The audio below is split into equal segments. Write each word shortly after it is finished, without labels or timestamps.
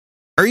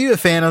Are you a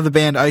fan of the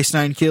band Ice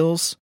Nine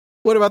Kills?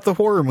 What about the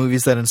horror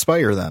movies that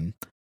inspire them?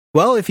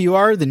 Well, if you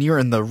are, then you're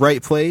in the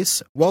right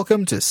place.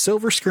 Welcome to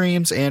Silver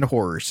Screams and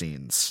Horror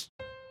Scenes.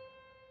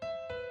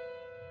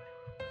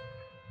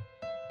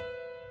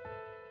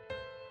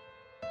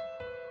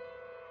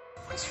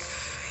 What's your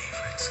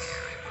favorite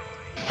scary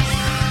movie?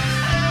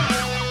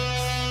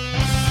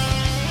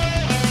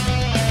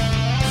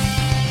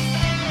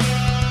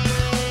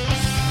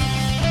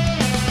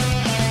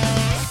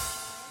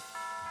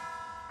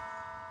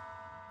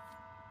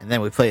 And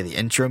then we play the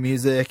intro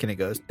music, and it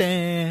goes...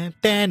 "Dun,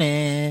 dun,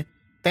 dun,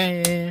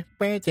 dun,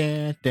 dun,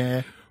 dun,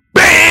 dun."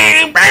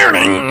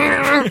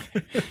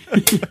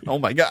 Oh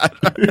my god.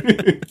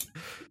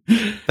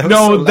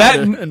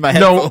 In my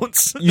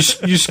headphones.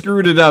 you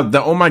screwed it up.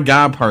 The oh my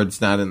god part's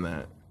not in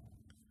that.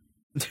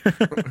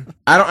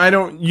 I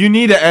don't you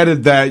need to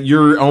edit that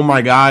your oh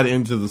my god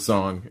into the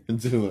song.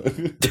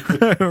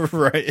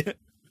 Right.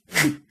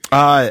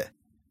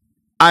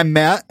 I'm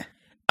Matt.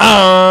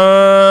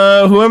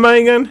 Who am I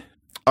again?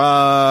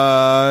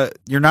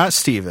 You're not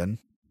Steven.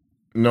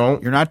 No.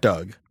 You're not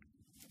Doug.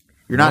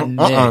 You're not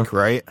Nick,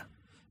 right?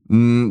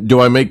 Do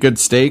I make good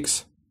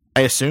steaks?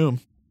 I assume.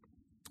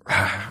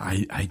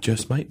 I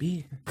just might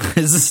be.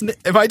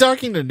 Am I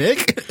talking to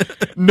Nick?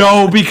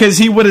 No, because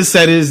he would have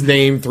said his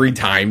name 3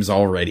 times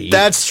already.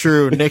 That's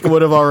true. Nick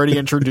would have already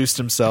introduced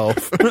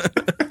himself.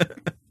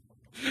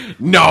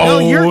 No,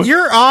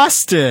 you're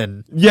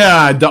Austin.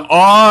 Yeah, the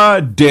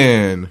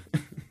Auden.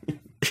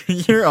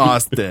 You're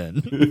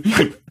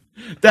Austin.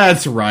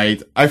 That's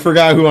right. I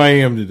forgot who I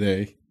am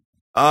today.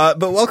 But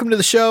welcome to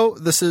the show.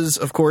 This is,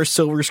 of course,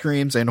 Silver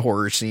Screams and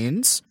Horror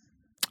Scenes.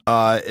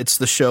 It's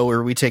the show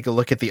where we take a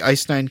look at the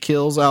Ice Nine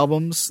Kills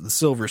albums, the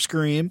Silver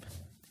Scream,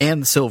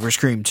 and the Silver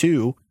Scream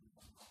 2,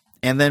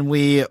 and then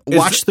we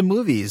watch the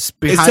movies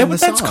behind the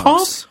songs. Is that what that's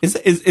called?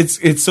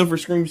 It's Silver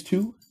Screams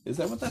 2? Is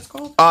that what that's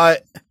called?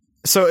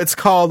 So it's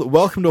called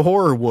Welcome to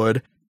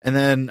Horrorwood, and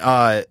then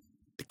the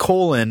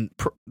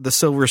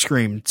Silver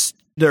Scream,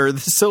 or the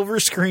Silver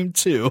Scream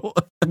 2.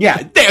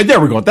 Yeah, there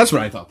we go. That's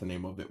what I thought the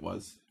name of it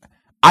was.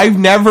 I've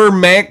never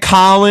met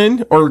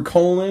Colin or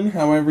Colin,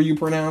 however you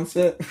pronounce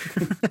it.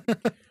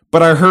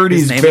 But I heard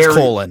his name is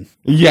Colin.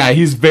 Yeah,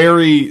 he's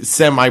very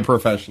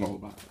semi-professional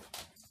about it.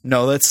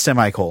 No, that's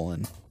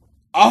semicolon.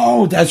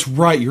 Oh, that's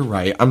right. You're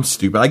right. I'm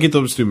stupid. I get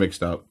those two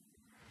mixed up.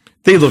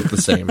 They look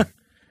the same.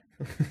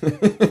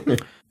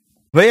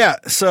 But yeah,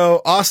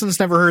 so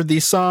Austin's never heard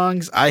these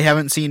songs. I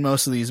haven't seen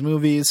most of these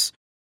movies.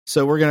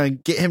 So we're going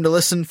to get him to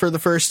listen for the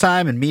first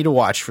time and me to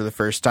watch for the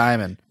first time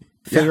and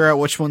figure out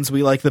which ones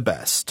we like the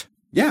best.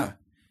 Yeah.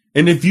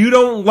 And if you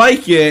don't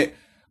like it,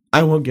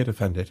 I won't get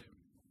offended.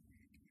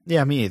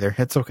 Yeah, me either.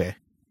 It's okay.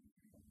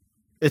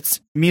 It's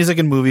music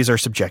and movies are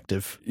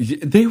subjective.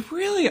 They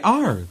really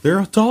are.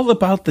 It's all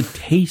about the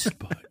taste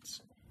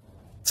buds.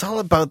 It's all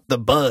about the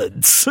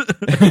buds.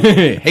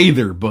 Hey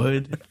there,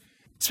 bud.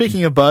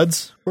 Speaking of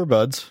buds, we're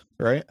buds,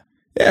 right?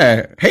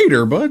 Yeah. Hey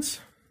there, buds.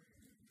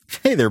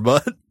 Hey there,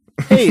 bud.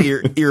 Hey,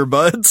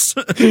 earbuds.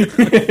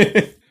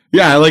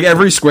 Yeah, like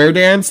every square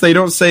dance, they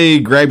don't say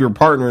grab your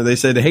partner. They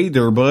said, hey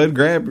there, bud,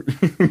 grab.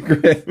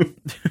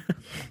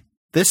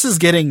 This is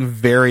getting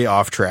very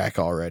off track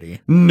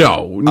already.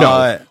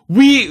 No.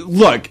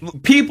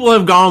 People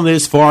have gone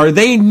this far.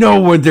 They know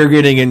what they're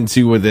getting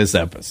into with this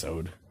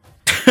episode.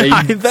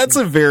 That's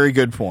a very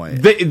good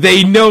point.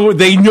 They know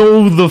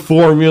the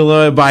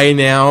formula by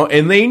now,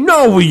 and they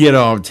know we get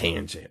off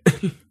tangent.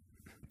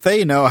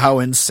 They know how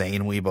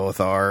insane we both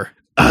are.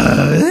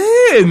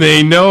 And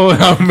they know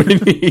how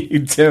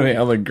many Tim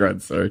Allen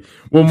grunts are.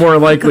 Well, more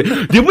likely.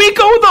 Did we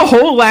go the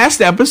whole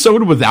last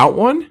episode without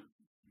one?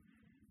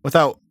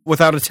 Without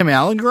a Tim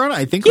Allen grunt?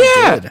 I think we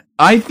did.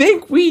 I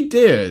think we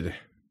did.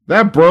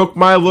 That broke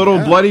my little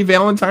bloody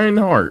Valentine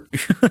heart.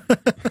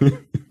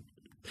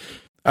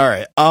 All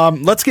right.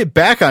 Let's get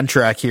back on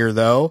track here,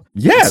 though.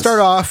 Yes. Let's start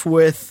off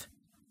with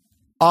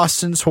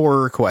Austin's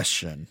horror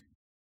question.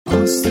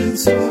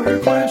 Austin's horror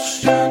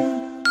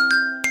question.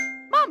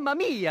 Mamma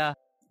mia!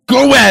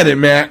 Go at it,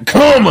 Matt.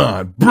 Come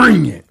on,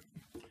 bring it.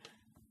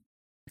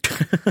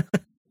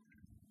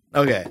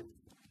 Okay.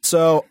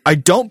 So, I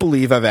don't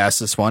believe I've asked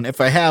this one. If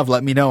I have,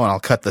 let me know and I'll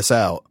cut this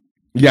out.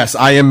 Yes,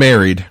 I am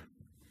married.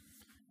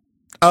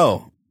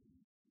 Oh.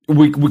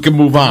 We can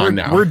move on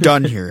now. We're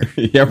done here.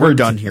 Yeah, we're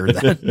done here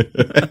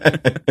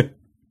then.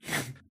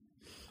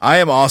 I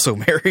am also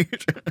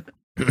married.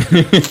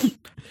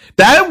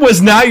 That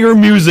was not your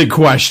music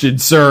question,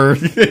 sir.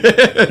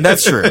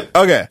 That's true.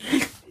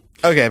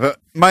 Okay, but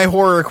my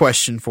horror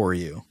question for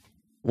you.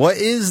 What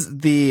is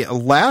the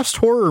last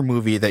horror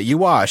movie that you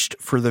watched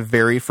for the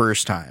very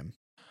first time?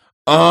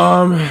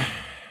 And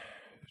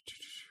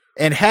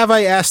have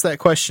I asked that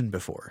question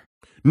before?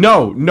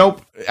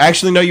 Nope.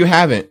 Actually, no, you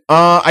haven't.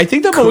 I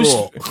think the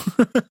most.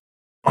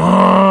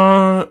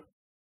 I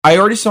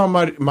already saw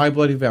My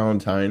Bloody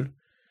Valentine.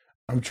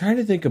 I'm trying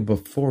to think of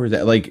before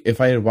that, like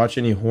if I had watched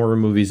any horror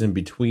movies in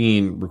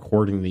between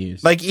recording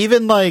these, like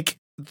even like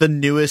the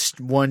newest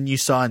one you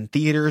saw in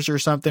theaters or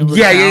something.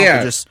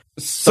 Yeah. Just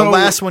the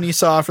last one you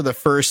saw for the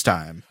first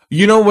time.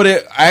 You know what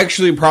it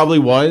actually probably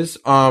was?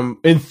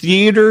 In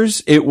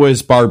theaters, it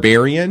was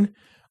Barbarian.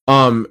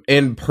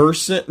 In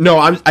person, no,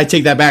 I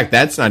take that back.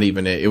 That's not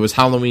even it. It was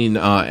Halloween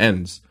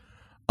Ends.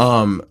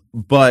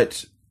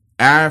 But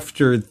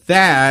after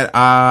that,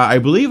 I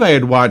believe I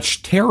had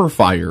watched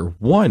Terrifier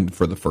 1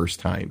 for the first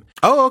time.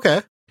 Oh,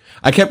 okay.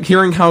 I kept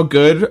hearing how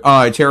good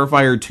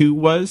Terrifier 2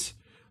 was.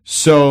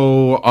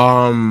 So,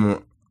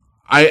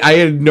 I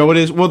had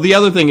noticed. Well, the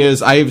other thing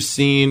is, I have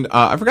seen.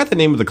 I forgot the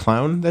name of the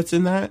clown that's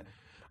in that.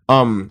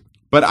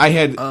 But I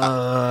had.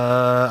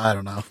 I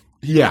don't know.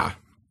 Yeah.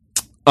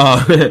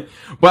 But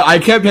I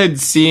kept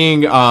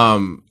seeing, a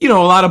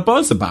lot of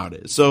buzz about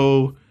it.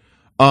 So,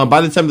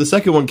 by the time the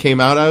second one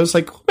came out, I was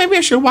like, maybe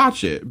I should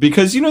watch it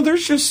because,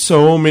 there's just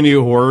so many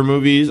horror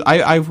movies.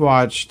 I've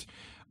watched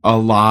a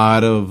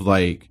lot of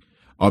like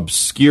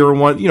obscure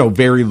ones,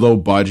 very low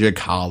budget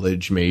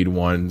college made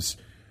ones.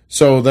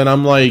 So then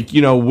I'm like,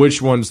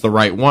 which one's the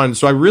right one?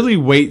 So I really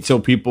wait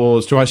till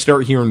I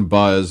start hearing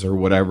buzz or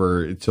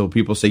whatever, until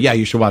people say, yeah,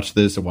 you should watch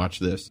this and watch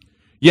this.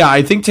 Yeah,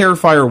 I think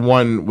Terrifier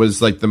 1 was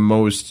like the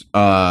most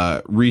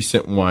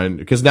recent one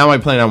because now I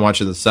plan on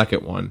watching the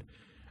second one.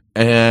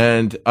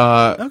 And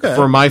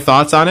for my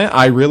thoughts on it,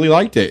 I really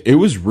liked it. It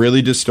was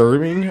really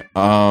disturbing.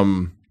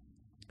 You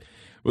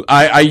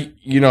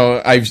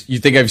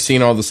think I've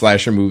seen all the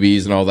slasher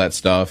movies and all that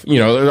stuff.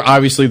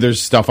 Obviously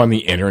there's stuff on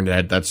the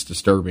internet that's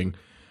disturbing.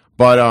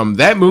 But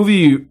that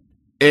movie,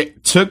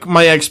 it took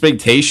my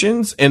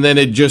expectations and then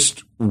it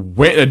just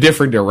went a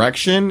different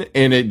direction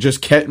and it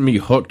just kept me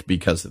hooked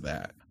because of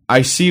that.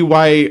 I see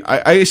why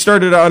I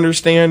started to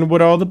understand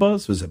what all the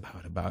buzz was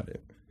about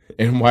it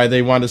and why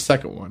they want a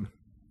second one.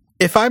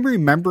 If I'm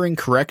remembering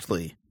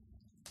correctly,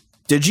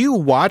 did you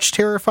watch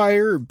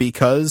Terrifier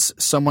because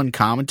someone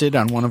commented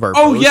on one of our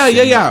posts?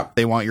 Yeah.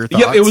 They want your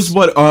thoughts? Yeah, it was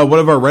one of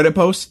our Reddit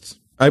posts,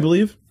 I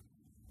believe.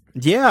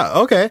 Yeah,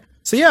 okay.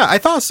 So yeah, I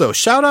thought so.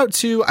 Shout out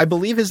to, I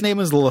believe his name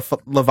is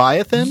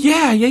Leviathan.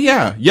 Yeah.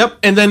 Yep.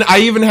 And then I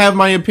even have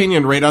my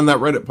opinion right on that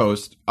Reddit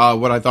post,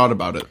 what I thought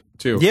about it,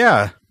 too.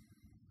 Yeah.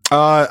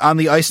 On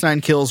the Ice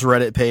Nine Kills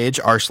Reddit page,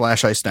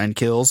 r/Ice Nine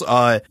Kills,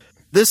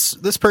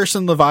 this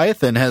person,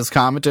 Leviathan, has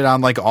commented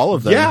on like all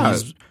of them. Yeah.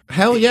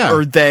 Hell yeah.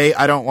 Or they,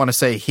 I don't want to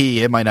say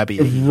he, it might not be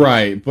he.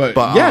 Right. But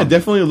yeah,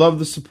 definitely love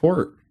the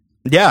support.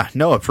 Yeah,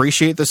 no,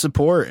 appreciate the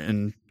support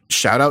and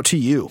shout out to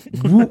you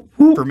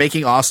for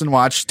making Austin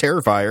watch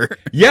Terrifier.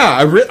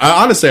 Yeah,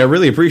 honestly, I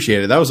really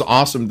appreciate it. That was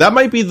awesome. That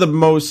might be the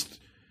most.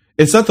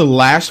 It's not the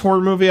last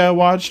horror movie I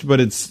watched, but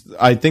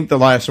I think the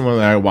last one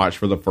that I watched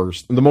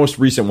the most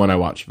recent one I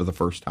watched for the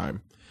first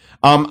time.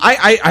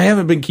 I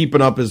haven't been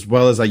keeping up as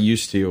well as I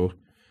used to.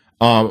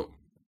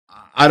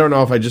 I don't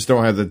know if I just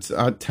don't have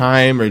the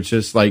time or it's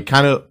just like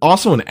kind of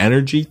also an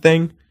energy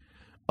thing.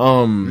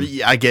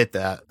 Yeah, I get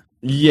that.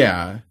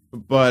 Yeah.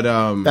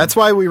 But that's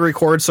why we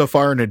record so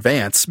far in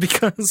advance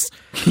because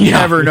you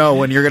never know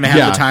when you're going to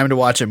have the time to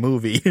watch a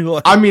movie.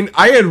 I mean,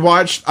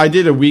 I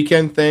did a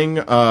weekend thing.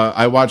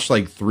 I watched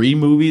like 3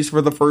 movies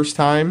for the first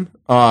time.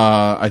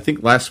 I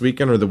think last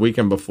weekend or the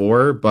weekend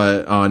before,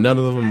 but none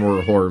of them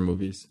were horror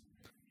movies.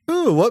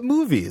 Ooh, what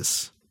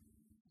movies?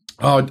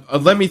 Oh,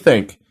 let me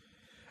think.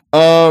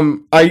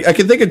 I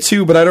can think of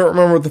 2, but I don't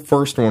remember what the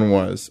first one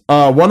was.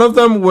 One of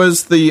them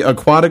was The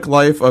Aquatic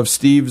Life of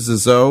Steve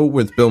Zissou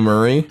with Bill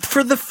Murray.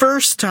 For the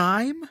first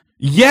time?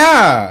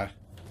 Yeah!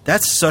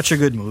 That's such a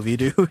good movie,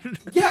 dude.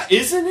 Yeah,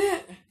 isn't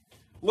it?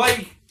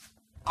 Like,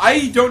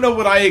 I don't know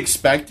what I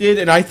expected,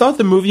 and I thought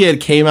the movie had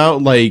came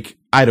out, like,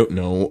 I don't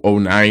know,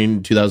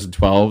 2009,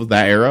 2012,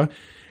 that era.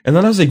 And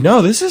then I was like,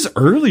 no, this is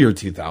earlier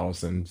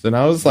 2000s. And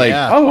I was like,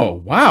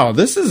 oh, wow,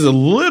 this is a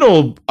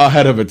little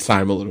ahead of its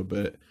time a little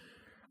bit.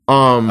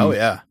 Oh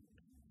yeah.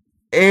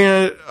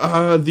 And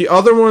the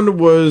other one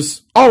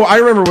was I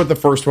remember what the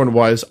first one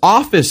was.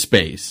 Office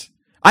Space.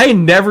 I had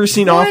never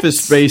seen Office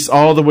Space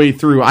all the way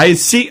through.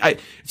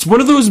 It's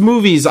one of those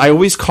movies I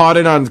always caught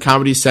it on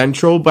Comedy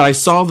Central, but I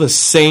saw the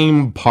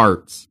same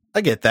parts. I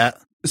get that.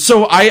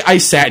 So I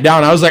sat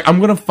down. I was like, I'm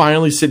gonna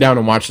finally sit down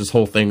and watch this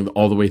whole thing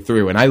all the way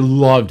through, and I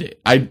loved it.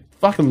 I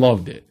fucking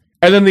loved it.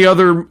 And then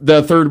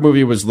the third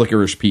movie was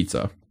Licorice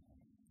Pizza,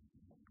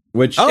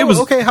 which it was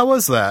okay. How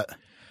was that?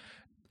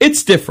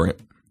 It's different.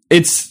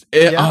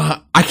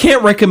 I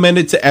can't recommend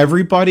it to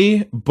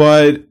everybody,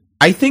 but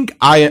I think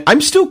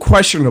I'm still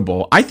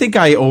questionable. I think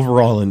I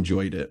overall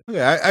enjoyed it.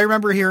 Okay, I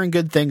remember hearing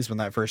good things when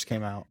that first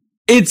came out.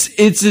 It's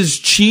as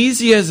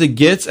cheesy as it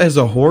gets as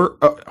a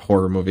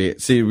horror movie.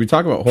 See, we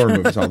talk about horror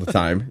movies all the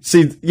time.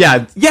 See,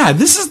 yeah.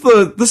 This is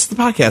the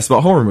podcast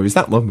about horror movies,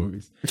 not love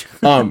movies.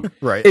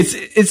 Right.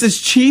 It's as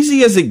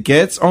cheesy as it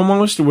gets,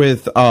 almost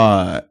with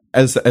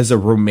as a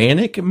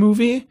romantic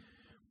movie,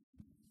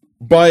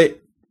 but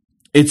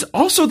it's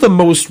also the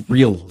most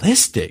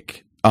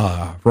realistic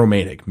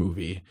romantic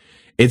movie.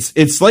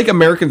 It's like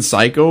American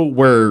Psycho,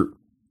 where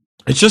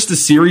it's just a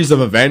series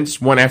of events,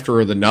 one after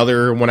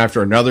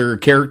another.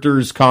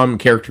 Characters come,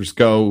 characters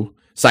go,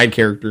 side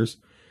characters.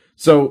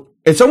 So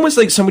it's almost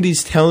like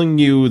somebody's telling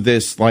you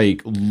this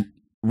like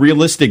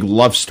realistic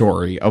love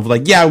story of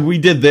like, yeah, we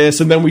did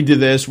this and then we did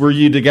this. Were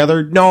you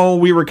together? No,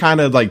 we were kind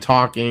of like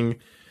talking.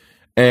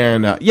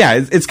 And yeah,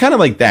 it's kind of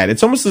like that.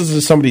 It's almost as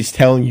if somebody's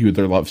telling you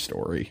their love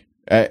story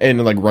in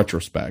like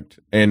retrospect.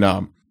 And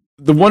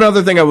the one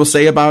other thing I will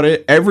say about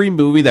it, every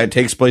movie that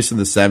takes place in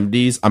the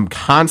 70s, I'm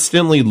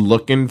constantly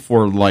looking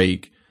for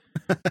like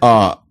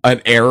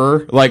an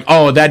error. Like,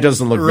 oh, that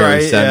doesn't look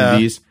very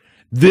 70s. Yeah.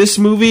 This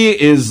movie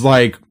is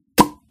like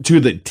to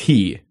the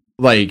T.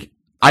 Like,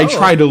 I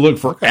try to look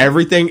for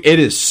everything. It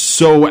is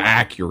so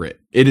accurate.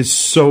 It is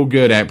so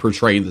good at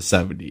portraying the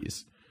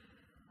 70s.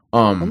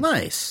 Well,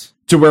 nice.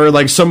 To where,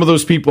 like, some of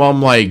those people,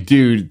 I'm like,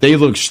 dude, they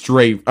look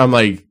straight. I'm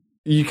like,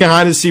 you can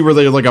kind of see where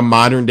they're like a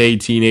modern day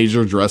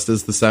teenager dressed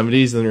as the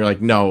 70s. And you're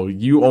like, no,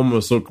 you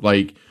almost look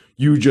like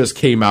you just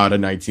came out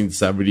of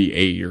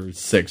 1978 or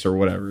 6 or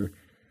whatever.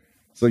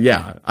 So,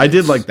 yeah, I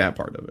did like that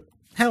part of it.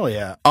 Hell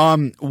yeah.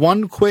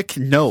 One quick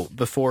note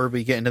before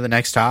we get into the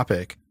next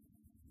topic.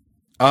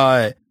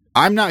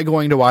 I'm not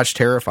going to watch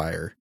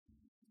Terrifier.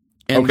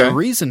 And the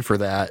reason for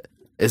that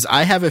is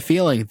I have a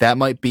feeling that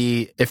might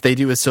be, if they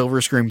do a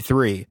Silver Scream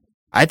 3,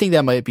 I think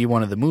that might be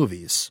one of the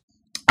movies.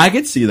 I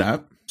could see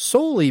that.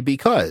 Solely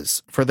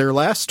because for their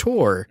last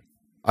tour,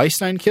 Ice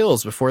Nine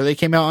Kills, before they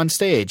came out on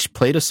stage,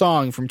 played a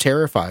song from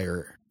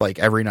Terrifier like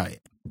every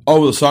night.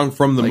 Oh, the song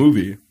from the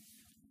movie.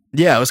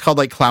 Yeah, it was called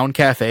like Clown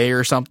Cafe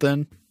or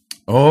something.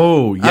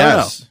 Oh,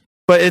 yes.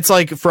 But it's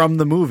like from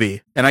the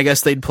movie, and I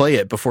guess they'd play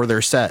it before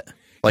their set.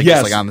 Like,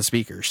 yes. It's like on the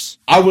speakers.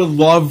 I would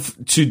love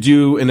to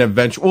do an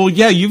eventual... Well,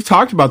 yeah, you've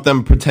talked about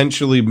them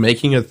potentially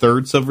making a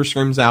third Silver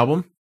Screams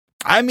album.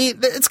 I mean,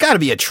 it's got to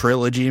be a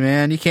trilogy,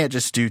 man. You can't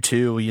just do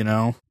 2, you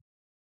know?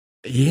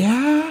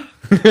 Yeah.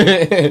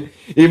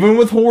 Even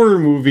with horror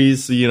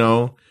movies, you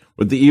know,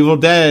 with the Evil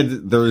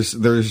Dead,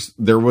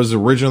 there was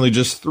originally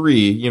just 3.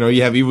 You know,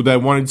 you have Evil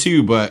Dead 1 and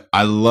 2, but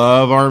I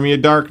love Army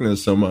of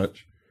Darkness so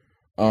much.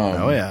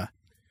 Oh, yeah.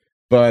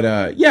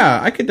 But, yeah,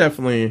 I could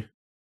definitely...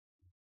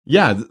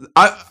 Yeah,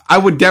 I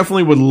would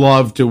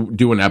love to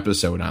do an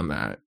episode on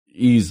that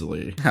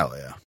easily. Hell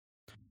yeah.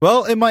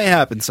 Well, it might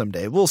happen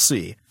someday. We'll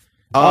see.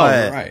 All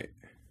right.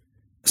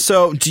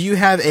 So, do you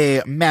have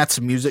a Matt's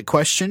music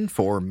question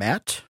for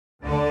Matt?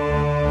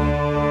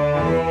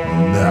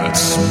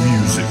 Matt's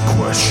music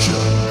question.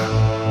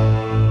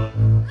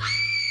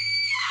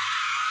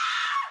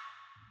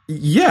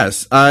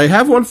 Yes, I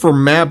have one for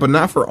Matt, but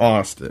not for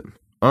Austin.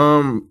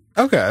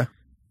 Okay.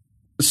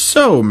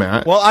 So,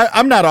 Matt. Well,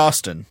 I'm not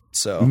Austin,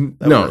 so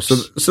no. Works.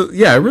 So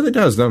yeah, it really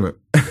does, doesn't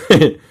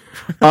it?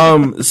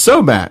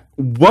 So Matt,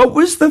 what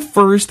was the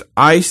first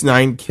Ice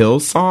Nine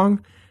Kills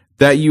song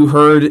that you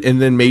heard and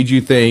then made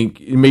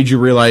you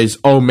realize,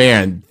 oh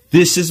man,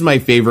 this is my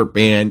favorite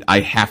band.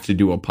 I have to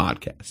do a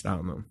podcast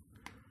on them.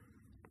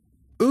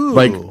 Ooh.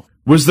 Like,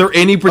 was there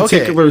any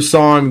particular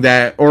song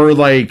that, or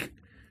like,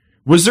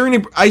 was there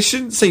any? I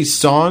shouldn't say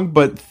song,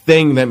 but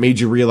thing that made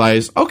you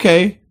realize,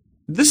 okay.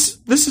 This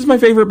is my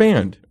favorite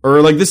band,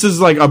 or like this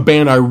is like a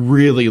band I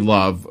really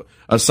love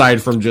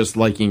aside from just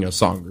liking a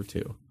song or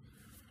two.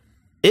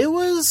 It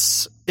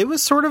was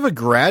sort of a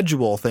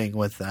gradual thing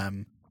with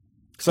them.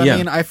 So I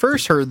mean, I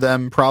first heard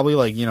them probably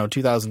like,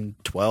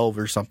 2012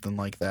 or something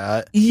like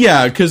that.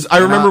 Yeah, because I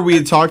remember we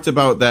had talked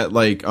about that,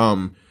 like,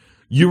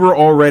 you were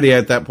already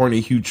at that point a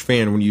huge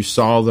fan when you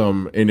saw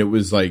them, and it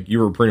was like you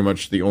were pretty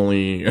much the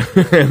only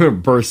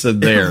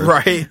person there.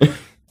 Right.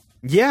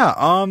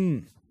 Yeah,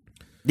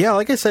 yeah,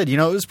 like I said, it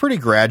was pretty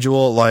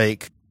gradual.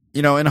 Like,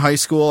 in high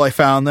school, I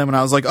found them and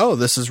I was like, oh,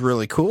 this is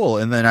really cool.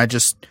 And then I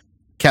just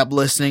kept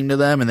listening to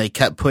them and they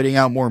kept putting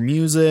out more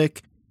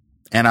music.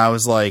 And I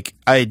was like,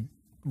 I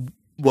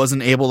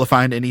wasn't able to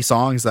find any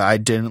songs that I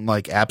didn't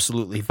like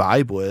absolutely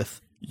vibe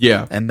with.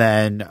 Yeah. And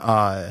then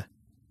yeah,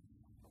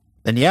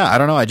 I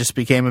don't know. I just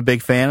became a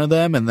big fan of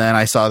them. And then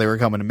I saw they were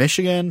coming to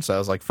Michigan. So I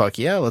was like, fuck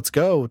yeah, let's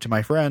go, to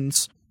my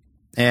friends.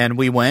 And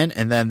we went,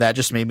 and then that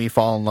just made me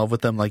fall in love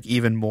with them like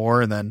even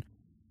more. And then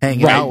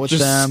hanging out with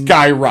them.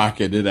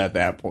 Skyrocketed at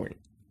that point.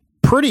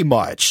 Pretty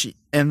much.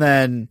 And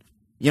then,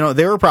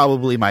 they were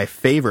probably my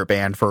favorite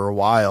band for a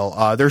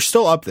while. They're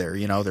still up there,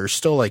 they're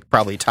still like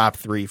probably top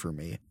 3 for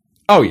me.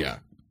 Oh yeah.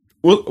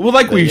 Well,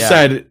 like we've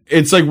said,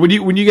 it's like when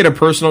you get a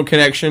personal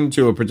connection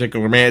to a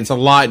particular band, it's a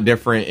lot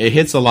different. It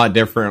hits a lot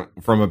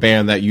different from a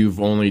band that you've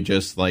only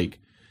just like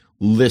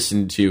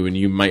listened to, and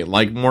you might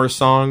like more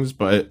songs,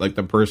 but like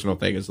the personal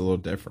thing is a little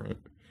different.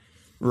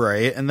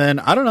 Right. And then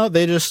I don't know,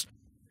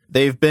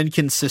 they've been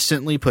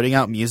consistently putting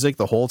out music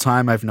the whole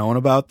time I've known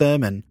about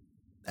them, and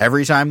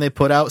every time they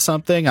put out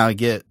something, I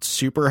get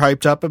super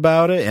hyped up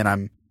about it, and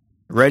I'm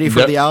ready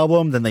for the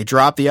album. Then they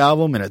drop the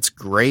album, and it's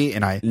great,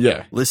 and I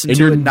listen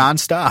to it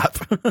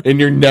nonstop. And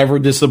you're never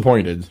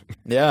disappointed.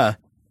 Yeah.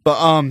 But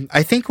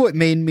I think what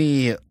made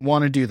me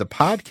want to do the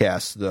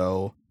podcast,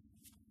 though,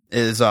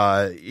 is,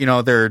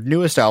 their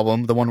newest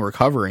album, the one we're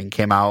covering,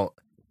 came out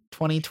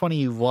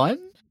 2021,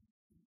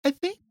 I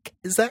think.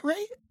 Is that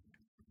right?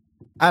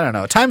 I don't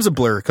know. Time's a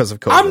blur because of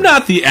COVID. I'm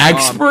not the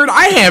expert.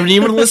 I haven't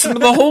even listened to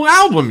the whole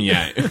album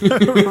yet.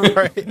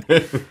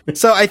 Right.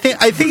 So I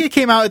think it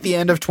came out at the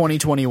end of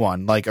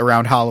 2021, like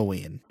around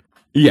Halloween.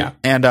 Yeah.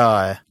 And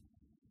I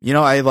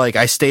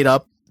stayed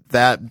up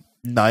that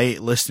night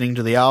listening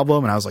to the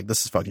album, and I was like,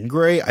 "This is fucking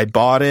great." I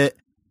bought it,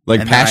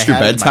 like past your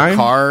bedtime.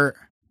 Car,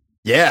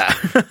 yeah.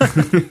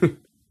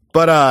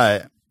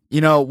 But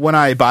when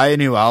I buy a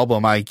new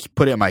album, I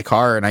put it in my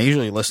car, and I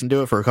usually listen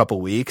to it for a couple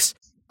weeks.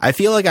 I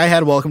feel like I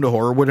had Welcome to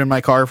Horrorwood in my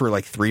car for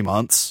like 3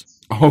 months.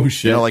 Oh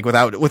shit! Like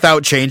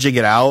without changing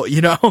it out,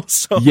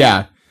 So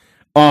yeah.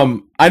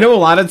 I know a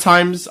lot of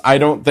times I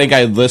don't think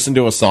I listen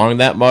to a song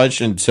that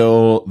much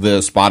until the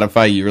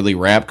Spotify yearly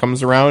wrap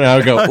comes around, and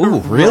I'll go, "Ooh,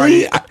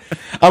 really?" Right.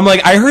 I'm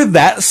like, I heard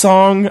that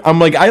song. I'm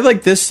like, I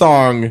like this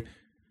song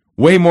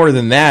way more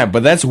than that,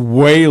 but that's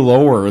way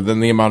lower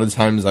than the amount of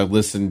times I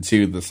listen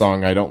to the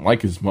song I don't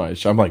like as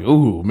much. I'm like,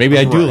 ooh, maybe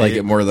I do like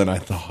it more than I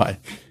thought.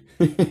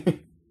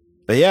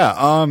 But yeah,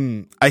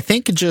 I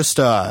think just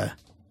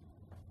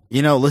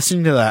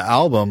listening to that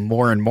album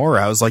more and more,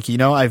 I was like,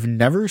 I've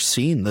never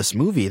seen this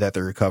movie that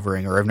they're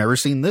covering, or I've never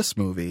seen this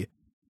movie.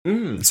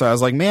 So I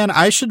was like, man,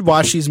 I should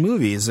watch these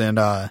movies. And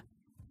I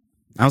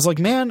was like,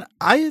 man,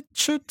 I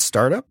should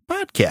start a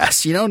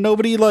podcast.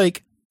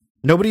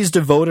 Nobody's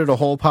devoted a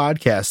whole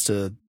podcast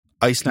to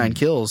Ice Nine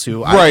Kills,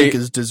 who I think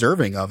is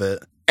deserving of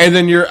it. And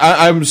then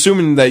I'm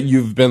assuming that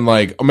you've been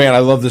like, oh man, I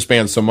love this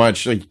band so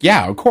much. Like,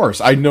 yeah, of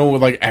course. I know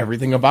like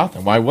everything about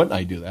them. Why wouldn't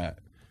I do that?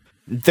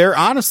 They're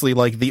honestly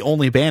like the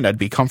only band I'd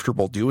be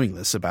comfortable doing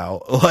this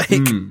about. Like,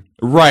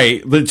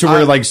 right. To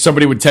where like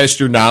somebody would test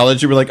your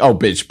knowledge and be like, oh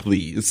bitch,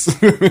 please.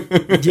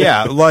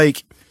 Yeah.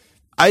 Like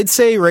I'd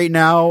say right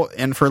now,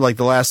 and for like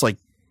the last like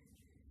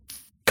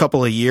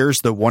couple of years,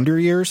 the Wonder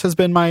Years has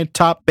been my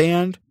top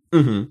band.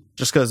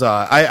 Just because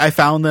I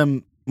found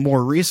them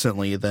more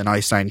recently than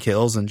Ice Nine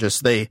Kills, and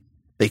just they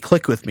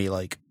click with me,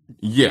 like,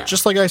 yeah,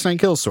 just like Ice Nine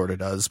Kills sort of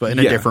does, but in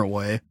a different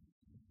way.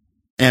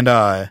 And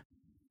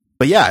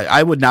but yeah,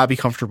 I would not be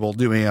comfortable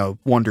doing a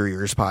Wonder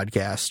Years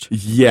podcast.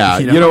 Yeah,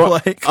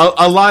 like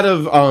a lot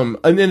of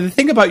and then the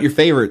thing about your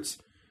favorites,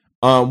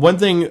 one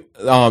thing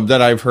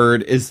that I've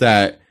heard is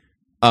that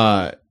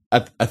a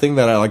thing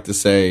that I like to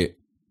say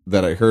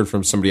that I heard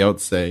from somebody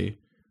else say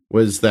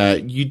was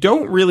that you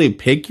don't really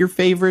pick your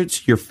favorites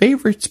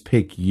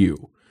pick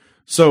you.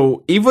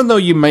 So even though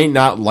you might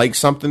not like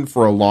something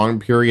for a long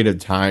period of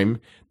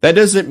time, that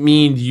doesn't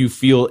mean you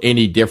feel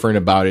any different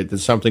about it than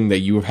something that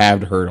you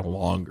have heard a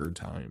longer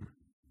time.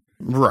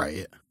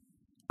 Right.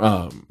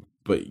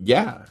 But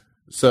yeah.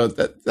 So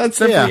that's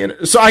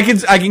definitely so I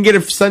can get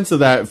a sense of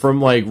that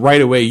from like right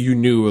away. You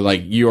knew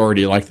like you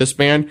already like this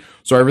band.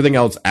 So everything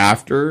else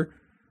after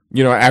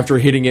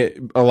hitting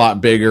it a lot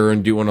bigger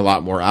and doing a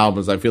lot more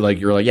albums, I feel like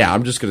you're like, yeah,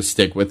 I'm just going to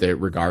stick with it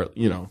regardless,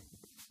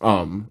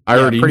 I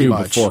already knew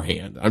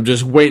beforehand. I'm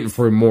just waiting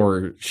for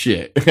more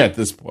shit at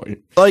this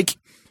point. Like,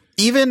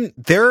 even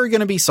there are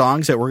going to be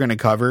songs that we're going to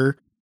cover.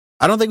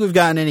 I don't think we've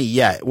gotten any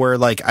yet where,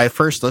 like, I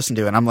first listened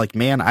to it and I'm like,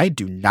 man, I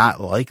do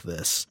not like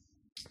this.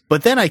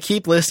 But then I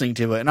keep listening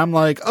to it and I'm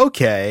like,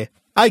 okay,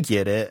 I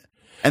get it.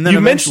 And then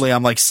eventually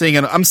I'm like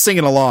I'm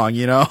singing along,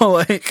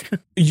 like.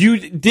 You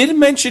did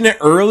mention it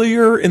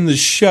earlier in the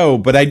show,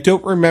 but I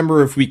don't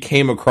remember if we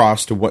came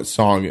across to what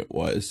song it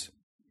was.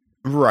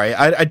 Right.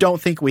 I don't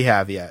think we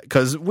have yet,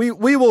 because we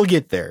will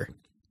get there.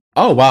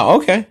 Oh, wow.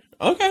 Okay.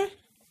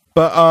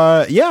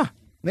 But yeah,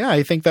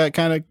 I think that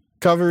kind of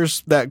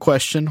covers that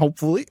question,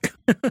 hopefully.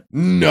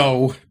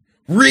 No.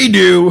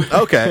 Redo.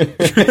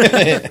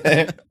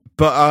 Okay.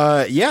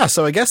 But yeah,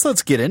 so I guess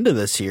let's get into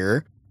this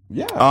here.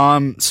 Yeah.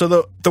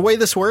 So the way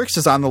this works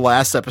is, on the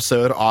last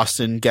episode,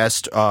 Austin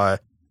guessed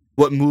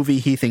what movie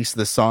he thinks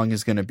this song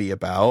is going to be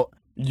about.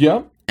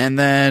 Yep. And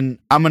then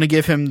I'm going to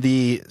give him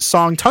the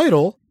song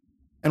title,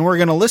 and we're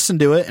going to listen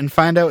to it and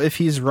find out if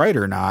he's right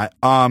or not.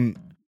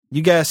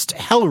 You guessed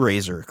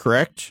Hellraiser,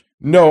 correct?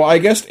 No, I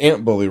guessed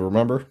Ant Bully,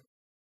 remember?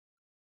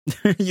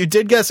 You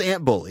did guess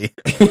Ant Bully.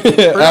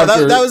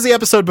 That was the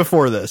episode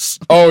before this.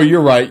 Oh,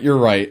 you're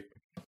right.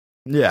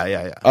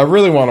 Yeah. I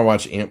really want to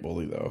watch Ant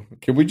Bully, though.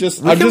 Can we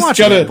just...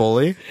 Ant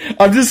Bully.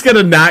 I'm just going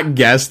to not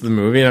guess the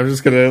movie, and I'm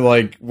just going to,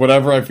 like,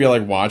 whatever I feel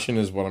like watching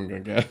is what I'm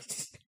going to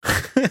guess.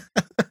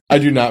 I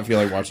do not feel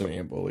like watching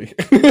Ant Bully.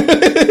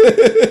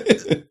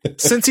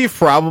 Since you've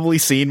probably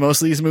seen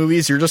most of these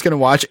movies, you're just going to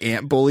watch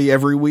Ant Bully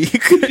every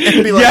week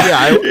and be like,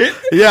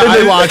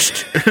 I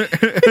watched.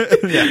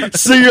 Yeah.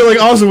 So you're like,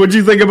 also, what'd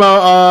you think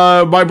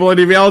about My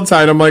Bloody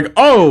Valentine? I'm like,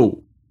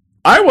 oh,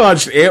 I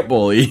watched Ant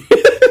Bully.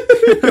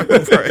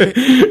 Right.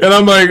 And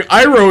I'm like,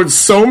 I wrote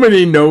so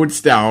many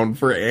notes down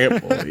for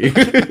Ant Bully.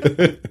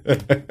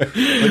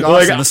 Like,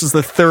 awesome, this is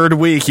the third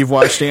week you've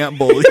watched Ant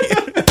Bully.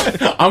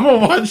 I'm gonna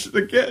watch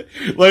the kid.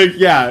 Like,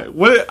 yeah,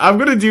 what I'm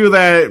gonna do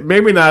that.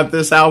 Maybe not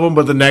this album,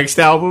 but the next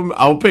album.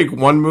 I'll pick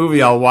one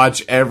movie I'll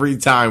watch every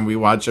time we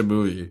watch a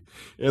movie,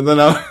 and then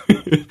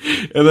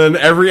and then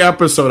every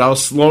episode I'll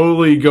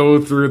slowly go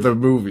through the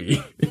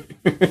movie,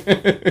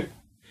 and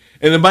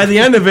then by the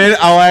end of it,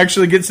 I'll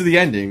actually get to the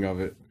ending of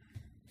it.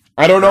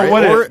 I don't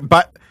know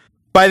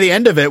By the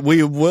end of it,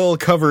 we will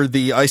cover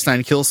the Ice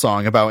Nine Kill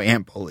song about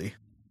Ant Bully.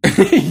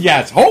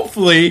 Yes,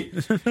 hopefully.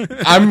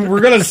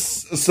 We're gonna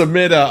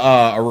submit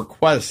a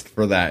request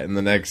for that in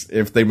the next,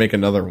 if they make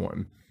another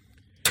one.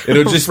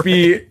 It'll just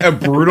be a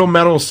brutal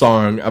metal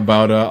song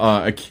about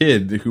a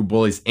kid who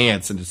bullies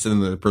ants, and it's in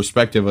the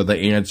perspective of the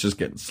ants just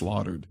getting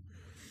slaughtered.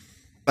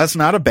 That's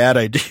not a bad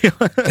idea.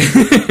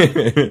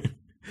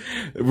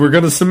 We're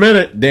gonna submit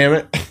it, damn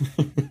it.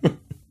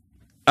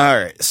 All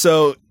right,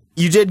 so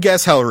you did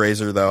guess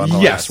Hellraiser though on the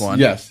last one.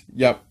 Yes,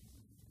 yep.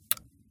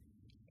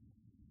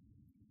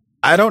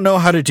 I don't know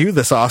how to do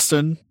this,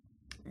 Austin,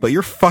 but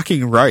you're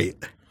fucking right.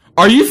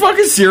 Are you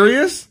fucking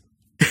serious?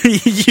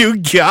 You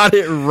got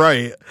it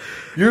right.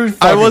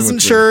 I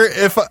wasn't sure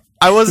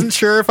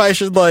if I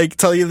should like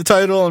tell you the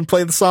title and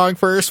play the song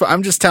first, but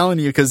I'm just telling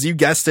you because you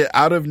guessed it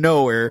out of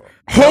nowhere.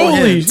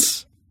 Holy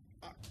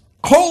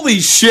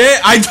shit!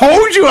 I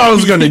told you I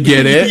was gonna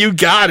get it. You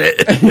got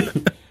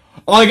it.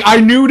 Like, I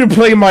knew to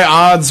play my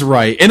odds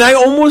right, and I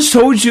almost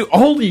told you.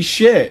 Holy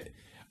shit!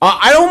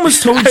 I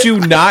almost told you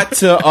not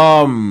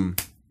to,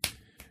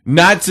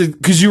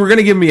 because you were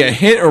gonna give me a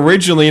hint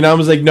originally, and I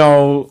was like,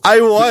 no,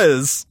 I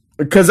was.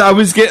 Because I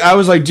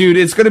was like, dude,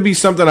 it's gonna be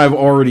something I've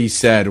already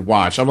said.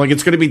 Watch, I'm like,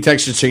 it's gonna be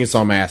Texas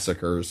Chainsaw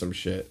Massacre or some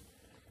shit.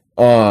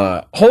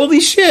 Holy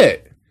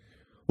shit!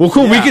 Well,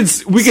 cool. Yeah,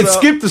 we can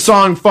skip the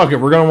song. Fuck it,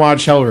 we're gonna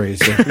watch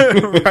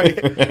Hellraiser.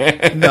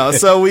 Right? No,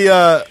 so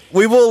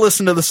we will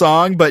listen to the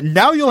song, but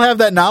now you'll have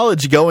that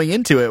knowledge going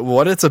into it,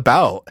 what it's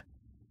about.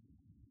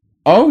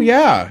 Oh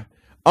yeah.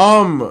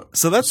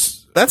 So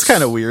that's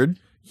kind of weird.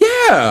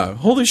 Yeah.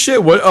 Holy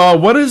shit.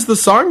 What is the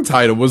song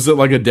title? Was it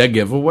like a dead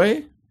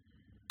giveaway?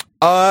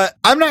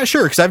 I'm not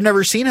sure because I've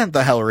never seen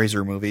the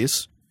Hellraiser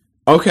movies.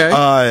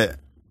 Okay.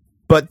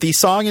 But the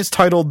song is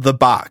titled "The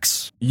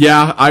Box."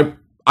 Yeah,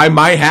 I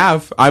might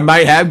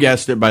have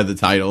guessed it by the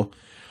title.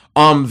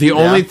 The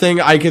only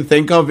thing I can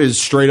think of is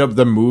straight up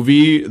the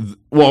movie.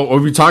 Well,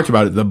 we talked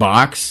about it, The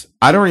Box.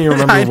 I don't even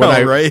remember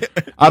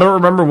I don't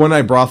remember when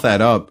I brought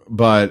that up,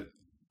 but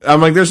I'm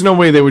like, there's no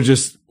way they would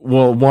just,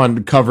 well,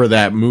 one, cover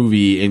that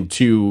movie, and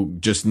two,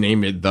 just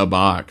name it The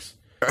Box.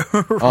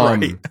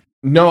 Right.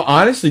 No,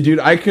 honestly, dude,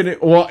 I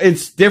couldn't. Well,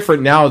 it's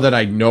different now that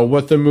I know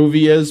what the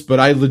movie is, but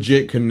I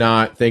legit could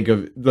not think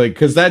of, like,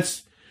 because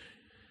that's,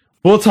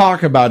 we'll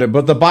talk about it,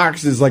 but The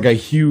Box is like a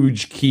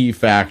huge key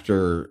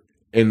factor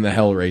in the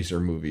Hellraiser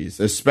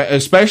movies,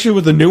 especially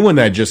with the new one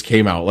that just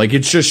came out. Like,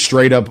 it's just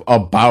straight up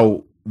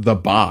about the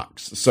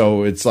box.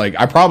 So it's like,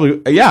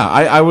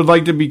 I would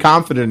like to be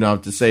confident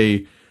enough to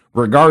say,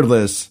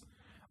 regardless,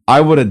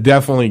 I would have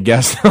definitely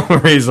guessed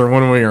Hellraiser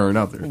one way or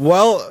another.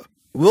 Well,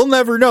 we'll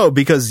never know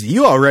because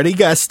you already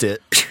guessed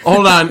it.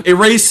 Hold on.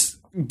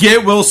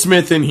 Get Will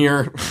Smith in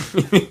here.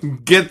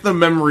 Get the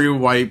memory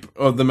wipe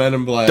of the Men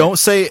in Black. Don't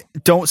say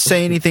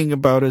anything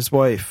about his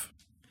wife.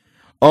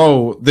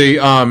 Oh, the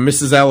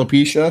Mrs.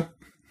 Alopecia?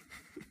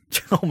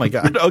 Oh my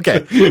god.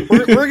 Okay.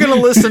 We're going to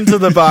listen to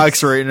The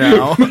Box right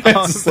now.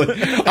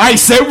 I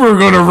said we were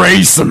going to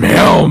raise some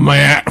hell,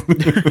 man.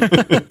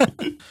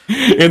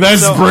 And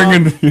that's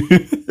bringing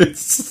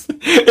it's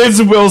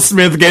Will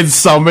Smith gets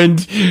summoned.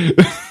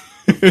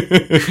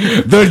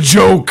 The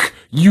joke,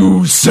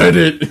 you said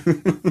it.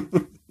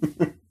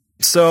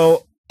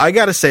 So I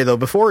gotta say though,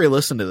 before we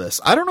listen to this,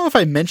 I don't know if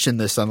I mentioned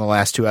this on the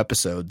last two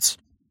episodes,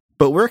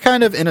 but we're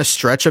kind of in a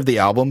stretch of the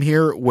album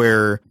here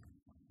where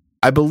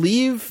I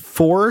believe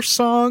 4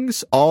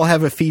 songs all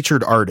have a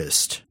featured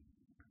artist.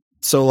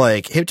 So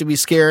like Hip to Be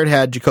Scared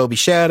had Jacoby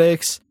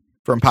Shaddix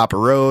from Papa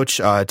Roach.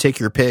 Take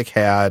Your Pick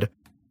had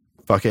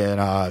fucking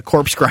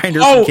Corpse Grinder.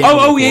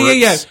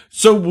 Yeah.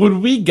 So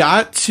when we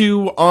got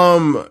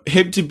to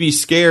Hip to Be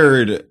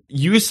Scared,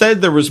 you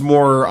said there was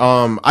more.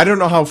 I don't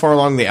know how far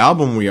along the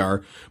album we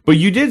are, but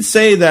you did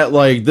say that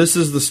like this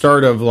is the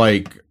start of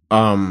like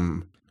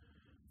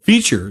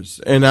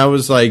features, and I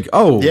was like,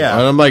 oh yeah,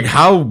 and I'm like,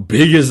 how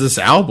big is this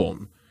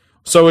album?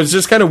 So it's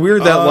just kind of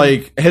weird that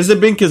like, has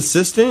it been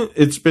consistent?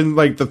 It's been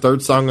like the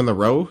 3rd song in the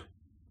row.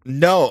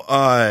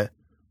 No,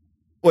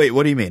 wait,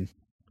 what do you mean?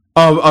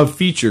 Of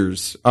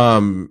features,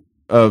 of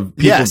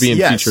people being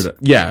featured.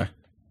 Yeah.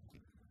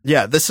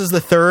 This is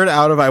the 3rd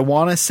out of, I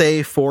want to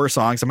say 4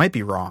 songs. I might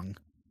be wrong,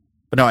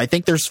 but no, I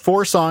think there's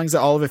 4 songs that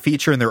all have a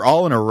feature, and they're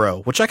all in a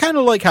row, which I kind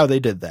of like how they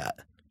did that.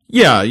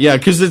 Yeah,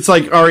 because it's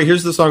like, all right,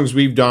 here's the songs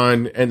we've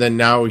done, and then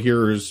now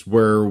here's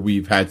where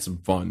we've had some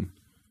fun.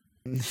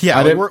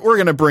 Yeah, we're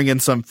going to bring in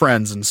some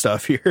friends and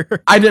stuff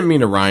here. I didn't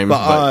mean to rhyme,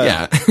 but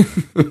yeah.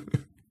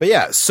 But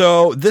yeah,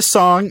 so this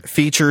song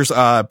features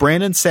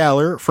Brandon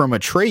Saller from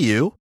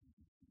Atreyu,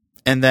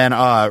 and then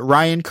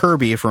Ryan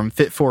Kirby from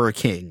Fit for a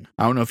King.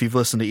 I don't know if you've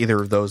listened to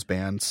either of those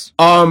bands.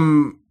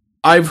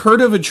 I've heard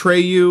of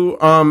Atreyu.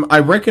 I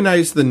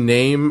recognize the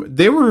name.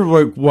 They were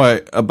like,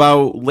 what,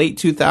 about late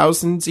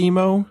 2000s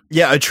emo?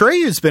 Yeah,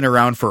 Atreyu's been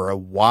around for a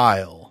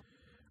while.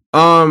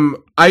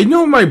 I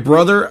know my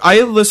brother.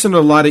 I listened to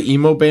a lot of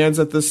emo bands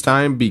at this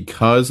time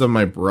because of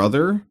my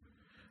brother.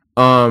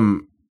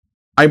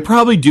 I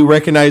probably do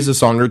recognize a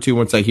song or two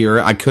once I hear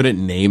it. I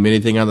couldn't name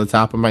anything on the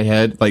top of my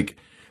head. Like,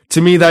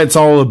 to me, that's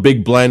all a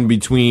big blend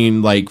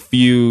between like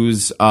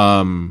Fuse,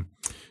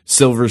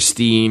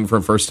 Silverstein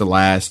from First to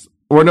Last.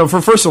 Or no,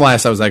 for First to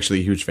Last, I was actually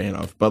a huge fan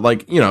of. But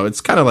like, you know,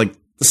 it's kind of like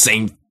the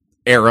same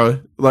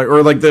era, like,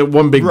 or like the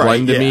one big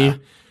blend to me.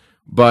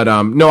 But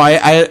no, I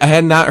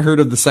had not heard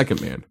of the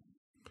second band.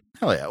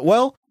 Hell yeah.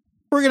 Well,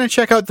 we're going to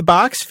check out the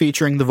box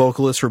featuring the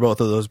vocalists for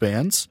both of those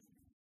bands.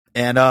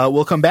 And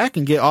we'll come back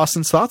and get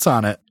Austin's thoughts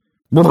on it.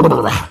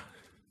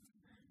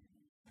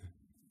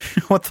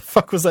 What the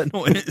fuck was that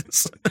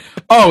noise?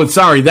 Oh,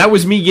 sorry. That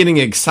was me getting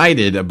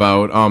excited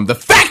about the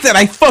fact that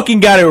I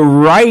fucking got it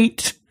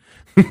right.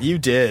 You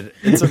did.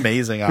 It's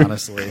amazing,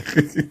 honestly.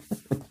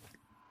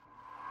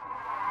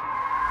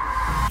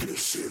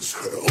 This is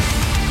hell.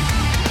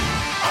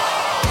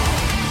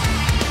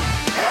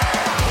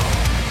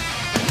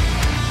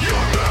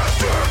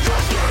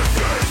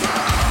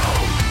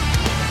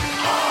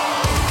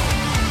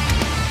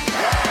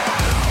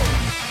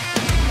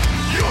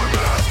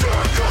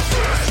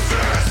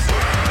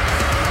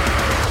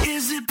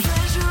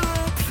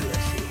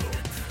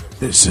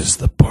 This is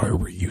the part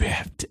where you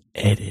have to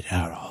edit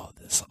out all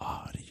this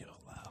audio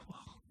level.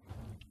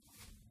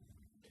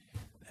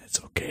 That's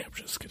okay. I'm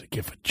just going to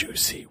give a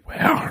juicy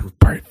arm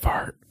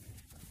fart.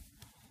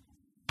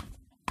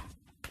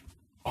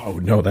 Oh,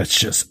 no, that's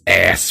just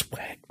ass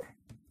wet.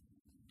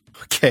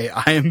 Okay,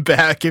 I am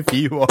back if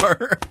you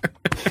are.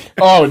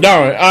 Oh,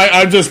 no,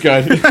 I'm just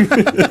good.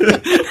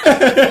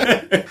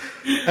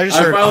 I just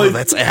heard, oh,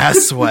 that's ass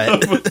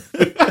sweat.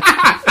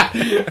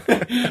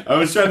 I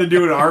was trying to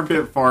do an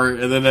armpit fart,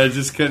 and then I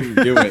just couldn't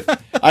do it.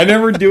 I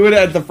never do it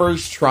at the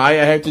first try.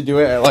 I have to do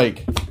it at,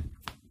 like...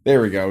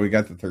 There we go. We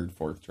got the third,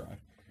 fourth try.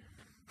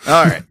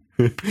 All right.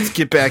 Let's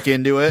get back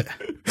into it.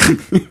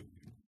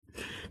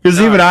 Because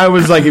even I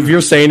was like, if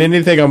you're saying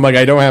anything, I'm like,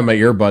 I don't have my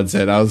earbuds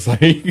in. I was like...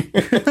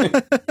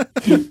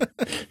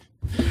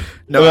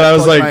 No, I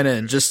was like, mine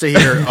in just to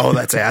hear, oh,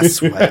 that's ass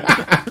sweat.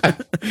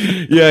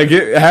 Yeah,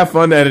 have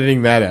fun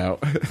editing that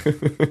out.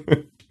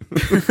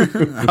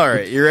 All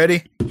right, you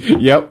ready?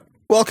 Yep.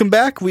 Welcome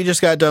back. We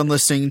just got done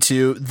listening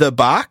to The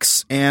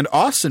Box. And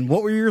Austin,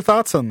 what were your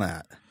thoughts on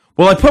that?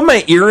 Well, I put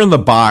my ear in the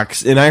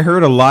box, and I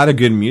heard a lot of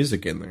good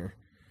music in there.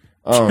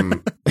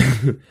 I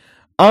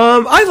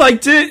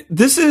liked it.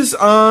 This is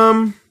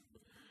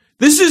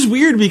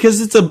weird because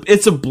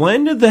it's a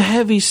blend of the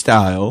heavy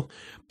style,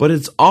 but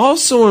it's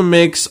also a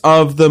mix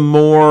of the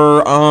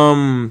more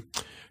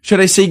should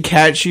I say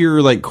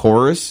catchier like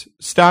chorus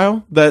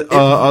style that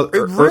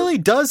it really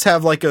does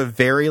have like a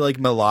very like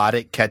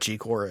melodic catchy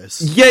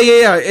chorus.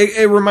 Yeah.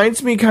 It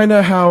reminds me kind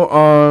of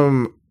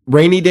how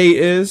Rainy Day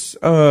is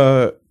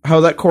how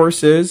that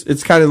chorus is.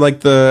 It's kind of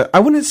like I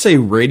wouldn't say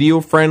radio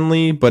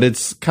friendly, but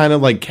it's kind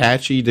of like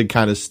catchy to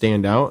kind of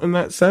stand out in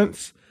that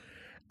sense.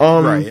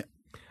 Right.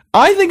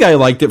 I think I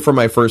liked it for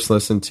my first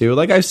listen too.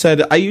 Like I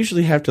said, I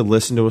usually have to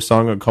listen to a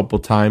song a couple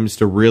times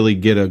to really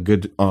get a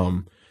good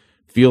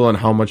feel on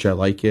how much I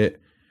like it.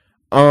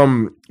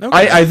 Okay.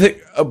 I think,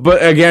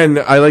 but again,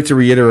 I like to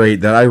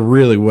reiterate that I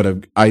really would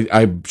have.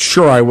 I'm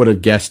sure I would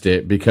have guessed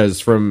it because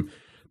from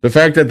the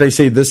fact that they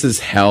say this is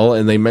hell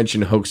and they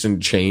mention hooks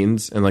and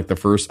chains and like the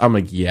first, I'm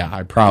like, yeah,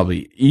 I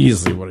probably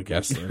easily would have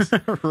guessed this.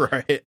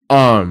 Right.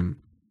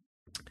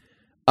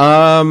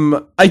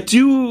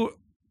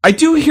 I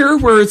do hear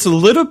where it's a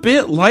little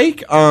bit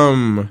like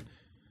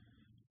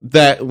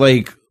that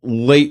like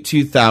late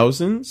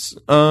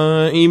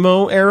 2000s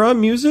emo era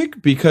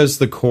music because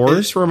the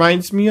chorus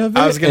reminds me of it.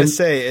 I was going to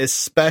say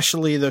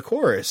especially the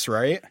chorus,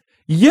 right?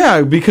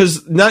 Yeah,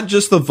 because not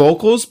just the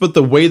vocals but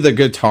the way the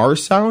guitar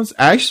sounds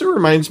actually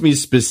reminds me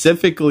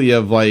specifically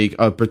of like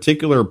a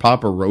particular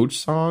Papa Roach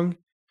song.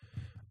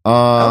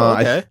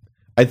 Okay.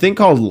 I think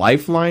called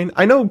Lifeline.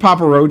 I know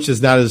Papa Roach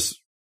is not as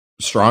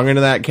strong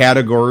into that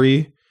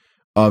category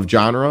of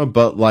genre,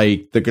 but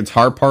like the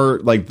guitar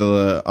part, like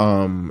the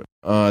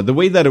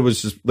way that it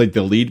was just like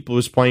the lead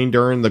was playing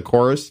during the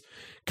chorus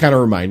kind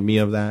of remind me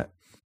of that.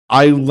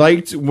 I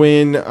liked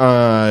when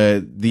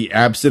the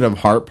absent of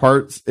heart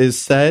parts is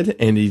said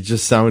and he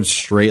just sounds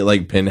straight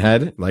like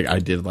Pinhead. Like I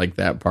did like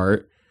that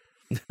part.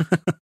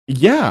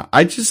 Yeah,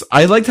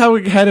 I liked how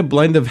it had a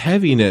blend of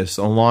heaviness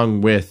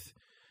along with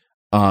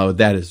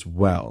that as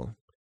well.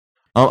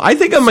 I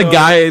think I'm a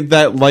guy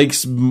that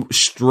likes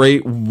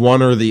straight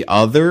one or the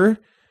other,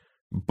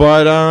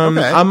 but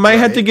I might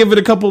have to give it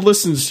a couple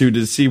listens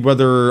to see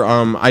whether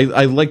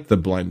I like the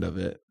blend of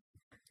it.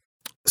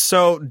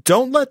 So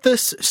don't let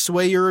this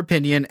sway your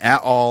opinion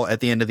at all at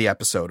the end of the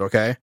episode,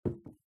 okay?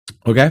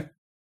 Okay.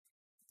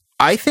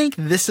 I think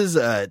this is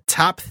a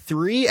top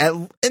 3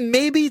 and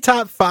maybe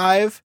top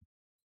 5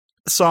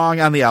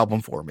 song on the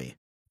album for me.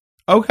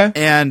 Okay.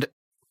 And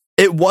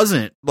it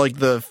wasn't like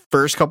the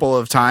first couple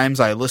of times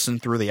I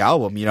listened through the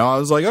album, you know, I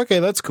was like, okay,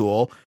 that's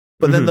cool.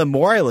 But then the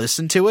more I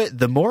listened to it,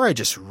 the more I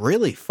just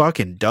really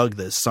fucking dug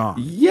this song.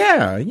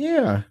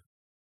 Yeah.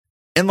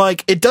 And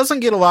like, it doesn't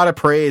get a lot of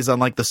praise on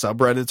like the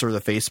subreddits or the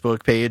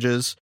Facebook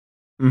pages.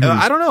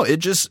 I don't know. It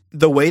just,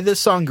 the way this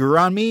song grew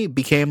on me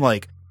became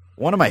like,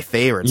 one of my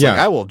favorites. Yeah. Like,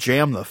 I will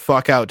jam the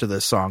fuck out to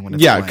this song when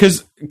it's Yeah, playing.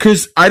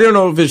 because I don't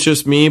know if it's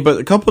just me, but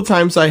a couple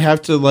times I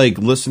have to like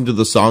listen to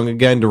the song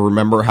again to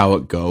remember how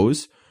it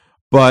goes.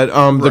 But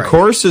the Right.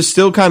 chorus is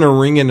still kind of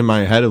ringing in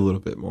my head a little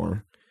bit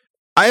more.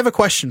 I have a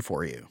question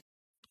for you.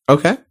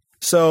 Okay.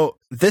 So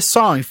this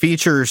song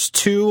features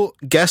 2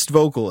 guest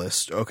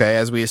vocalists, okay,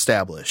 as we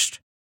established.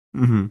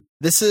 Mm-hmm.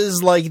 This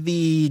is like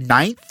the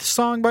 9th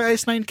song by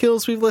Ice Nine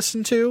Kills we've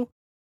listened to.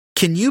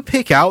 Can you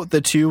pick out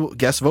the 2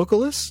 guest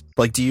vocalists?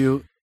 Like,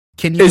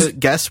 can you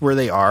guess where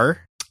they are?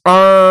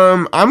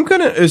 I'm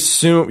gonna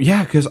assume,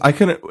 yeah, because I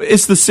couldn't.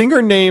 Is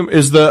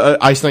the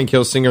Ice Nine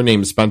Kills singer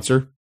named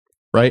Spencer,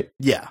 right?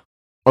 Yeah.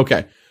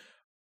 Okay.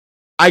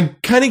 I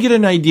kind of get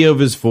an idea of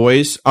his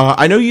voice.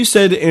 I know you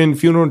said in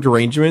Funeral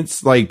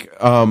Derangements, like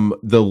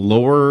the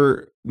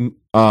lower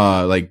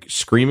like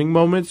screaming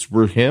moments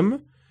were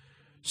him.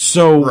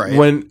 So Right.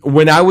 when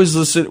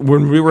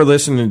we were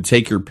listening to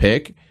Take Your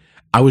Pick,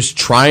 I was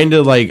trying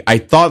to like, I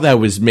thought that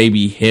was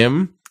maybe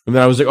him, and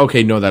then I was like,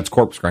 okay, no, that's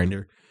Corpse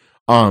Grinder.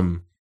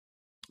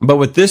 But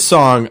with this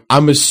song,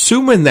 I'm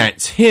assuming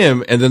that's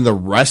him, and then the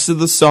rest of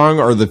the song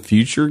are the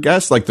future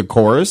guests, like the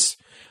chorus.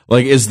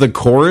 Like, is the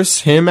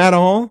chorus him at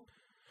all?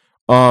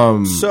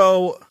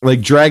 So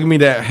Like, Drag Me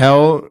to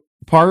Hell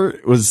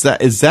part, is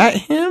that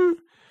him?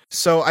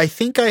 So I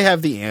think I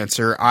have the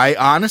answer. I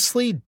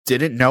honestly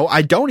didn't know.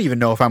 I don't even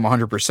know if I'm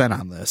 100%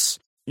 on this.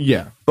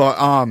 Yeah.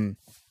 But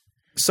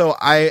so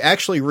I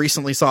actually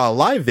recently saw a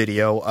live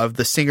video of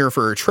the singer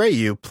for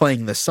Atreyu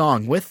playing the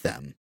song with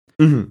them.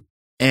 Mm-hmm.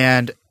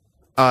 And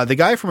the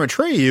guy from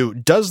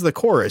Atreyu does the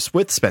chorus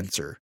with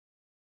Spencer.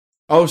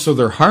 Oh, so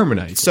they're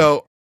harmonizing.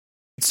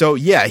 So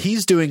yeah,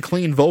 he's doing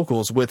clean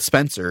vocals with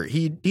Spencer.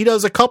 He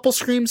does a couple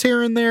screams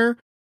here and there,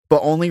 but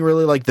only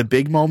really like the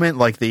big moment,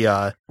 like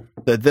the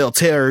they'll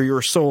tear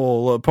your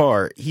soul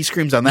apart. He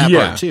screams on that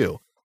part too.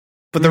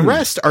 But the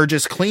rest are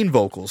just clean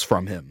vocals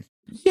from him,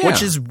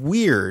 which is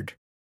weird.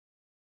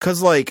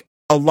 Cause like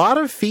a lot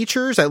of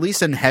features, at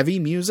least in heavy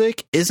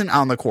music, isn't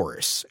on the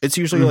chorus. It's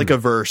usually like a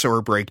verse or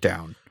a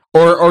breakdown.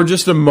 Or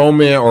just a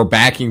moment or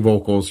backing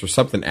vocals or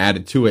something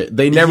added to it.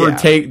 They never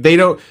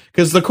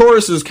because the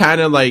chorus is kind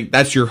of like,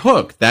 that's your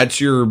hook.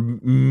 That's your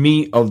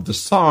meat of the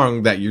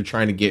song that you're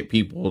trying to get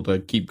people to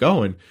keep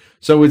going.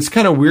 So it's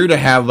kind of weird to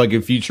have like a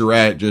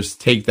featurette just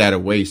take that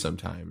away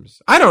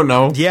sometimes. I don't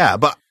know. Yeah,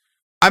 but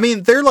I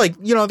mean, they're like,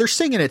 they're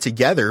singing it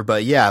together,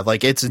 but yeah,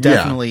 like it's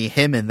definitely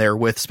him in there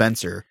with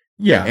Spencer.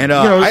 Yeah. And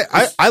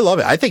I love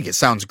it. I think it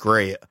sounds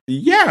great.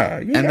 Yeah.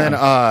 And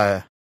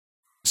then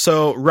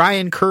so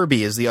Ryan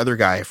Kirby is the other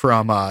guy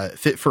from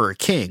Fit for a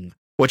King,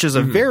 which is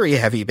a very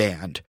heavy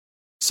band.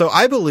 So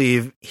I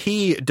believe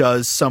he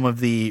does some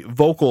of the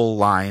vocal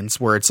lines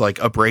where it's like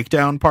a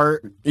breakdown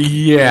part.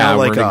 Yeah,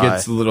 like where it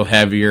gets a little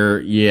heavier.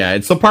 Yeah,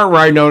 it's the part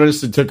where I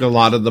noticed it took a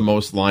lot of the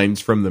most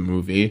lines from the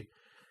movie.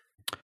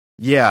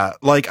 Yeah,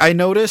 like I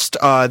noticed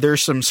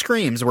there's some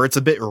screams where it's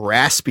a bit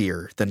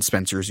raspier than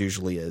Spencer's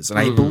usually is, and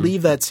I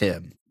believe that's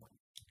him.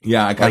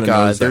 Yeah, I kind of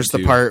noticed there's that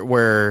the too. part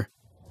where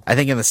I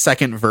think in the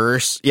second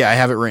verse, I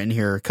have it written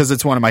here because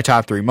it's one of my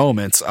top 3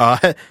 moments.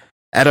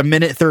 At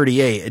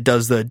 1:38, it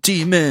does the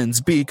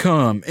demons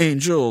become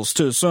angels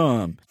to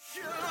some.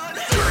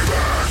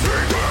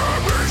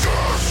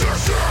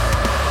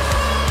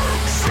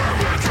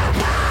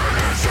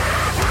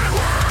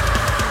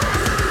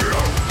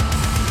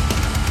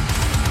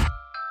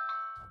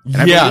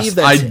 Yes,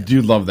 I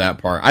do love that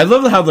part. I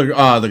love how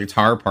the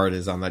guitar part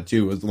is on that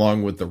too,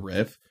 along with the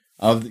riff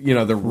of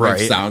the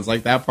riff sounds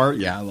like that part.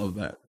 Yeah, I love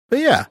that. But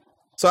yeah,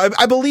 so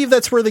I believe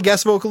that's where the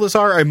guest vocalists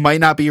are. I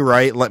might not be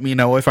right. Let me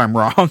know if I'm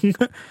wrong.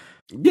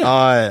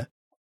 Yeah.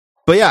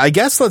 But yeah, I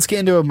guess let's get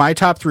into my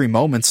top 3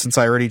 moments since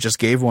I already just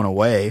gave one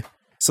away.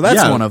 So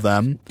that's one of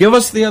them. Give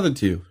us the other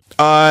 2.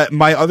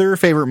 My other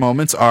favorite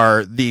moments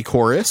are the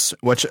chorus,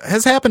 which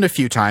has happened a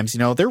few times.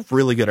 They're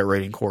really good at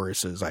writing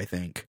choruses, I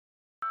think.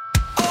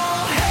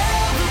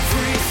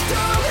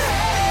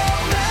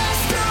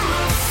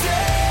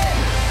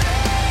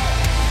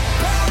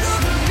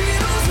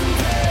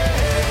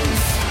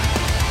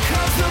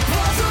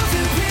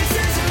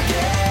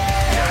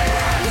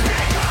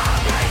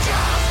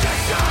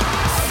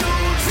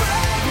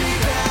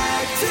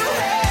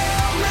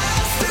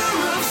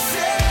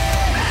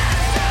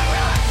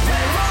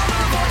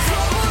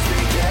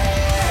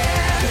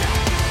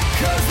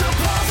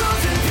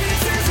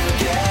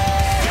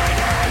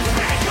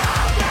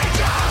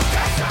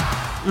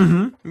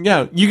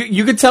 Yeah,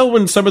 you could tell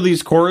when some of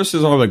these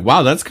choruses are like,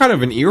 wow, that's kind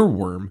of an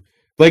earworm.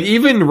 Like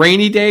even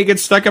Rainy Day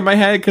gets stuck in my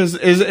head because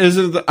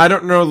I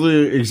don't know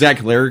the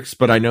exact lyrics,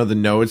 but I know the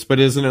notes. But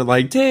isn't it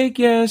like take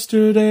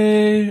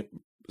yesterday,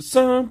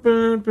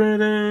 something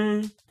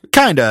pretty?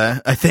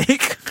 Kinda, I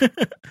think.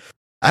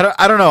 I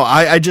don't know.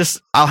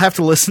 I'll have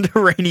to listen to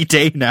Rainy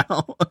Day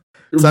now.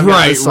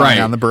 Right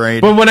on the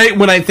brain. But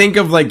when I think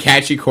of like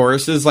catchy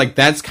choruses, like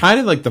that's kind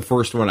of like the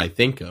first one I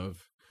think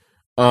of.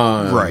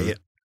 Right.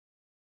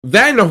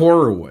 That and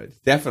horror would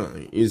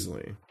definitely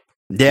easily.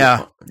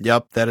 Yeah.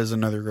 Yep. That is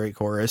another great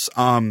chorus.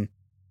 But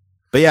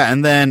yeah,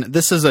 and then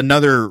this is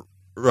another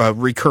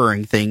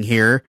recurring thing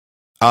here.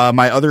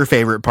 My other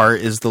favorite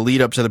part is the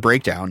lead up to the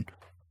breakdown.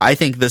 I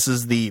think this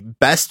is the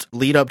best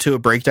lead up to a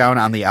breakdown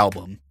on the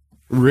album.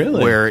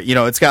 Really? Where,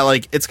 it's got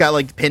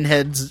like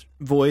Pinhead's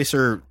voice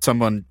or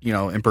someone,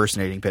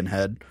 impersonating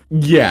Pinhead.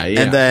 Yeah.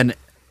 And then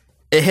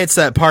it hits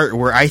that part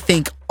where I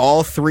think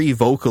all three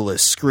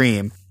vocalists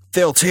scream,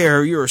 "They'll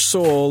tear your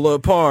soul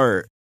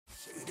apart."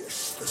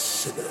 Sadist the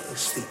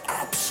sinners, the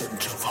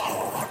absent of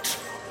heart,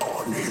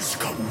 on his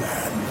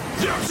command.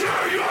 They'll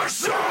tear your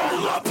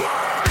soul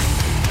apart.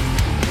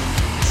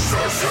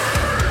 So say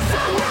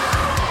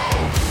farewell.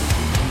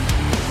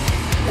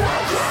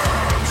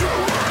 Welcome to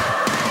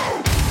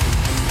hell.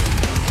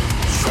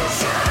 So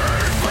say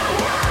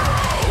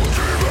farewell.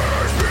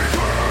 Demons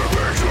become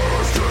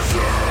victors to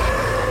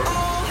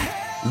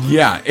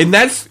Yeah, and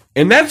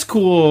that's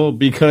cool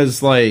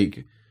because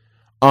like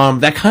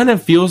that kind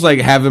of feels like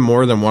having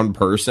more than one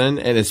person,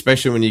 and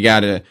especially when you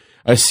got a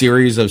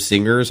series of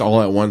singers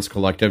all at once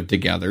collective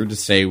together to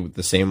say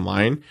the same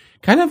line.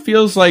 Kind of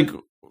feels like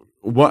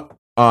what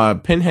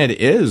Pinhead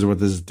is with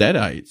his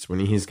Deadites when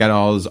he's got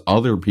all his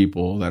other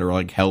people that are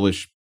like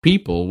hellish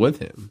people with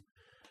him.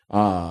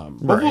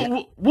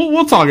 Right.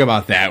 We'll talk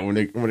about that when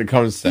it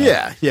comes to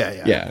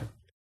Yeah.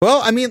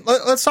 Well, I mean,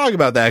 let's talk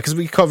about that because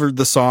we covered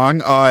the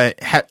song.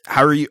 How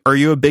are you? Are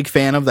you a big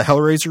fan of the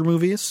Hellraiser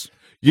movies?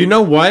 You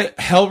know what?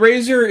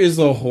 Hellraiser is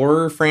a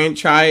horror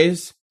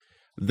franchise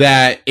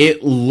that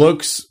it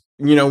looks,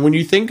 when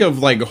you think of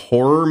like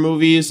horror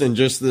movies and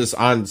just this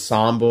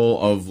ensemble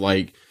of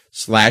like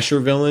slasher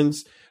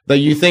villains, that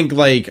you think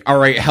like, all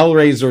right,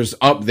 Hellraiser's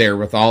up there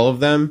with all of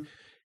them.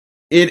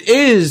 It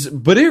is,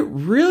 but it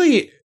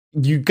really,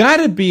 you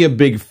gotta be a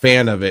big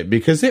fan of it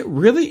because it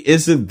really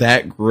isn't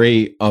that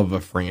great of a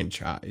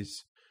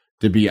franchise,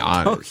 to be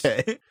honest.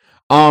 Okay.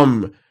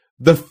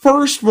 The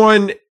first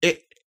one,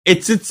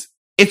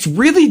 it's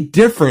really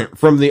different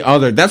from the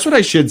other. That's what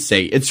I should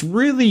say. It's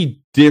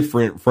really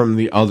different from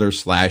the other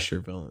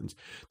slasher villains.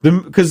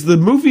 Because the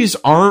movies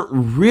aren't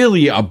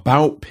really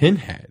about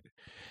Pinhead.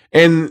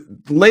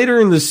 And later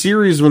in the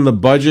series, when the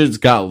budgets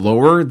got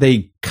lower,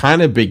 they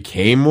kind of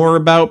became more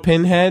about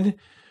Pinhead.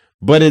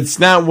 But it's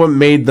not what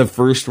made the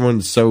first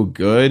one so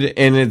good.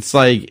 And it's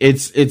like,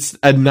 it's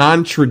a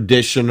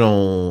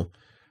non-traditional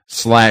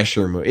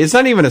slasher movie. It's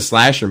not even a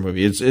slasher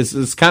movie.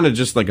 It's kind of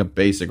just like a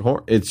basic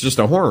horror. It's just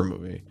a horror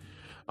movie.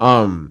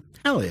 Hell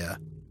yeah.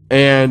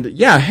 And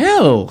yeah,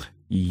 hell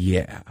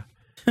yeah.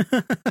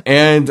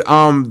 And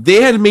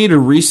they had made a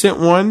recent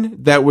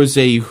one that was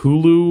a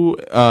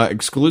Hulu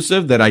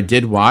exclusive that I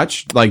did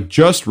watch like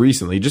just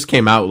recently. It just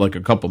came out like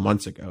a couple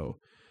months ago.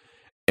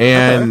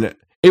 And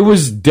it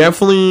was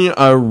definitely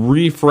a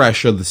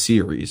refresh of the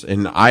series,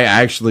 and I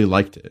actually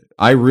liked it.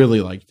 I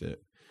really liked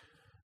it.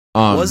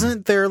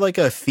 Wasn't there like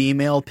a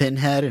female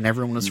Pinhead and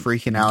everyone was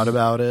freaking out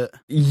about it?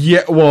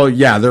 Yeah, well,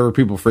 yeah, there were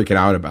people freaking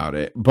out about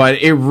it, but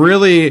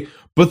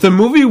but the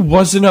movie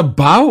wasn't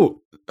about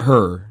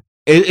her.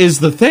 It is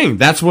the thing.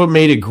 That's what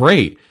made it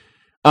great.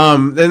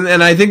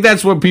 And I think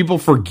that's what people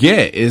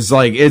forget is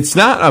like, it's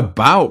not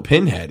about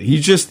Pinhead.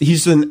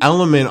 He's an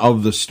element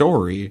of the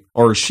story,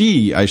 or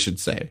she, I should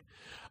say.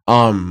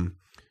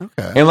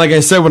 Okay. And like I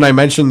said, when I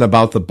mentioned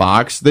about the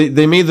box,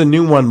 they made the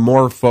new one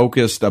more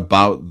focused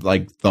about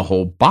like the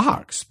whole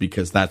box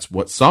because that's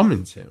what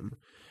summons him.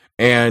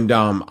 And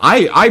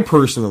I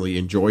personally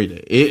enjoyed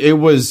it.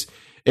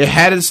 It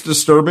had its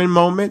disturbing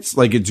moments,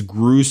 like its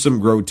gruesome,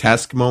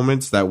 grotesque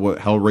moments that what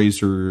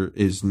Hellraiser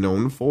is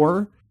known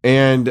for.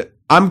 And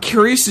I'm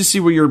curious to see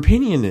what your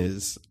opinion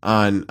is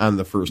on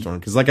the first one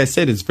because, like I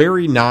said, it's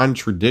very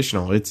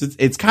non-traditional.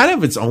 It's kind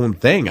of its own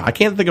thing. I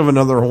can't think of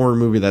another horror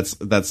movie that's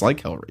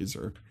like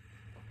Hellraiser.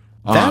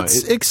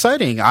 That's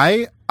exciting.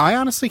 I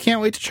honestly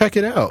can't wait to check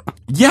it out.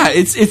 Yeah,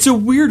 it's a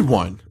weird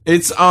one.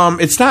 It's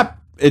not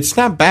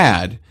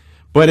bad,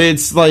 but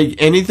it's like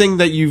anything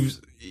that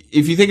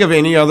if you think of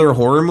any other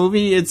horror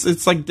movie,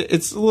 it's like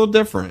it's a little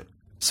different.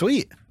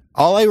 Sweet.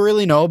 All I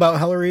really know about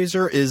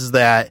Hellraiser is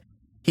that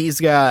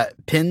he's got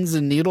pins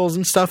and needles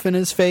and stuff in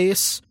his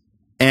face,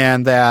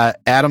 and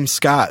that Adam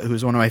Scott,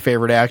 who's one of my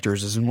favorite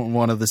actors, is in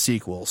one of the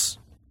sequels.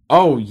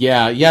 Oh,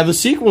 yeah. Yeah, the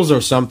sequels are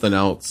something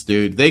else,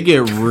 dude. They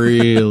get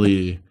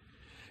really...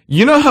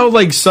 You know how,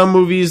 like, some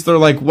movies, they're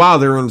like, wow,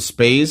 they're in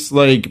space?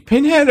 Like,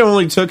 Pinhead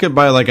only took it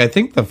by, like, I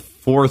think the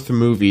fourth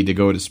movie to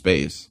go to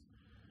space.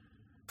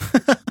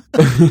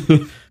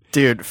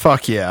 Dude,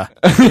 fuck yeah.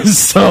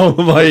 So,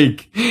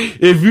 like,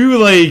 if you,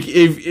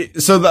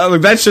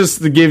 like, that's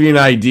just to give you an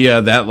idea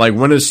that, like,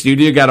 when a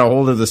studio got a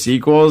hold of the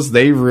sequels,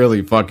 they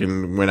really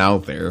fucking went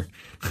out there.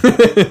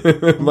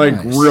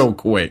 Like, nice. Real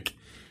quick.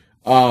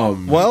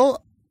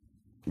 Well,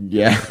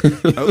 yeah.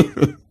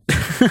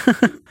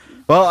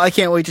 Well, I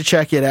can't wait to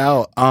check it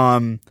out.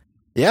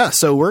 Yeah,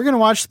 so we're going to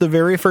watch the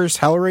very first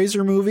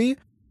Hellraiser movie.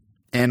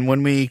 And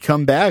when we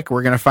come back,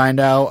 we're going to find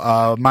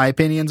out my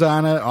opinions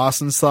on it,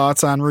 Austin's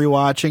thoughts on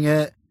rewatching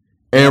it,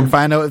 and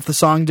find out if the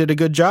song did a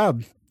good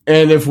job.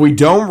 And if we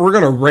don't, we're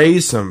going to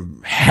raise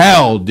some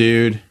hell,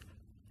 dude.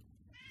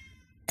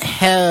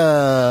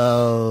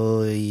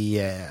 Hell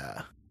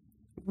yeah.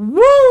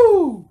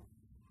 Woo!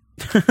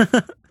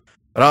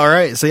 But all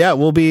right, so yeah,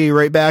 we'll be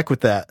right back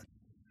with that.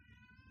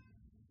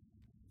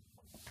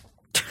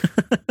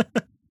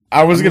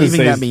 I was going to Leaving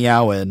say that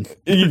meow in.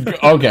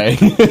 Okay.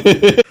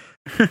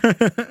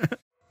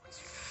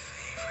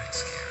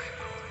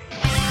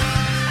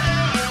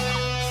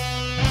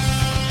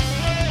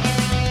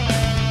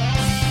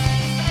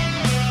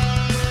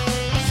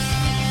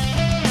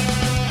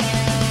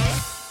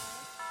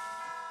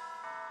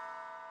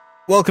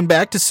 Welcome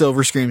back to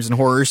Silver Screams and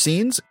Horror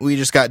Scenes. We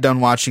just got done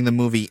watching the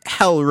movie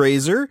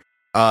Hellraiser.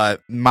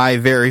 My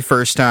very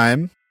first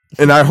time.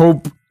 And I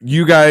hope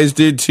you guys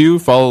did too.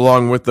 Follow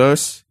along with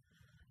us.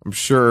 I'm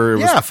sure it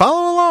was.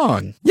 Follow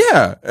along.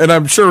 Yeah. And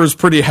I'm sure it was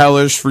pretty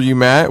hellish for you,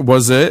 Matt.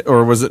 Was it,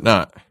 or was it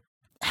not?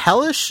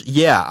 Hellish?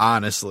 Yeah,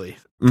 honestly.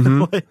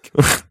 Mm-hmm. Like,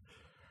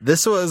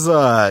 this was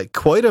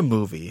quite a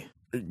movie.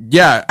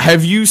 Yeah.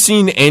 Have you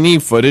seen any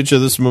footage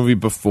of this movie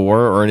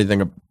before or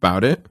anything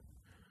about it?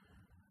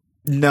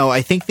 No,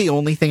 I think the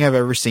only thing I've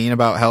ever seen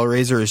about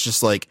Hellraiser is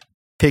just like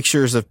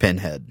pictures of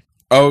Pinhead.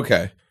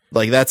 Okay.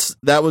 Like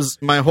that was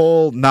my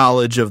whole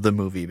knowledge of the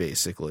movie,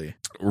 basically.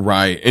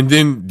 Right. And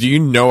then do you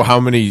know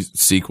how many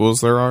sequels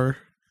there are?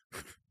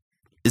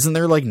 Isn't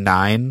there like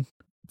 9?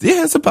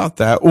 Yeah, it's about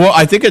that. Well,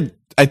 I think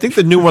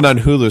the new one on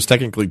Hulu is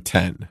technically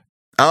 10.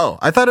 Oh,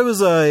 I thought it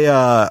was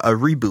a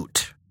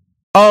reboot.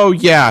 Oh,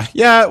 yeah.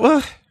 Yeah,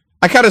 well,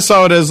 I kind of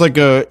saw it as like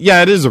it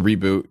is a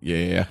reboot.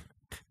 Yeah.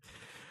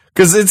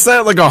 Because it's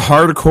not like a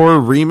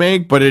hardcore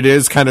remake, but it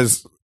is kind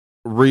of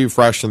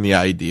refreshing the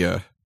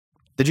idea.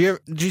 Did you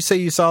say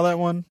you saw that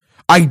one?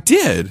 I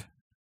did.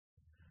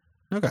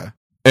 Okay.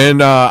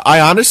 And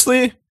I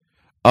honestly,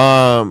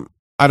 I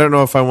don't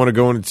know if I want to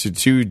go into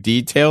too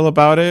detail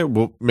about it.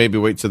 We'll maybe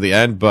wait till the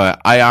end,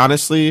 but I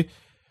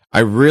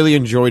really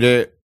enjoyed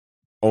it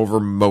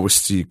over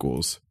most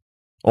sequels.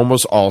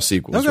 Almost all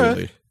sequels,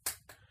 really.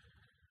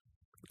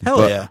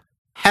 Hell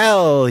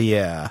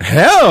yeah.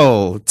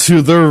 Hell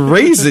to the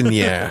raisin,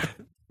 yeah.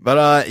 But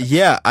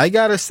I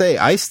gotta say,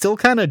 I still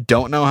kind of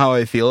don't know how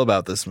I feel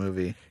about this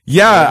movie.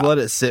 Yeah. I've let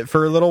it sit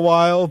for a little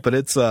while, but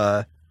it's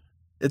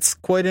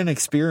quite an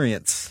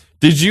experience.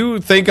 Did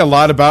you think a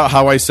lot about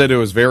how I said it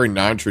was very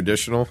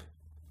non-traditional?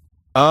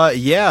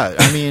 Yeah.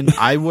 I mean,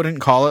 I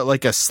wouldn't call it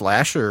like a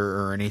slasher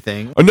or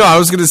anything. Oh, no, I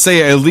was going to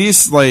say at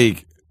least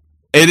like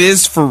it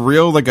is for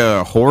real like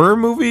a horror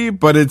movie,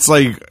 but it's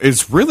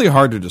really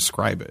hard to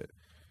describe it.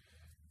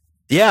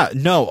 Yeah,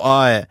 no,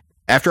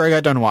 after I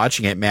got done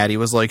watching it, Maddie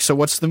was like, "So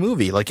what's the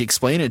movie? Like,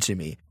 explain it to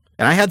me."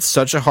 And I had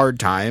such a hard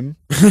time.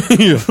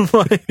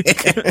 Well,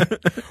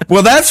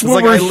 that's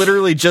what I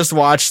literally just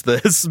watched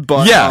this,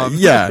 but yeah.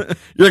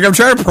 You're like, I'm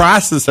trying to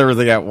process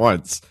everything at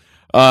once.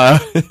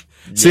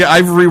 See,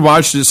 I've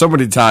rewatched it so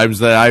many times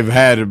that I've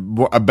had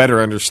a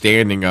better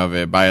understanding of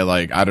it by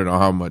like I don't know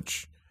how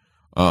much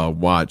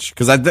watch,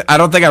 because I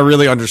don't think I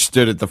really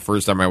understood it the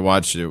first time I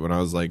watched it when I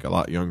was like a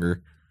lot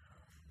younger.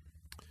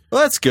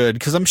 Well, that's good,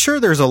 because I'm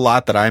sure there's a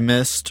lot that I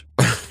missed.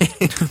 I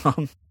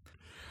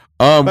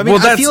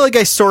feel like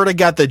I sort of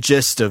got the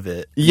gist of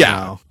it. Yeah.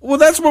 You know? Well,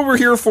 that's what we're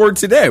here for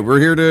today. We're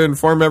here to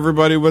inform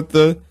everybody what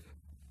the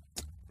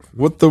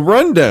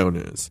rundown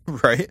is.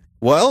 Right.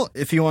 Well,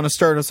 if you want to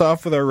start us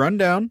off with our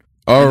rundown,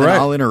 all right.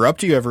 I'll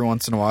interrupt you every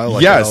once in a while,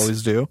 like I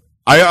always do.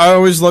 I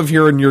always love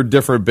hearing your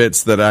different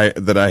bits that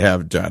I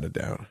have jotted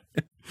down.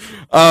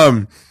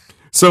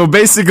 So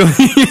basically,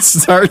 it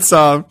starts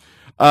off.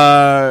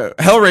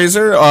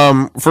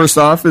 Hellraiser, first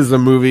off, is a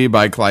movie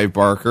by Clive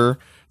Barker.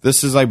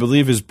 This is, I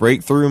believe, his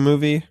breakthrough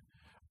movie.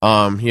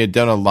 He had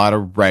done a lot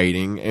of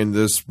writing, and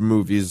this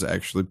movie is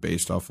actually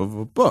based off of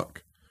a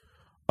book,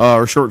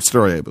 or short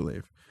story, I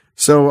believe.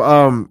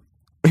 So,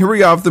 here we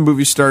go. The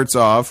movie starts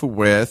off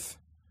with,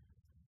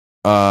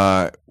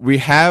 we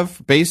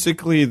have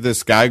basically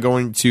this guy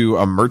going to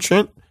a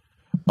merchant,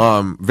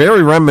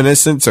 very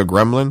reminiscent to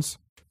Gremlins.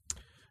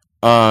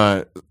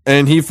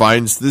 And he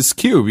finds this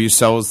cube. He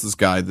sells this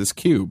guy this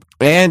cube.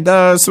 And,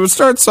 so it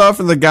starts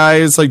off and the guy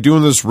is like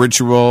doing this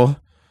ritual,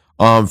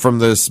 from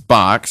this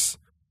box.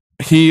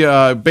 He,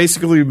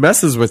 basically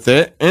messes with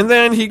it and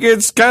then he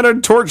gets kind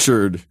of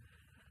tortured.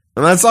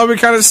 And that's all we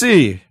kind of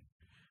see.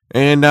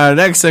 And,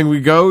 next thing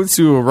we go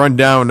to a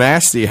rundown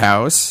nasty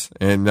house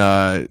and,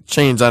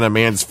 chains on a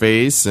man's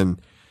face and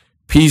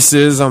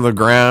pieces on the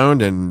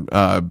ground and,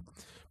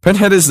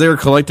 Pinhead is there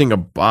collecting a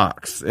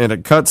box, and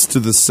it cuts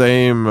to the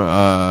same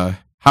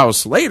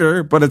house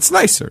later, but it's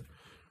nicer.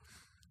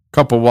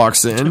 Couple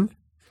walks in.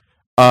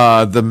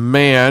 The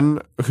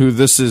man,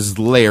 this is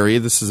Larry.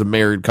 This is a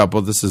married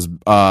couple. This is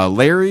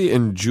Larry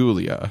and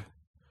Julia,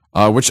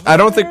 which I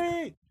don't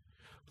think...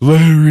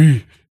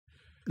 Larry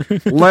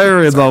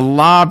the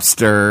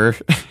lobster.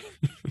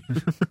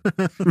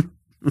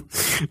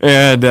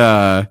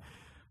 And...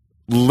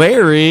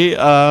 Larry,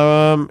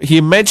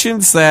 he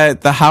mentions that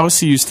the house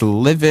he used to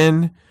live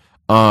in,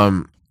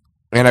 and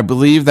I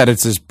believe that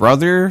it's his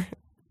brother,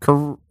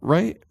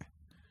 right?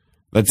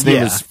 That's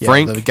name is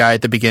Frank. Yeah, the guy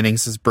at the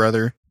beginning's his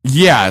brother.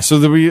 Yeah, so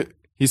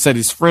he said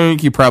he's Frank.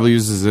 He probably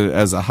uses it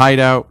as a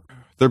hideout.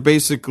 They're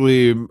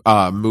basically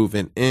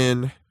moving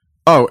in,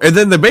 Oh, and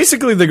then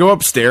they go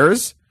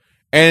upstairs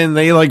and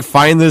they like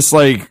find this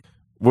like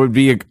would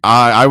be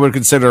I would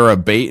consider a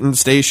baiting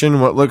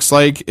station. What looks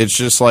like it's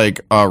just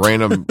like a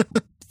random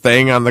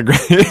thing on the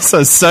ground. It's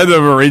a set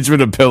of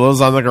arrangement of pillows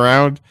on the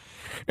ground,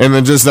 and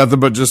then just nothing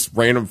but just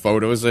random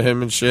photos of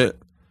him and shit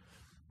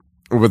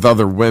with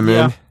other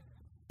women.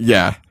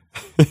 Yeah.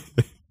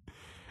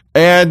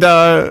 And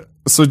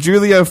so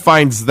Julia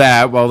finds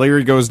that while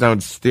Larry goes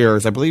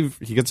downstairs. I believe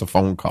he gets a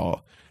phone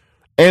call,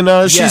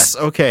 and she's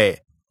okay.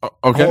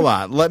 Okay, hold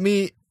on. Let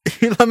me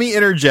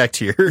interject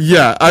here.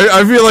 Yeah,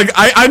 I feel like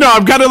I know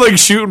I'm kind of like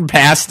shooting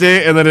past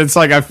it, and then it's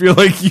like I feel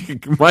like you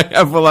might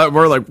have a lot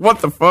more like what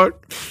the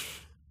fuck.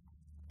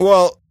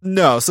 Well,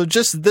 no. So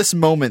just this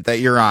moment that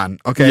you're on.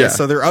 Okay, Yeah.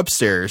 so they're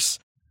upstairs.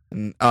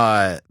 And,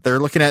 they're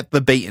looking at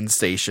the baiting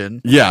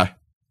station. Yeah,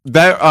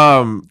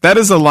 that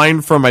is a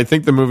line from I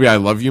think the movie I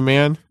Love You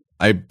Man.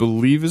 I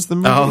believe is the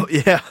movie. Oh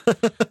yeah,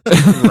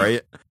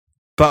 right.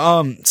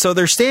 But so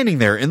they're standing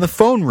there, and the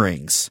phone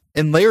rings,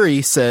 and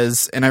Larry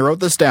says, and I wrote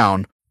this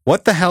down.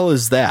 What the hell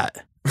is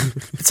that?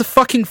 It's a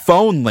fucking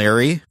phone,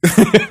 Larry.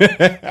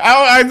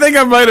 I think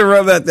I might have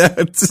wrote that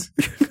down.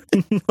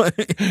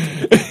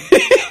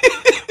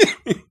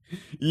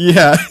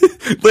 Yeah,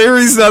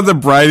 Larry's not the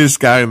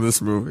brightest guy in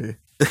this movie.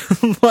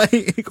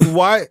 Like,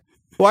 why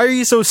are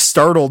you so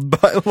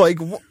startled by like?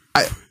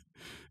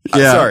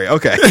 Yeah. Sorry.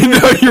 Okay.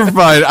 No, you're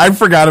fine. I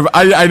forgot about.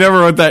 I never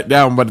wrote that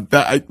down, but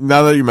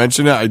now that you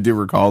mention it, I do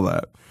recall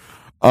that.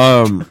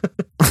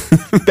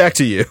 Back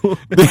to you.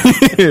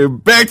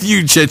 Back to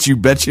you, Chet. You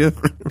betcha.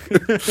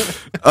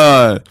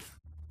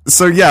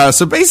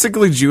 So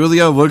basically,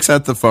 Julia looks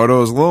at the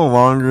photos a little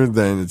longer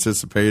than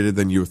anticipated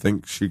than you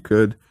think she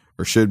could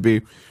or should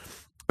be.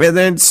 And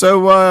then,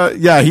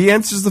 he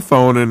answers the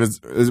phone,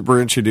 and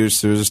we're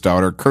introduced to his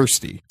daughter,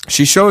 Kirsty.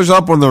 She shows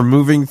up when they're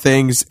moving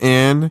things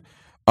in.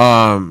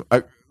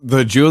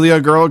 The Julia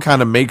girl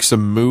kind of makes a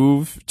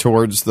move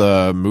towards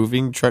the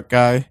moving truck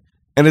guy,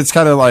 and it's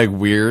kind of like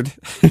weird.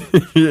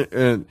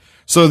 And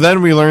so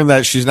then we learn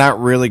that she's not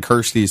really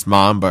Kirsty's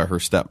mom, but her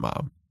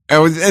stepmom.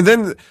 And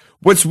then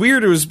what's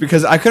weird was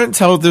because I couldn't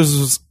tell if this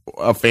was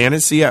a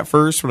fantasy at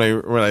first when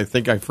I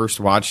think I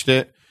first watched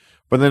it.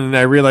 But then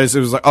I realized it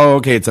was like, oh,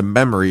 okay, it's a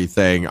memory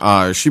thing.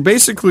 She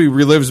basically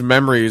relives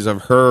memories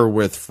of her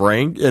with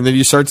Frank, and then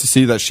you start to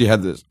see that she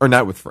had this, or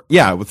not with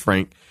with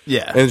Frank.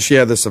 Yeah. And she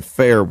had this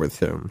affair with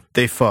him.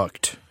 They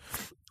fucked.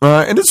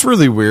 And it's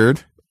really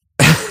weird.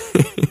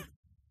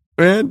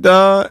 And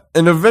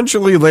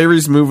eventually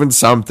Larry's moving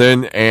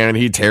something, and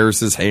he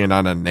tears his hand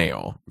on a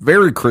nail.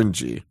 Very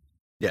cringy.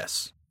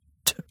 Yes.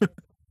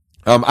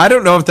 I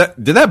don't know if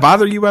did that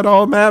bother you at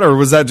all, Matt, or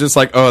was that just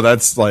like, oh,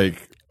 that's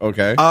like,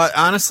 okay.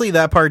 Honestly,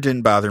 that part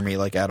didn't bother me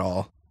like at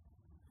all.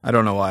 I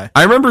don't know why.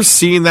 I remember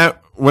seeing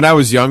that when I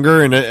was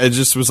younger, and it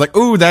just was like,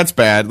 ooh, that's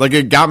bad. Like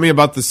it got me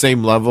about the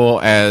same level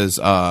as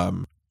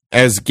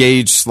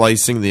Gage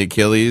slicing the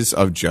Achilles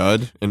of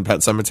Judd in Pet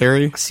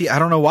Sematary. See, I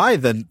don't know why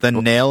the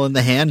nail in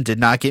the hand did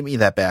not get me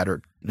that bad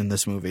in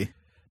this movie.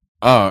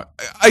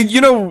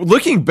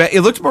 Looking back,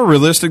 it looked more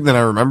realistic than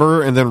I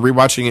remember, and then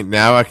rewatching it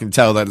now, I can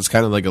tell that it's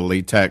kind of like a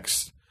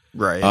latex,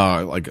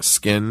 right? Like a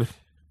skin.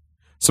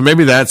 So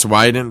maybe that's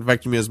why it didn't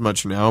affect me as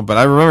much now. But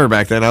I remember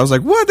back then, I was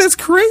like, what? That's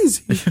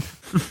crazy.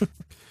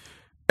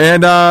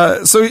 And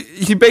so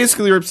he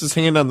basically rips his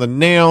hand on the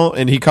nail,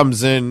 and he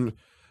comes in,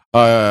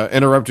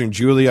 interrupting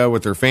Julia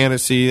with her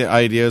fantasy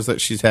ideas that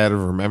she's had of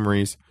her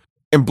memories.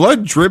 And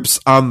blood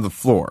drips on the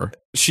floor.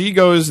 She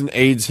goes and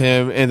aids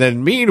him, and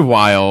then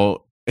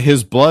meanwhile,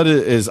 his blood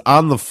is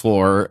on the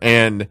floor.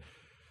 And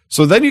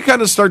so then you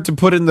kind of start to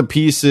put in the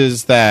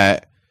pieces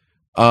that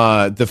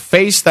the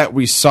face that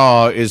we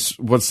saw is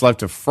what's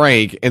left of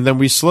Frank, and then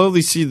we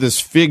slowly see this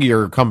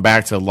figure come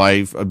back to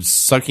life,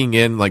 sucking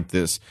in like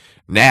this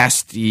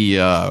nasty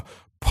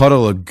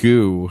puddle of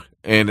goo,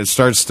 and it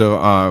starts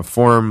to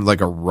form like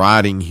a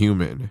rotting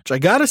human. Which I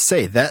gotta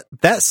say,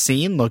 that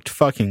scene looked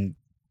fucking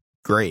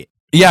great.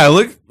 Yeah, it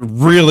looked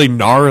really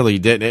gnarly,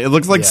 didn't it? It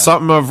looked like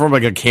something from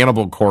like a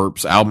Cannibal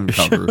Corpse album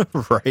cover.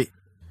 Right.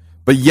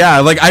 But yeah,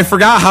 like I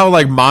forgot how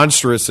like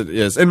monstrous it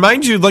is. And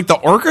mind you, like the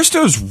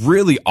orchestra is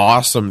really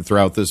awesome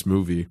throughout this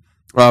movie.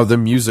 The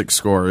music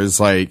score is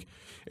like,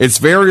 it's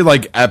very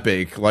like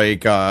epic,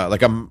 like at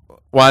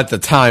the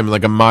time,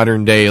 like a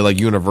modern day like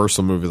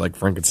Universal movie like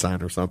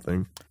Frankenstein or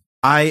something.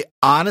 I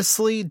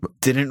honestly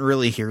didn't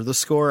really hear the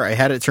score. I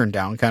had it turned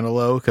down kind of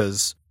low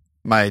because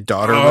my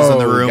daughter was in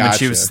the room and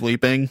she was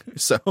sleeping.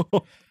 So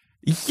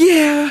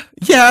yeah,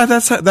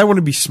 that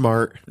wouldn't be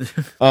smart.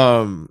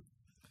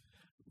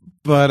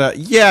 But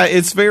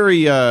it's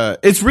very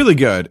it's really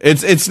good.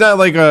 It's not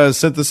like a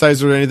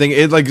synthesizer or anything.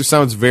 It like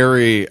sounds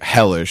very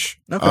hellish.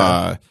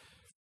 Okay.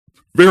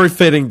 Very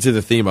fitting to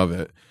the theme of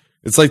it.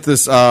 It's like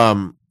this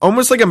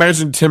almost like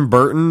imagine Tim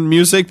Burton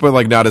music, but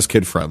like not as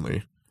kid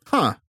friendly.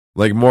 Huh.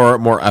 Like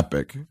more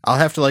epic. I'll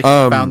have to like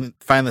find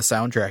the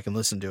soundtrack and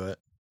listen to it.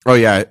 Oh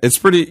yeah, it's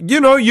pretty.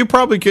 You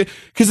probably could,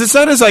 because it's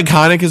not as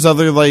iconic as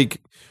other like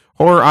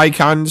horror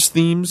icons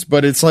themes,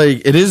 but it's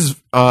like, it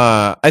is,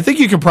 I think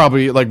you can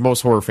probably, like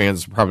most horror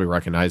fans probably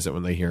recognize it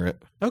when they hear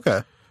it.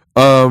 Okay.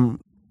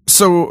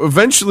 So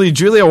eventually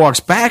Julia walks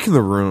back in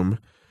the room,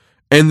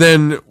 and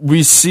then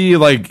we see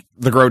like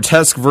the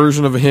grotesque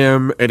version of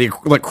him, and he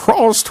like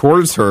crawls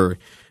towards her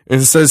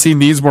and says he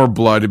needs more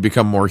blood to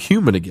become more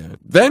human again.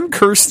 Then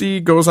Kirsty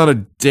goes on a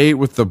date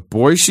with the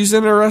boy she's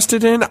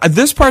interested in.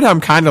 This part I'm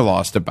kind of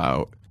lost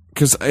about.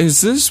 Because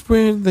is this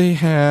when they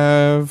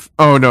have...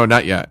 Oh, no,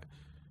 not yet.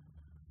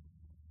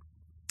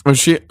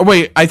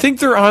 Wait, I think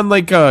they're on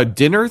like a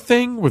dinner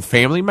thing with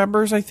family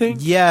members, I think?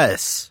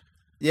 Yes.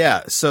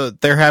 Yeah, so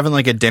they're having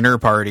like a dinner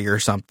party or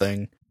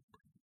something.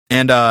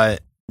 And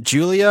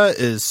Julia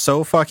is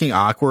so fucking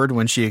awkward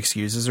when she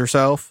excuses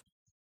herself.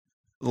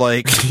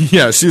 Like...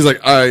 Yeah, she's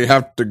like, I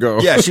have to go.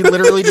 Yeah, she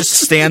literally just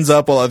stands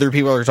up while other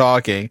people are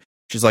talking.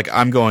 She's like,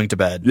 I'm going to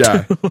bed.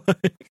 Yeah.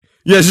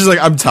 Yeah, she's like,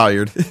 I'm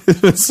tired.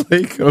 It's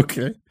like,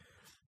 okay.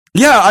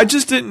 Yeah, I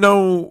just didn't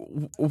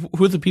know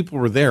who the people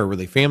were there. Were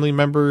they family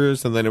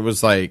members? And then it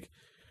was like,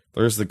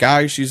 there's the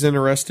guy she's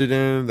interested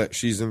in that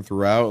she's in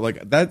throughout.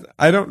 Like that,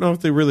 I don't know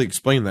if they really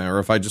explained that or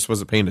if I just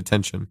wasn't paying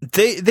attention.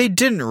 They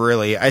didn't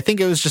really. I think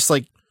it was just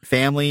like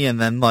family and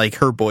then like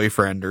her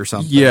boyfriend or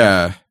something.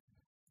 Yeah.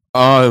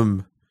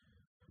 But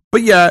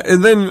yeah,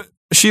 and then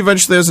she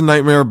eventually has a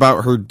nightmare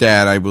about her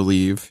dad, I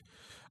believe.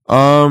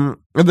 And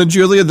then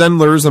Julia then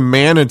lures a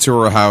man into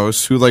her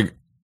house who like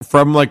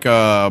from like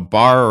a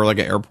bar or like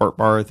an airport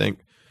bar, I think.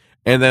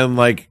 And then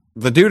like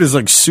the dude is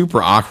like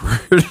super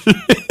awkward.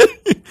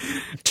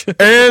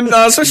 And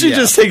so she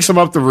just takes him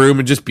up the room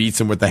and just beats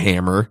him with the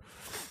hammer.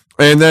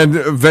 And then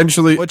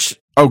eventually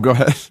go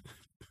ahead.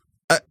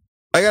 I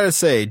gotta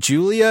say,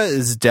 Julia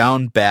is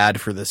down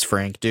bad for this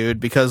Frank dude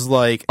because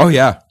like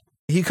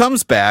he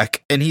comes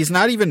back and he's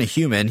not even a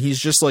human. He's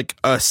just like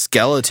a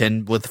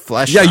skeleton with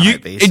flesh on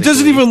it, basically. It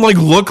doesn't even like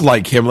look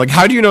like him. Like,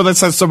 how do you know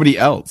that's not somebody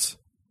else?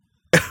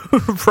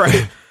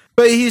 Right.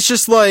 But he's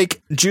just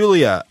like,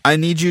 Julia, I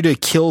need you to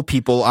kill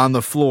people on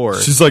the floor.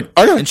 She's like,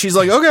 okay. And she's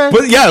like, okay.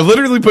 But yeah,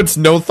 literally puts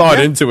no thought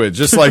into it.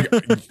 Just like,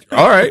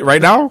 all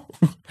right now,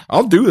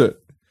 I'll do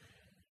it.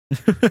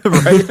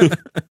 Right.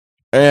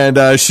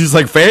 And she's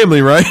like,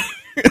 family, right?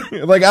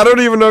 Like, I don't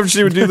even know if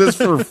she would do this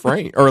for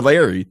Frank or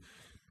Larry.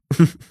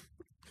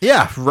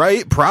 Yeah,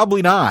 right.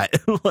 Probably not.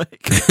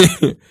 Like,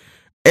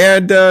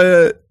 and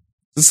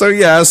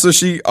so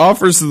she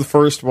offers the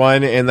first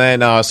one, and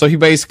then so he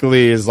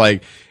basically is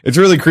like, it's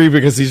really creepy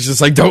because he's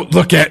just like, don't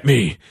look at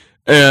me,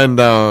 and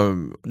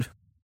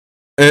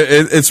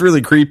it's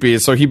really creepy.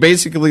 So he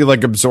basically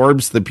like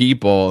absorbs the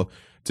people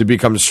to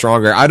become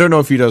stronger. I don't know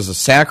if he does a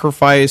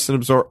sacrifice and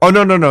absorb. Oh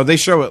no, they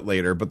show it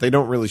later, but they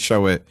don't really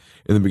show it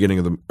in the beginning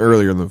of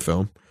earlier in the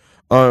film.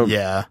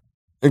 yeah.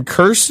 And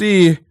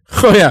Kirsty,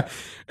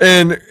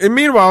 and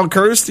meanwhile,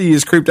 Kirsty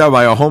is creeped out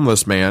by a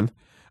homeless man.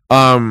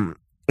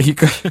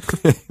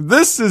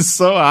 This is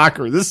so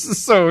awkward. This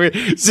is so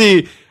weird.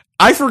 See,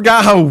 I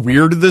forgot how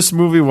weird this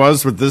movie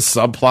was with this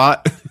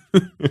subplot.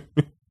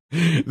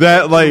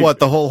 That like what,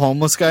 the whole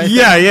homeless guy thing?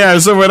 Yeah.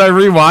 So when I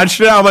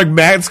rewatched it, I'm like,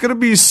 Matt's gonna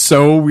be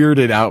so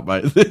weirded out by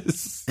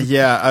this.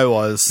 Yeah, I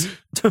was.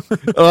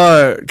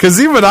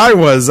 Because even I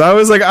was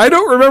like, I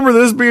don't remember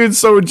this being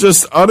so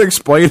just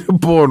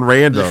unexplainable and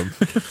random.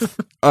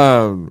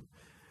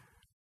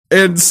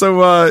 And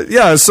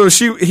so so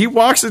he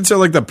walks into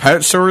like the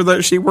pet store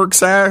that she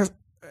works at,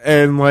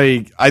 and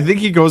like I think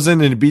he goes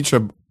in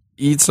and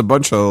eats a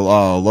bunch of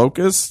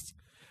locusts,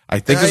 I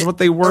think is what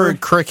they were, or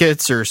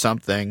crickets or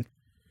something.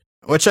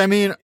 Which, I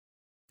mean,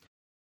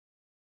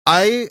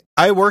 I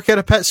work at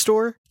a pet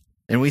store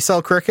and we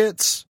sell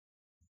crickets,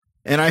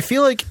 and I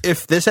feel like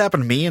if this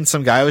happened to me and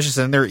some guy was just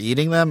in there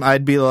eating them,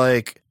 I'd be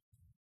like,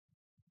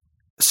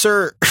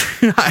 sir,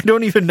 I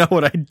don't even know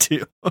what I'd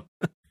do.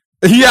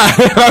 Yeah,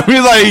 I'd be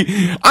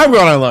like, I'm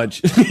going on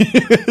lunch.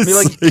 Be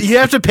like, you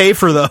have to pay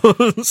for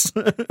those.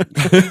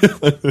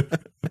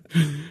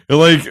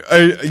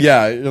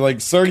 You're like,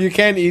 sir, you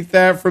can't eat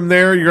that from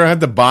there. You're gonna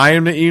have to buy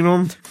them to eat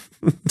them.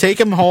 Take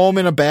them home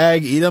in a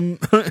bag, eat them.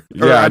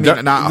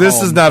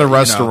 This is not a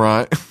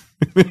restaurant.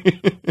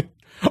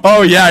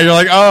 Oh yeah, you're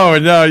like, oh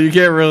no, you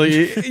can't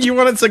really eat. You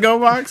want a to-go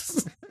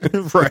box?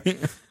 Right.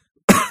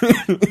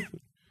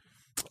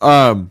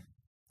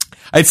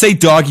 I'd say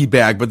doggy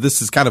bag, but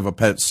this is kind of a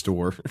pet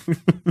store.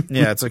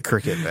 Yeah, it's a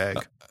cricket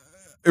bag.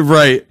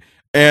 Right.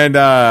 And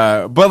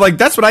but like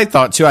that's what I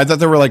thought too. I thought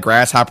there were like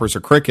grasshoppers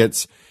or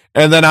crickets.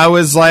 And then I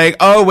was like,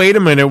 oh, wait a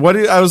minute. What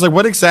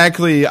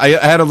exactly? I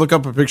had to look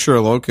up a picture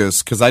of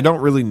locusts because I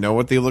don't really know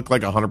what they look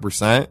like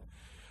 100%.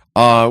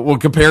 Well,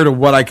 compared to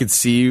what I could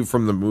see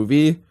from the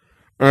movie.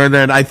 And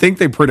then I think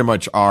they pretty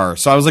much are.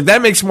 So I was like,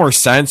 that makes more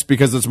sense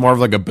because it's more of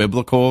like a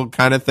biblical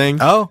kind of thing.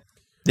 Oh,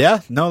 yeah.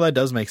 No, that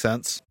does make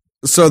sense.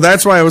 So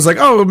that's why I was like,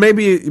 oh,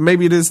 maybe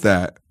it is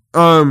that.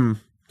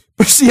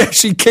 But yeah,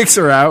 she kicks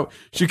her out.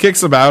 She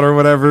kicks him out or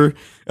whatever.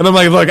 And I'm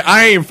like, look,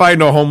 I ain't fighting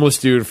no homeless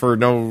dude for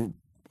no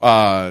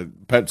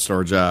pet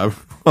store job.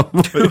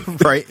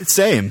 Right,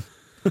 same.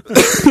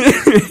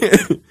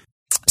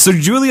 So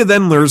Julia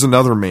then lures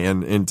another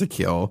man in to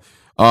kill.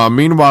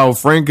 Meanwhile,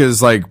 Frank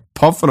is like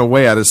puffing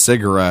away at a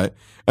cigarette.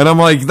 And I'm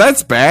like,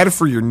 that's bad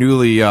for your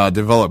newly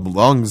developed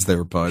lungs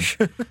there, bud.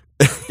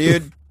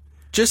 Dude,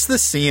 just the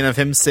scene of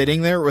him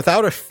sitting there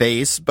without a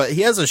face, but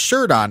he has a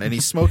shirt on and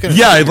he's smoking a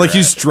Yeah, cigarette. like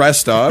he's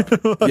dressed up.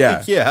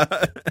 Yeah. Yeah.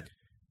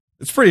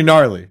 It's pretty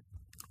gnarly.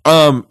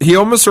 He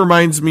almost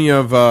reminds me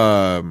of,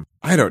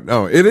 I don't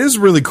know. It is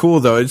really cool,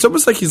 though. It's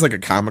almost like he's like a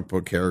comic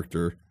book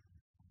character.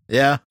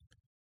 Yeah.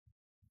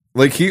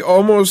 Like, he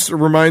almost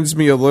reminds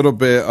me a little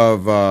bit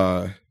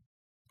of,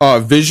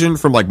 Vision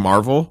from, like,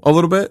 Marvel, a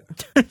little bit.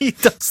 He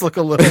does look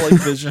a little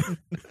like Vision.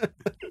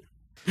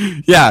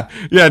 Yeah,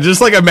 just,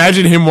 like,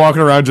 imagine him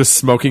walking around just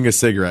smoking a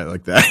cigarette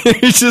like that.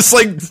 He's just,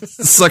 like,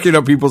 sucking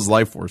up people's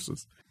life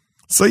forces.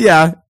 So,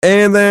 yeah,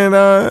 and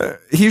then,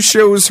 he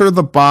shows her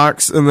the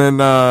box, and then,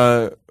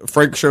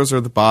 Frank shows her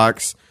the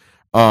box,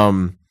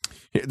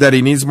 that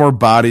he needs more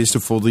bodies to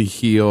fully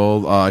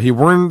heal. He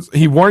warns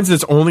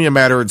it's only a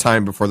matter of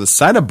time before the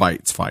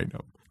Cenobites find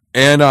him.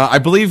 And I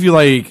believe he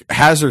like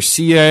has her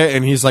see it,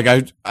 and he's like,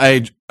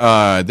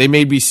 they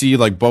made me see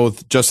like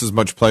both just as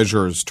much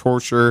pleasure as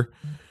torture.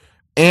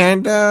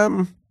 And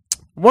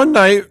one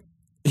night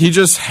he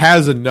just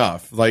has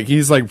enough. Like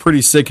he's like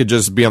pretty sick of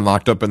just being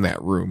locked up in that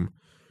room.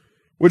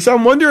 Which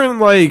I'm wondering,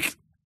 like,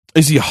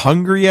 is he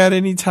hungry at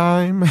any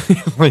time?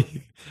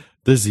 Like,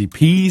 does he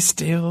pee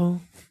still?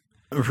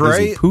 Right?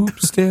 Does he poop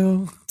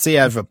still? So you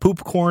have a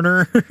poop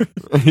corner.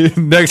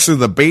 Next to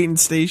the baiting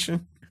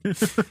station.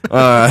 This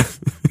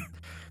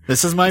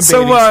is my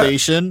baiting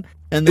station,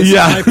 and this is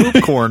my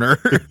poop corner.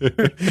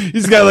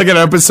 He's got like an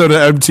episode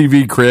of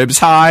MTV Cribs.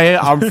 Hi,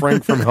 I'm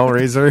Frank from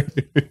Hellraiser.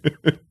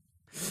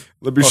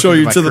 Let me show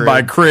you to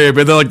my crib,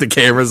 and then like the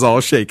camera's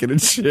all shaking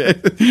and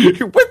shit.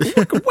 He's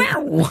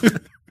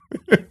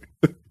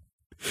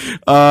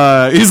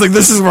like,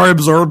 this is where I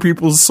absorb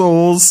people's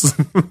souls.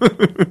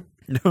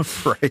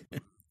 Right.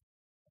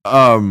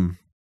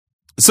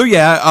 So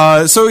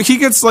yeah, so he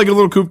gets like a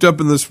little cooped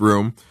up in this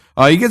room.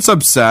 He gets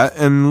upset,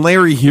 and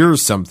Larry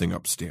hears something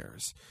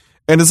upstairs.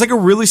 And it's like a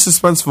really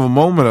suspenseful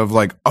moment of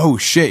like, oh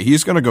shit,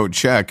 he's gonna go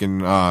check,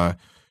 and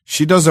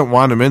she doesn't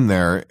want him in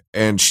there,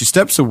 and she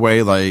steps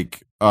away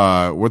like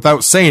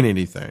without saying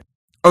anything.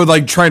 Or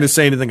like trying to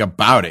say anything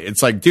about it.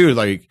 It's like, dude,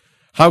 like,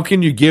 how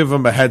can you give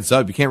him a heads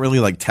up? You can't really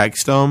like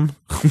text him.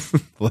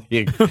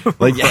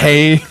 like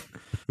hey,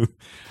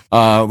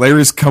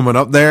 Larry's coming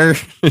up there.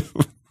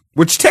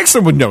 Which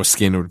texting with no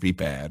skin would be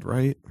bad,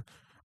 right?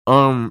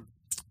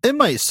 It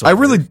might. I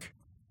really,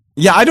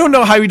 yeah, I don't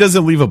know how he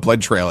doesn't leave a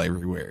blood trail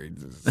everywhere.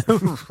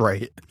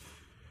 Right.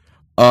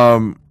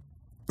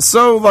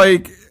 So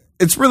like,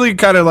 it's really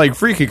kind of like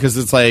freaky because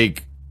it's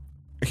like,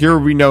 here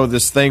we know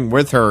this thing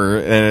with her,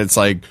 and it's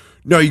like,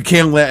 no, you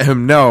can't let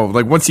him know.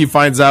 Like once he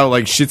finds out,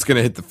 like shit's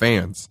gonna hit the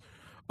fans.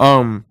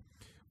 But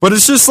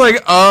it's just like,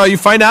 you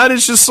find out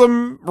it's just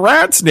some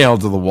rats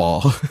nailed to the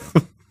wall.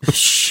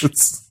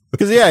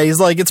 Because, yeah, he's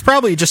like, it's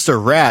probably just a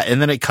rat,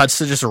 and then it cuts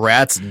to just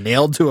rats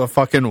nailed to a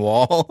fucking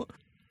wall.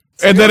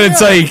 And then it's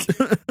like,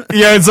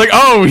 yeah, it's like,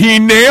 oh, he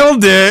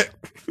nailed it.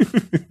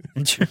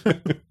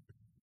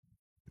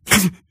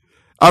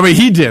 I mean,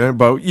 he didn't,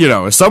 but, you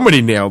know,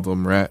 somebody nailed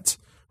them, rats.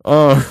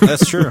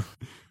 That's true.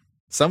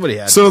 Somebody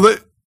had so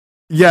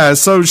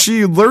so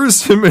she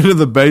lures him into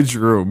the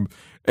bedroom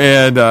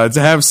and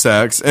to have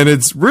sex, and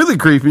it's really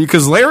creepy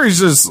because Larry's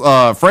just,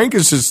 Frank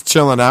is just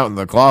chilling out in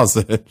the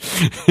closet.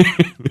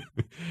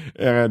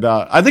 And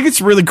I think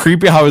it's really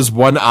creepy how his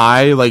one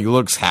eye like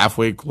looks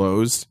halfway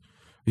closed.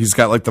 He's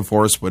got like the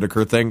Forrest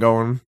Whitaker thing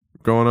going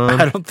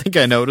on. I don't think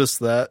I noticed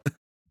that.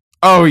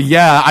 Oh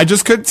yeah, I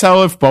just couldn't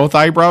tell if both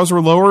eyebrows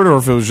were lowered or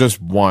if it was just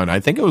one.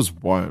 I think it was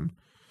one,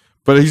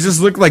 but he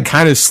just looked like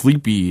kind of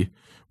sleepy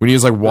when he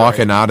was like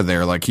walking out of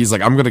there. Like he's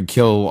like, I'm gonna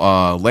kill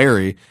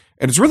Larry,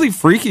 and it's really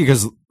freaky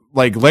because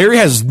like Larry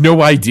has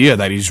no idea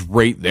that he's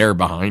right there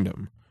behind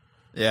him.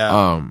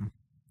 Yeah.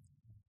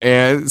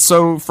 And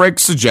so Frank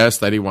suggests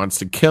that he wants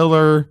to kill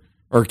her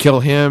or kill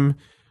him.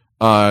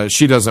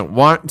 She doesn't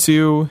want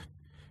to.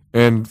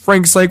 And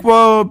Frank's like,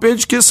 well,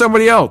 bitch, kiss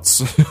somebody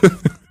else.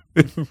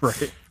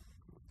 Right.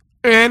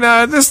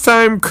 And this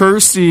time,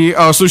 Kirsty...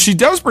 Oh, so she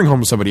does bring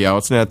home somebody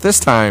else. And at this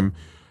time,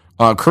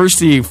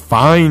 Kirsty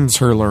finds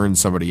her luring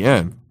somebody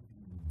in.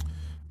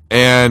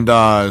 And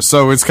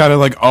so it's kind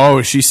of like,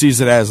 oh, she sees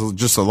it as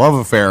just a love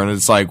affair. And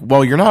it's like,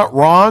 well, you're not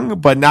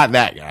wrong, but not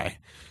that guy.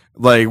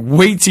 Like,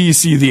 wait till you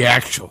see the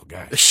actual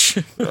guy.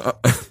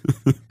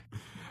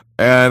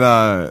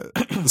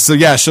 And so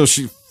yeah, so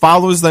she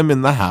follows them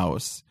in the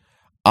house.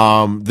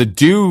 The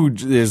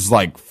dude is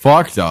like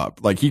fucked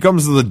up. Like he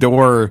comes to the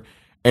door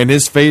and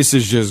his face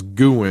is just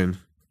gooing.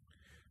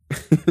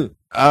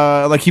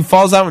 Like he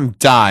falls out and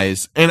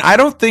dies. And I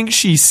don't think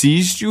she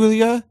sees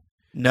Julia.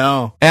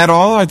 No. At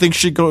all. I think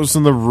she goes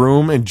in the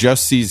room and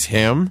just sees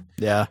him.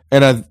 Yeah.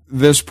 And at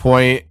this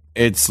point,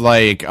 it's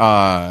like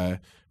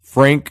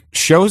Frank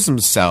shows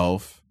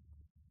himself,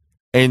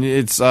 and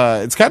it's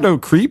kind of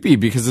creepy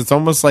because it's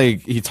almost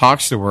like he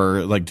talks to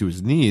her like to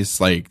his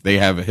niece, like they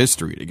have a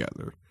history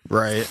together.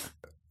 Right.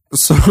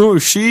 So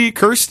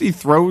Kirsty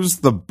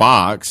throws the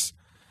box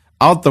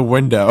out the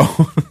window.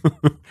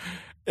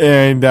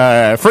 And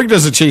Frank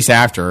doesn't chase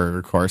after her,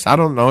 of course. I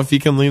don't know if he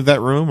can leave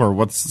that room or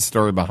what's the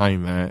story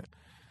behind that.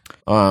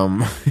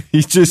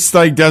 He just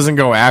like doesn't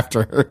go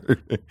after her.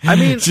 I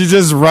mean, she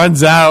just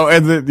runs out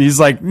and then he's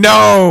like,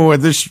 no,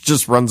 and then she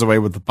just runs away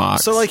with the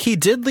box. So like he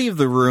did leave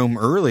the room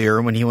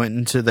earlier when he went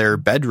into their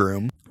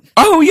bedroom.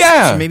 Oh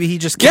yeah. So maybe he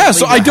just can't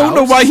so leave I the don't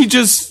know house? why he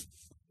just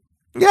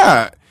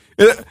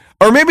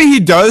or maybe he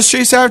does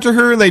chase after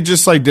her and they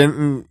just like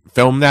didn't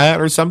film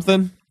that or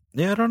something.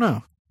 Yeah, I don't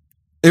know.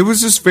 It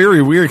was just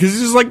very weird because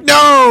he's just like,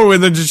 no,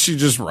 and then she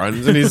just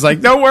runs and he's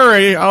like, don't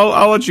worry,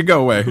 I'll let you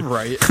go away.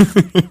 Right.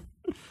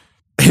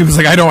 He was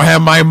like, I don't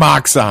have my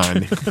mocks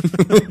on.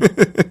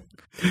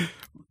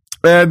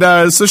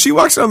 And so she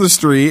walks down the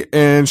street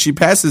and she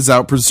passes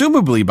out,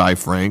 presumably by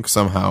Frank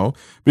somehow,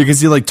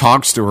 because he like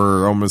talks to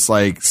her almost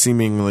like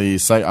seemingly,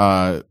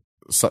 I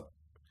was going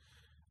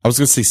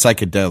to say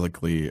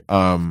psychedelically,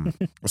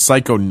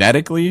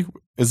 psychonetically.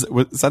 Is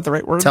that the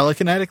right word?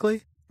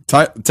 Telekinetically?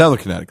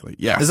 Telekinetically,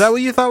 yes. Is that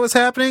what you thought was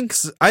happening?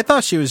 'Cause I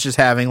thought she was just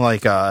having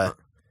like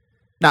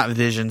not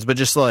visions, but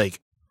just like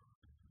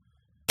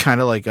kind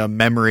of like a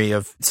memory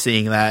of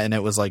seeing that, and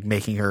it was like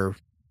making her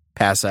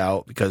pass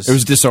out because it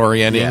was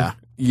disorienting.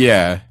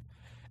 Yeah.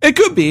 It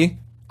could be.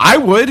 I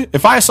would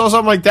if I saw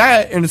something like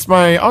that, and it's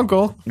my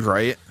uncle,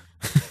 right.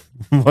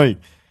 like,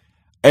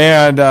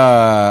 and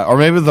or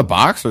maybe the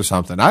box or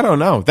something. I don't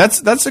know.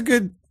 That's a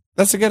good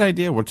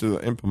idea. What to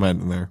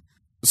implement in there.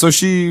 So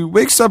she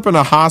wakes up in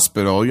a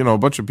hospital. You know, a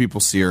bunch of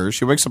people see her.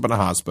 She wakes up in a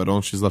hospital,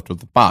 and she's left with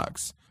the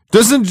box.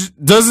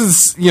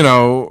 Doesn't you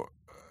know?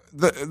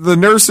 The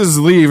nurses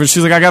leave, and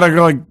she's like, I gotta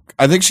go. Like,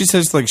 I think she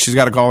says like she's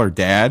got to call her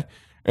dad,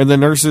 and the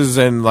nurses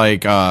and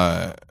like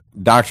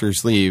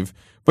doctors leave.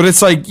 But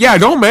it's like, yeah,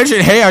 don't mention,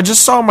 hey, I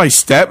just saw my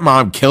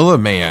stepmom kill a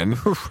man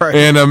Right.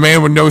 and a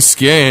man with no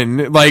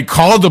skin. Like,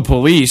 call the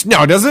police.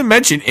 No, it doesn't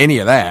mention any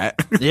of that.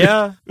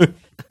 Yeah.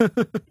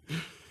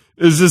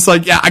 It's just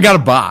like, yeah, I got a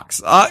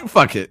box.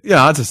 Fuck it.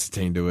 Yeah, I'll just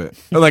attain to it.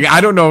 Like,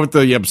 I don't know what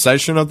the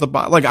obsession of the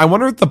box. Like, I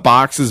wonder if the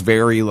box is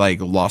very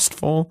like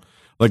lustful.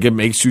 Like, it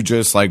makes you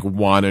just like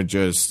want to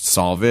just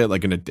solve it,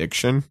 like an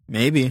addiction.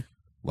 Maybe.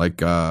 Like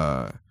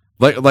kind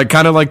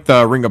of like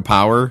the Ring of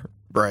Power,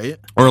 Right.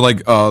 or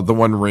like the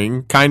One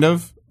Ring, kind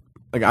of.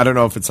 Like, I don't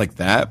know if it's like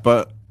that,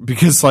 but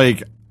because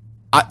like,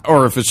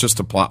 or if it's just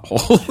a plot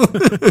hole.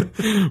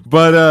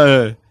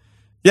 But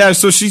yeah,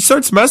 so she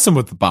starts messing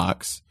with the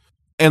box,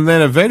 and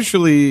then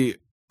eventually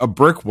a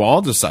brick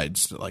wall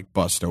decides to like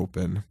bust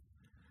open,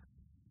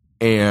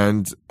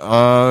 and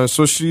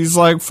so she's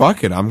like,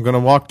 "Fuck it, I'm gonna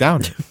walk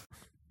down it."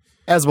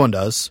 As one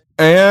does.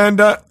 And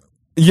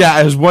yeah,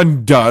 as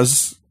one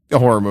does a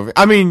horror movie.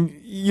 I mean,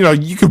 you know,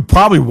 you could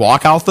probably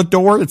walk out the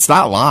door. It's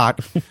not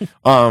locked.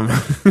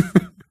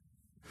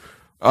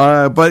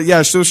 But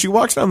yeah, so she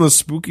walks down the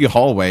spooky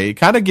hallway. It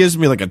kind of gives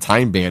me like a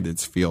Time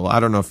Bandits feel. I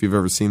don't know if you've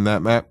ever seen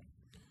that, Matt.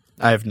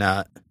 I have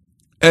not.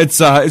 It's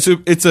a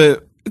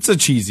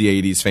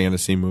cheesy 80s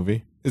fantasy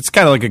movie. It's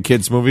kind of like a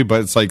kid's movie,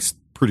 but it's like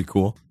pretty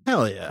cool.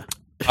 Hell yeah.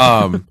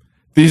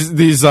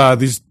 These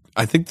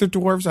I think they're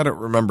dwarves. I don't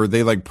remember.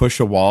 They like push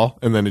a wall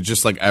and then it's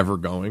just like ever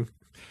going.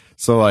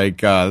 So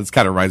like this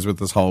kind of reminds what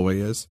this hallway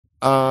is.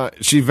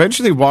 She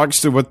eventually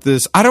walks to what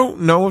this, I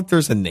don't know if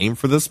there's a name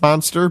for this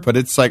monster, but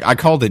it's like, I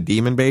called it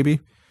Demon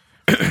Baby.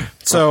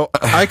 So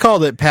I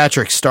called it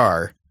Patrick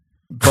Starr,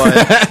 but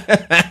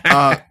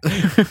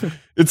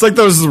it's like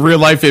those real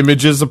life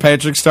images of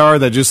Patrick Starr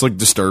that just look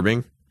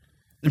disturbing.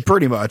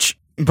 Pretty much.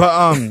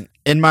 But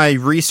in my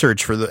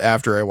research for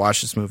after I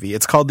watched this movie,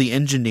 it's called The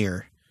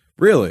Engineer.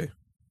 Really?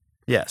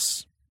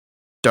 Yes.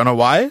 Don't know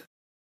why,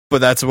 but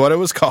that's what it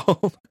was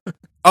called.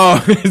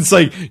 Oh, it's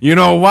like, you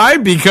know why?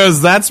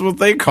 Because that's what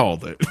they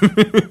called it.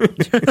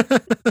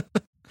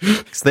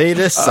 'Cause they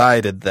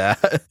decided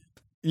that.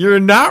 You're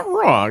not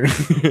wrong.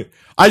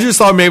 I just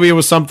thought maybe it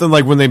was something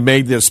like when they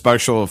made the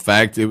special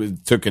effect,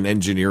 it took an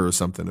engineer or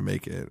something to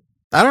make it.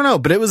 I don't know,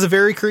 but it was a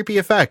very creepy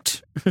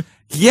effect.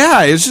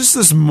 Yeah, it's just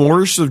this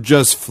morse of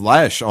just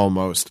flesh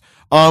almost.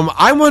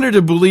 I wanted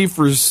to believe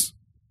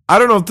I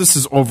don't know if this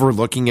is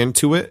overlooking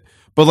into it,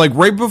 but like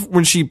right before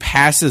when she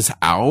passes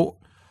out,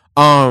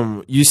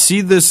 you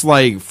see this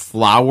like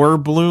flower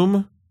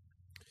bloom,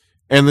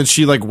 and then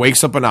she like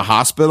wakes up in a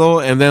hospital,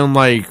 and then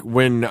like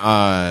when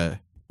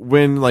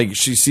like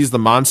she sees the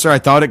monster, I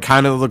thought it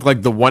kind of looked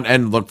like the one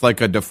end looked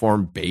like a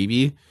deformed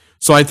baby.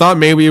 So I thought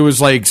maybe it was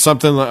like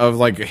something of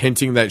like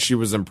hinting that she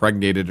was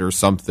impregnated or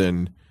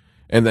something,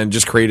 and then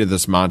just created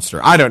this monster.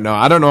 I don't know.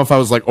 I don't know if I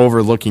was like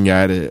overlooking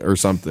at it or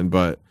something,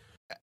 but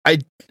I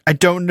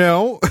don't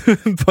know,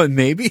 but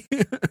maybe.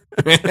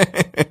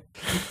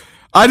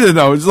 I didn't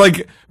know. It's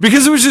like,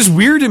 because it was just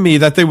weird to me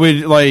that they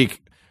would like,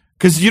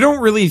 because you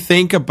don't really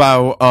think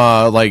about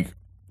like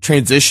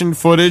transition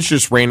footage,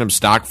 just random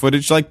stock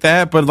footage like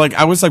that. But like,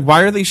 I was like,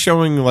 why are they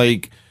showing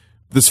like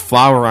this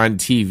flower on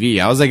TV?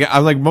 I was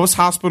like, most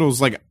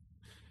hospitals, like,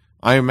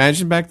 I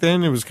imagine back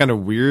then it was kind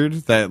of weird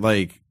that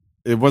like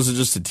it wasn't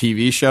just a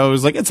TV show. It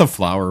was like, it's a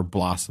flower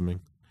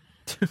blossoming.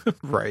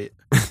 Right.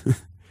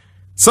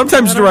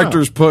 Sometimes I don't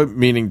directors put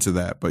meaning to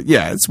that, but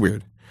yeah, it's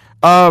weird.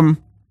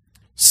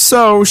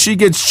 So she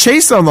gets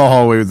chased down the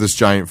hallway with this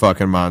giant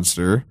fucking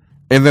monster,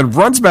 and then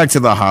runs back to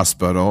the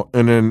hospital,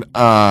 and then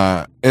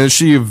and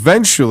she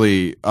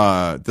eventually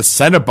the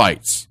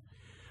Cenobites.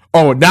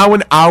 Oh, now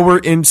an hour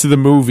into the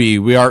movie,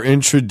 we are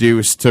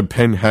introduced to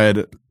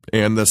Pinhead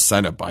and the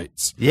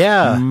Cenobites.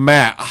 Yeah.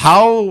 Matt,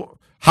 how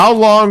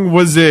long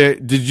was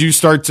it? Did you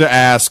start to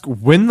ask,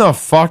 when the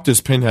fuck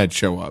does Pinhead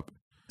show up?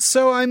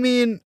 So, I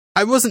mean,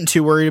 I wasn't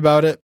too worried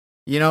about it.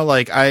 You know,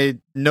 like, I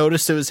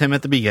noticed it was him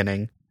at the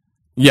beginning.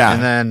 Yeah.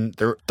 And then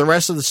the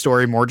rest of the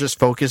story more just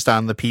focused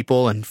on the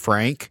people and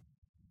Frank.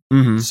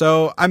 Mm-hmm.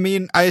 So, I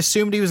mean, I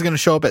assumed he was going to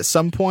show up at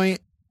some point.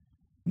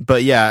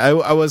 But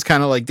yeah, I was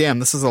kind of like, damn,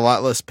 this is a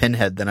lot less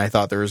Pinhead than I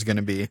thought there was going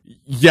to be.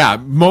 Yeah,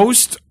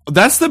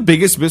 that's the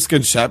biggest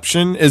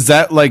misconception, is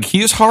that, like,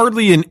 he's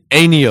hardly in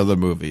any of the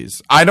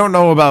movies. I don't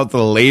know about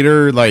the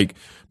later, like,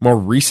 more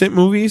recent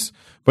movies,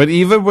 but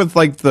even with,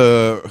 like,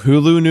 the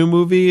Hulu new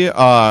movie,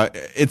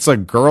 it's a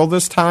girl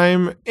this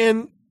time,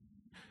 and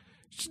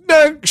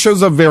that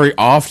shows up very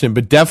often,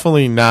 but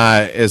definitely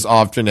not as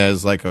often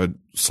as, like, a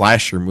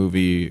slasher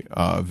movie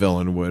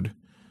villain would.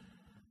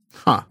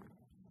 Huh.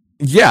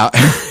 Yeah.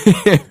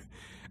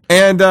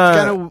 And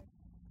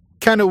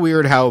kind of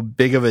weird how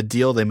big of a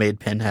deal they made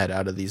Pinhead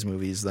out of these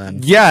movies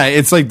then. yeah,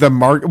 it's like the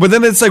mark, but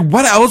then it's like,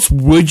 what else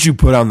would you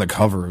put on the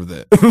cover of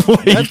it?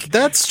 Like,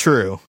 That's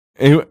true.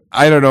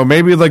 I don't know,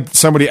 maybe like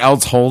somebody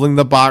else holding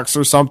the box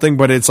or something,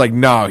 but it's like,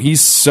 no,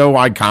 he's so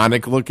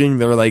iconic looking.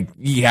 They're like,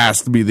 he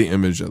has to be the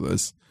image of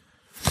this.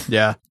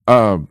 Yeah.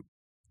 I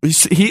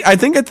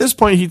think at this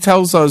point he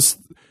tells us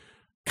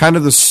kind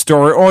of the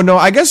story. Oh no,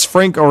 I guess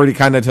Frank already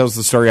kind of tells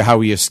the story of how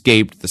he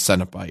escaped the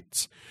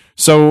Cenobites.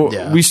 So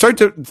Yeah.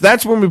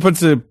 that's when we put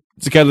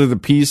together the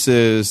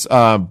pieces,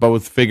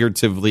 both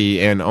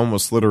figuratively and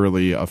almost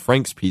literally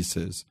Frank's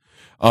pieces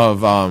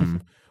of,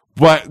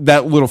 what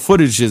that little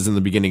footage is in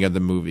the beginning of the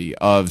movie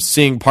of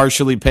seeing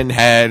partially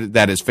Pinhead,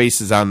 that his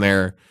face is on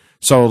there.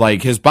 So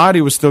like his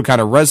body was still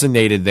kind of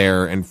resonated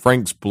there, and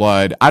Frank's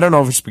blood, I don't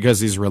know if it's because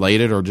he's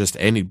related or just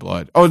any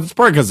blood. Oh, it's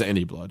probably because of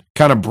any blood.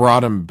 Kind of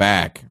brought him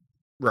back.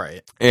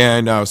 Right.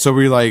 And so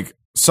we like,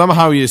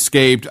 somehow he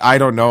escaped. I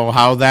don't know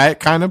how that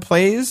kind of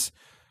plays.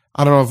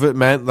 I don't know if it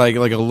meant like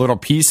a little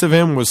piece of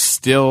him was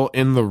still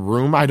in the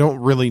room. I don't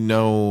really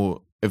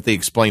know if they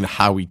explain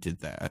how he did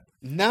that.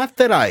 Not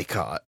that I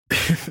caught.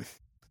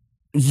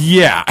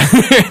 Yeah.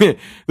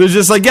 They're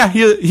just like, yeah,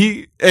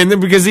 he, and then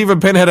because even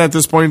Pinhead at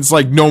this point, it's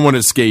like, no one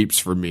escapes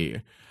from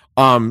me.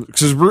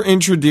 Because we're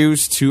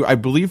introduced to, I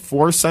believe,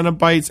 4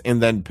 Cenobites and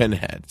then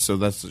Pinhead.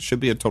 So should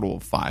be a total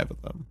of 5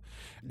 of them.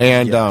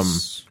 And,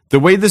 Yes. the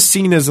way the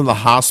scene is in the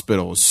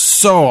hospital is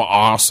so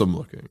awesome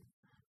looking,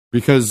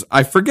 because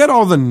I forget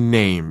all the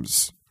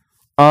names.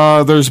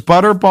 There's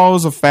Butterball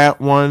is a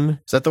fat one.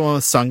 Is that the one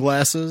with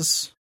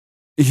sunglasses?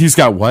 He's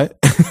got what?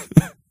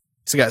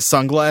 He's got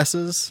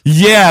sunglasses?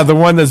 Yeah, the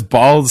one that's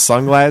bald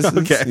sunglasses.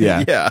 Okay.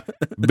 Yeah. Yeah.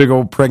 Big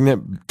old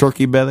pregnant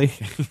turkey belly.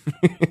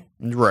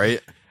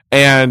 Right.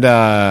 And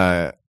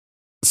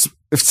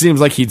it seems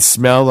like he'd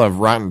smell of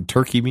rotten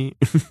turkey meat.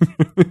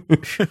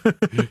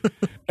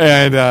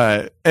 And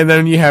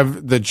then you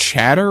have the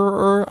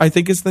Chatterer, I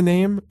think is the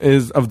name,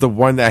 is of the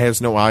one that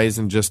has no eyes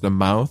and just a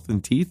mouth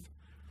and teeth.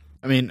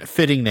 I mean,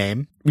 fitting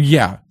name.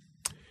 Yeah.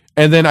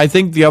 And then I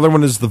think the other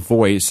one is the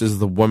Voice, is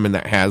the woman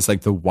that has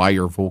like the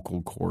wire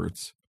vocal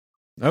cords.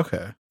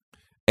 Okay.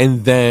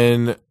 And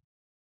then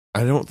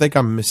I don't think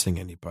I'm missing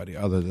anybody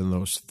other than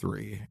those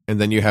 3.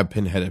 And then you have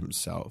Pinhead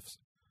himself.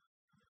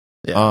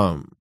 Yeah.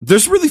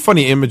 There's really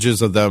funny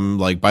images of them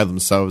like by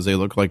themselves. They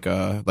look like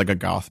a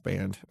goth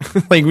band.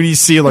 Like when you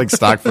see like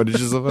stock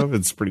footages of them,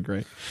 it's pretty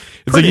great.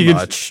 It's Pretty like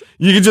much.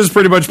 you could just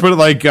pretty much put it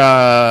like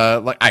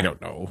I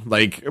don't know,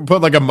 like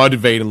put like a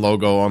Mudvayne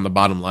logo on the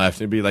bottom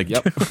left and be like,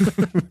 yep.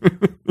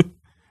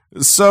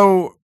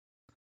 So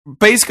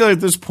basically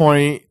at this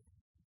point,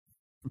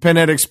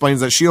 Pinhead explains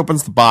that she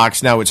opens the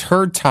box. Now it's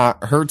her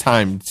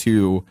time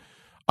to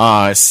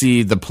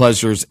see the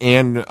pleasures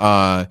and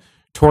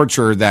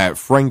torture that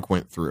Frank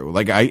went through.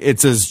 Like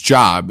it's his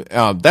job.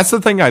 That's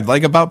the thing I'd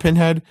like about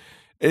Pinhead.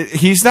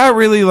 He's not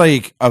really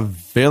like a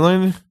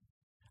villain.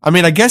 I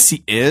mean, I guess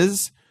he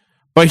is,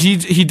 but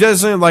he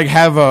doesn't like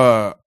have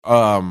a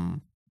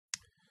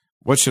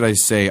what should I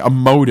say? A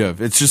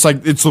motive. It's just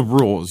like, it's the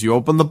rules. You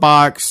open the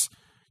box,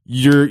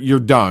 you're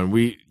done.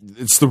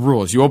 It's the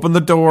rules. You open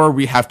the door,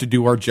 we have to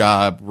do our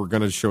job. We're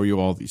going to show you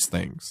all these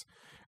things.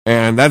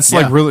 And that's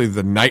like really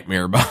the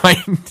nightmare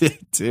behind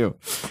it too.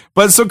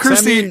 But so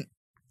Christy, I mean,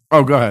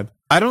 oh, go ahead.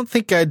 I don't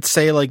think I'd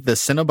say like the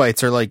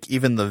Cenobites are like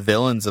even the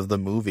villains of the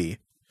movie.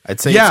 I'd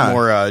say it's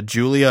more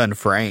Julia and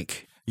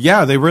Frank.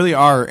 Yeah, they really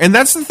are. And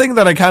that's the thing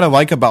that I kind of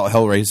like about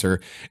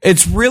Hellraiser.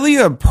 It's really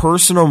a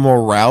personal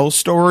morale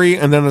story,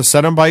 and then the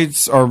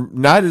Cenobites are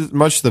not as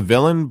much the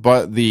villain,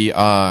 but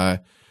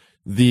an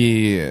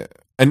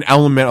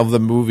element of the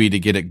movie to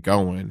get it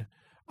going.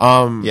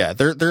 Yeah,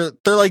 they're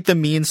like the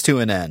means to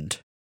an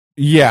end.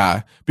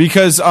 Yeah,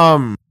 because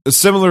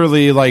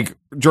similarly, like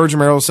George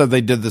Romero said,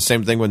 they did the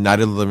same thing with Night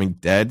of the Living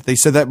Dead. They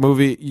said that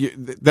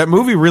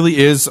movie really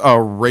is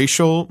a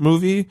racial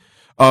movie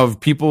of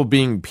people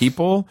being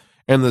people,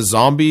 and the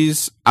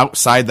zombies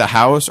outside the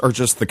house are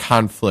just the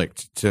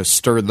conflict to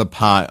stir the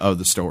pot of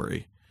the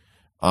story.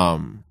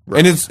 And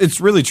it's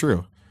really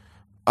true.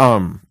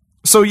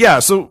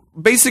 So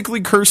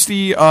basically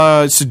Kirsty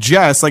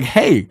suggests, like,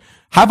 hey,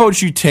 how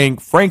about you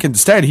tank Frank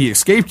instead? He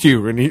escaped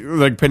you. And he,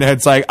 like,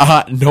 Pinhead's like,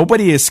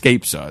 nobody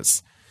escapes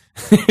us.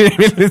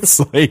 It's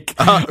like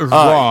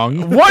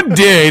wrong. One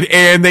did,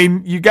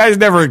 and you guys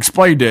never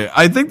explained it.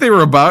 I think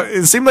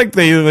it seemed like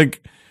they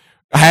like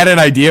had an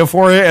idea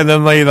for it, and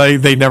then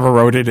they never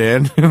wrote it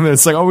in. And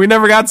it's like, oh, we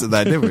never got to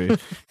that, did we?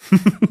 It's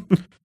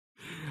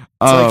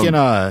like in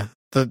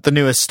the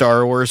newest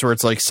Star Wars, where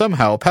it's like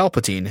somehow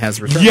Palpatine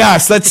has returned.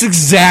 Yes, that's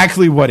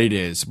exactly what it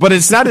is. But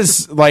it's not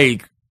as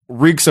like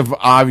reeks of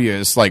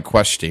obvious like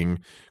questioning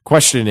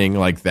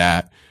like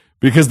that,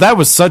 because that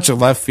was such a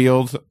left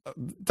field.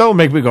 Don't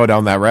make me go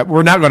down that route.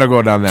 We're not going to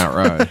go down that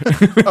road.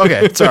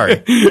 Okay,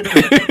 sorry.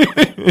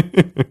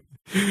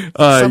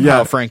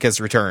 Somehow Frank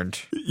has returned.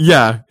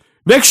 Yeah.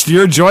 Next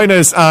year, join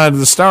us on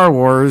the Star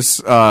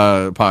Wars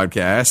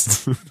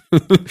podcast.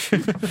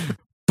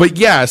 But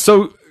yeah,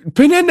 so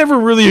Pinhead never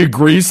really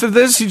agrees to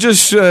this. He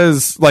just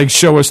says, like,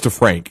 show us to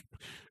Frank.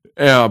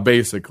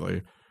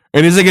 Basically.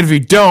 And he's like, if you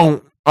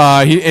don't,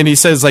 he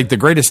says, like, the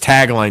greatest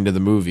tagline to the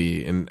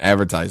movie in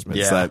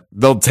advertisements, that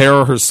they'll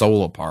tear her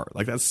soul apart.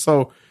 Like, that's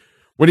so...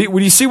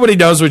 When you see what he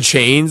does with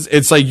chains,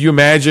 it's like you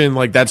imagine,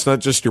 like, that's not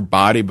just your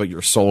body, but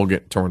your soul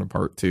get torn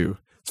apart, too.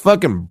 It's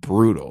fucking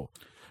brutal.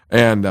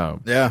 And,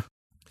 yeah.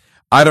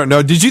 I don't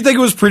know. Did you think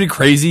it was pretty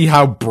crazy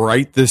how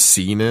bright this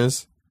scene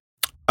is?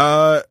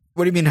 What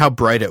do you mean how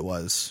bright it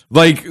was?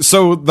 Like,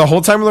 so the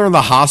whole time they're in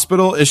the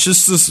hospital, it's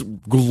just this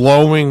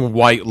glowing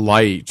white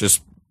light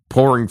just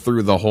pouring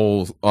through the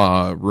whole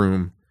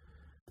room.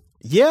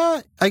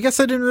 Yeah, I guess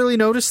I didn't really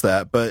notice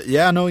that, but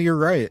yeah, no, you're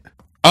right.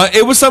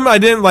 It was something I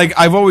didn't like.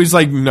 I've always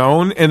like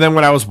known, and then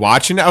when I was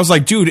watching it, I was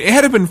like, dude, it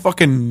had to been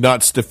fucking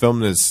nuts to film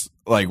this,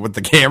 like with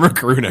the camera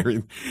crew and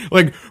everything.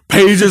 Like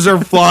pages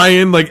are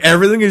flying, like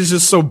everything is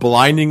just so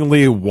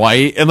blindingly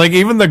white, and like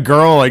even the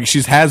girl, like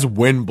she has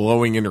wind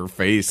blowing in her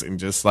face, and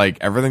just like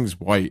everything's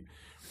white,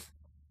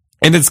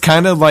 and it's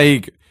kind of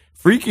like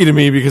freaky to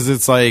me because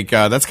it's like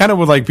that's kind of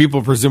what like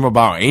people presume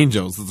about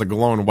angels. It's a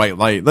glowing white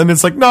light. Then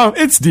it's like, no,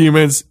 it's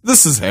demons.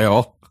 This is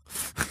hell.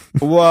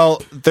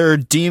 Well, they're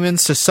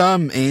demons to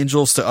some,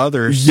 angels to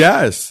others.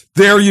 Yes.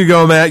 There you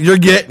go, Matt. You're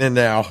getting it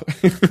now.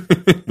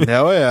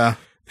 Hell yeah.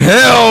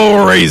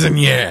 Hell raising,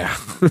 yeah.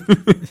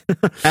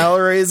 Hell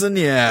raising,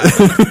 yeah.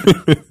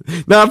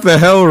 Not the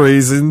hell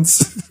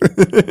raisins.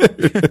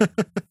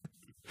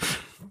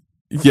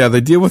 Yeah,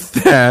 they deal with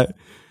that.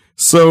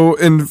 So,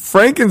 and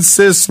Frank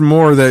insists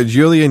more that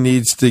Julia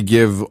needs to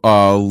give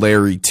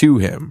Larry to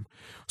him.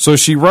 So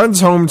she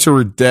runs home to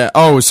her dad.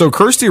 Oh, so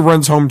Kirsty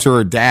runs home to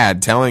her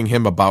dad, telling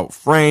him about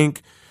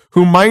Frank,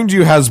 who, mind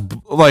you, has,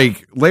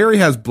 like, Larry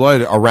has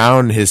blood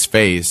around his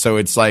face. So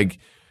it's like,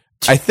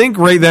 I think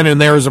right then and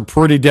there is a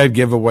pretty dead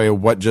giveaway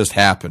of what just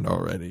happened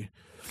already.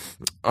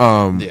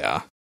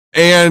 Yeah.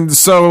 And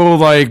so,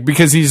 like,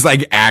 because he's,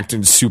 like,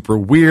 acting super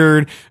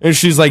weird, and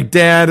she's like,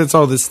 Dad, it's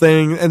all this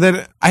thing. And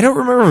then I don't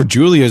remember if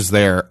Julia's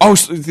there. Oh,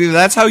 so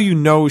that's how you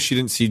know she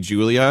didn't see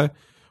Julia,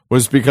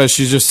 was because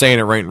she's just saying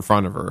it right in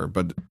front of her,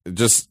 but it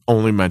just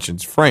only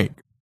mentions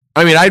Frank.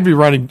 I mean, I'd be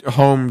running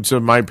home to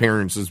my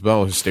parents as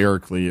well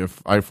hysterically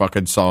if I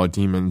fucking saw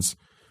demons.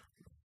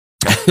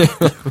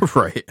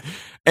 Right.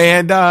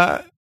 And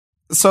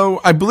so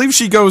I believe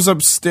she goes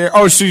upstairs.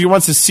 Oh, so she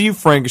wants to see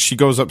Frank. She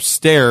goes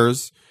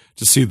upstairs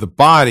to see the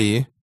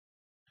body.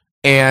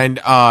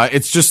 And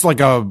it's just like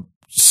a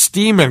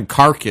steaming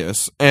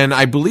carcass. And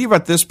I believe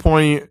at this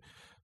point,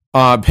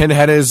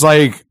 Pinhead is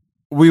like,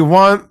 we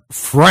want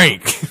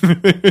Frank.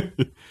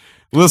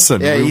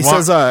 Listen. Yeah, he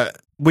says,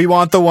 we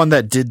want the one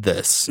that did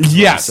this.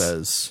 Yes. He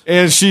says.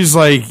 And she's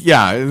like,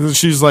 yeah.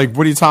 She's like,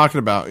 what are you talking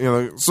about? You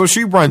know, so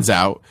she runs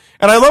out.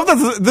 And I love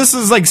that this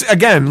is like,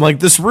 again, like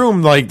this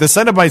room, like the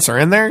Cenobites are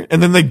in there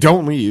and then they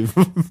don't leave.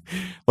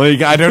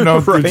 Like, I don't know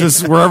if Right. they're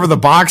just wherever the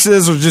box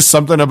is or just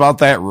something about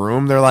that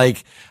room. They're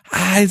like,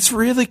 it's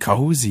really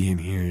cozy in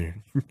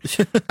here.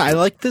 I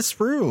like this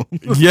room.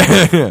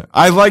 Yeah.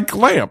 I like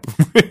lamp.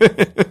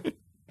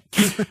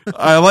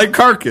 I like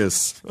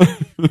carcass.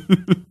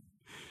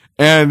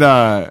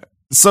 And,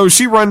 so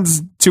she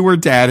runs to her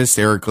dad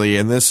hysterically,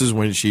 and this is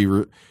when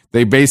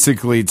they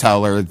basically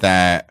tell her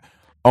that,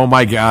 oh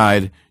my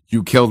God,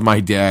 you killed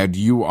my dad.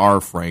 You are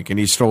Frank, and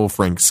he stole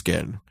Frank's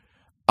skin.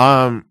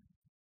 And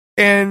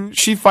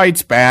she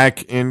fights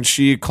back, and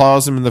she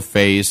claws him in the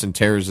face and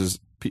tears his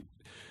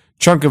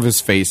chunk of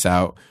his face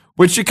out,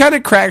 which it kind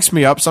of cracks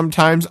me up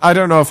sometimes. I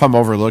don't know if I'm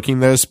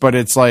overlooking this, but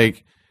it's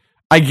like,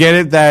 I get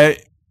it that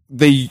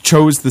they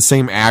chose the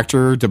same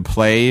actor to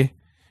play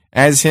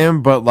as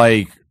him, but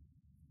like,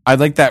 I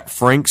like that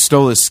Frank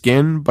stole his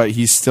skin, but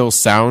he still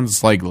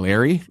sounds like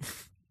Larry.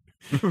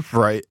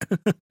 Right.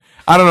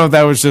 I don't know if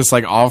that was just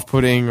like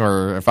off-putting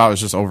or if I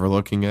was just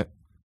overlooking it.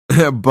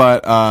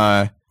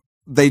 but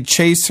they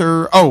chase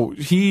her. Oh,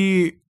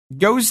 he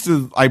goes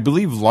to, I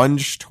believe,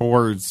 lunge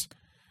towards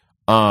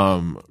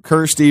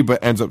Kirsty,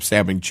 but ends up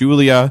stabbing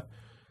Julia.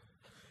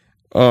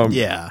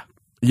 Yeah.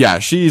 Yeah,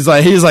 he's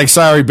like,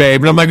 sorry,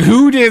 babe. And I'm like,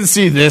 who didn't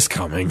see this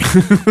coming?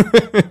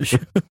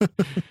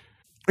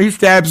 He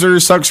stabs her,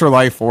 sucks her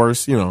life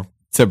force,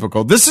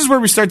 typical. This is where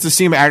we start to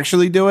see him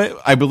actually do it,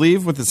 I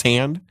believe, with his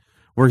hand,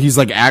 where he's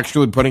like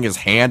actually putting his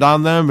hand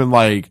on them and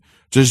like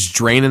just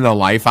draining the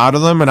life out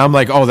of them. And I'm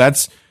like, oh,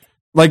 that's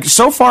like,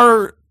 so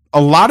far, a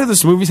lot of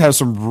this movies have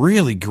some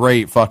really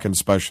great fucking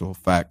special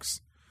effects.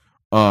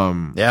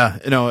 Yeah,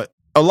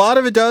 a lot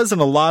of it does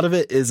and a lot of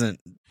it isn't,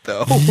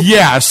 though.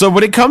 Yeah, so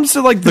when it comes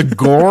to like the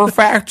gore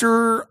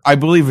factor, I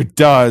believe it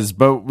does,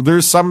 but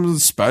there's some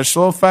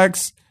special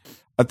effects.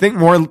 I think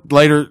more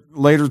later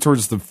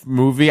towards the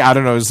movie. I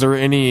don't know. Is there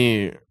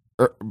any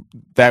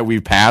that we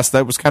passed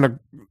that was kind of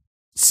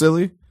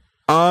silly?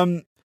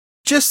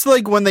 Just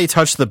like when they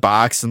touch the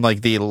box and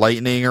like the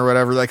lightning or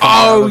whatever that comes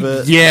out of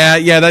it.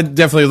 Yeah, that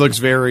definitely looks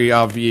very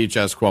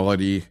VHS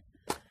quality.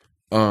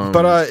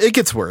 But it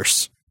gets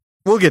worse.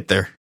 We'll get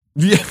there.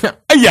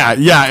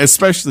 Yeah,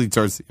 especially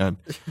towards the end.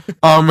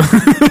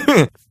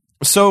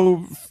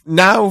 So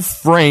now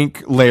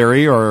Frank,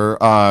 Larry,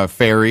 or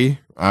Fairy,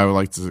 I would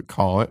like to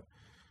call it.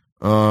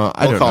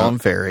 I'll call him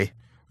Fairy.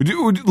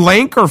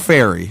 Lank or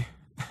Fairy?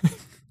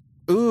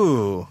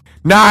 Ooh.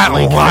 Not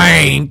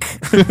Lank.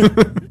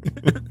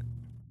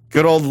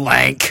 Good old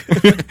Lank.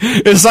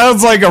 It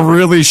sounds like a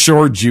really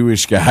short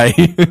Jewish guy.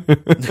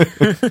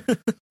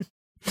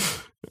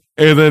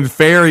 And then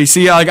Fairy.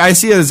 See, like I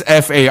see it as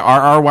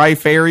Farry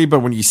Fairy,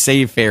 but when you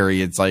say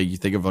Fairy, it's like you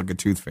think of like a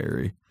tooth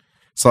fairy.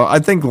 So I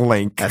think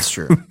Lank. That's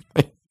true.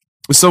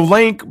 So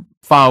Lank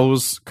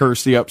follows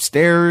Kirsty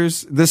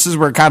upstairs. This is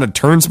where it kind of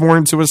turns more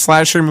into a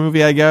slasher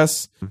movie, I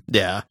guess.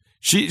 Yeah.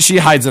 She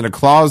hides in a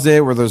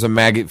closet where there's a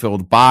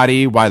maggot-filled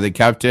body. Why they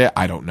kept it,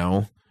 I don't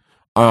know.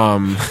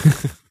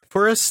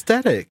 For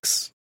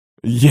aesthetics.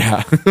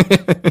 Yeah.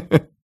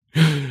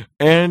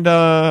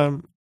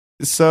 And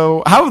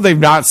so how would they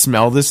not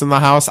smell this in the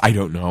house? I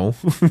don't know.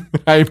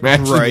 I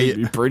imagine it'd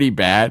be pretty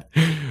bad.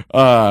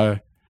 I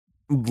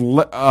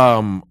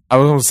was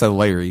going to say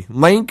Larry.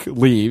 Lank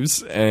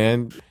leaves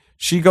and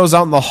she goes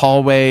out in the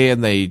hallway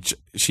and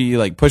she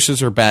like pushes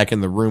her back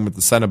in the room with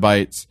the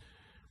Cenobites.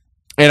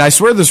 And I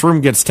swear this room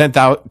gets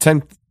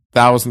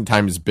 10,000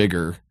 times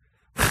bigger.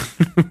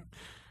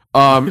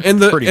 And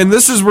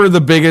this is where the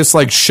biggest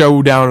like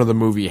showdown of the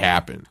movie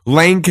happened.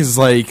 Lank is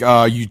like,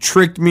 you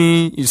tricked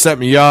me, you set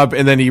me up,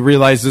 and then he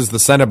realizes the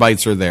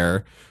Cenobites are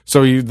there.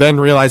 So he then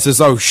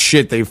realizes, oh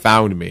shit, they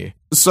found me.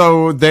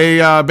 So they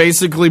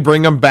basically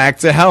bring him back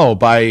to hell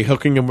by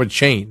hooking him with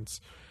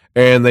chains.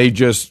 And they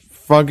just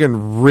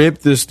fucking rip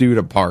this dude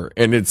apart.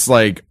 And it's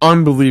like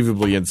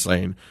unbelievably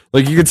insane.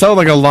 Like you can tell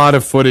like a lot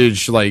of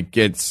footage like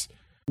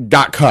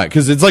got cut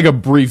because it's like a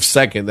brief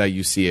second that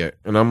you see it.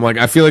 And I'm like,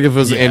 I feel like if it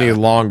was any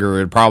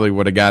longer, it probably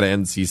would have got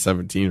an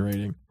NC-17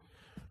 rating.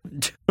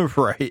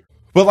 Right.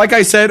 But like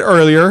I said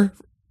earlier,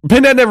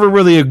 Pinhead never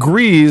really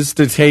agrees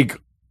to take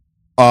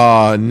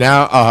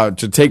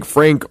take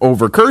Frank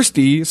over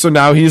Kirsty. So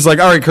now he's like,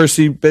 all right,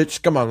 Kirsty,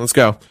 bitch, come on, let's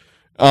go.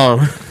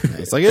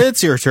 It's like,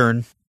 it's your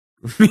turn.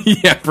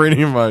 Yeah,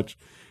 pretty much.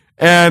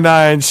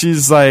 And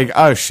she's like,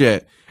 oh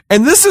shit.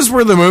 And this is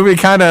where the movie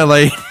kind of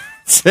like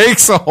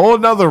takes a whole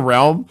nother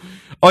realm.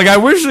 Like, I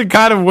wish it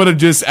kind of would have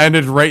just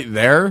ended right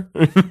there,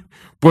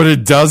 but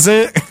it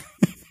doesn't.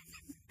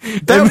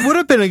 That would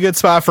have been a good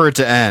spot for it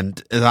to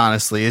end,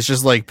 honestly. It's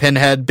just like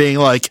Pinhead being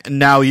like,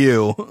 now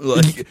you.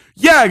 Like,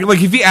 yeah,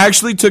 like if he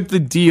actually took the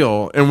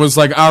deal and was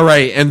like, all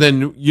right, and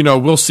then,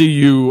 we'll see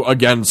you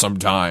again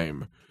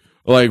sometime.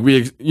 Like,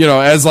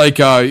 as like,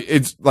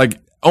 it's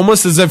like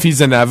almost as if he's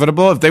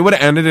inevitable. If they would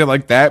have ended it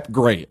like that,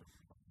 great.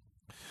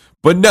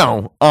 But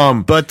no,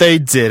 but they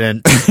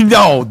didn't.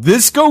 No,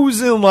 this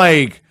goes in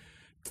like,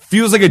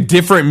 feels like a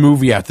different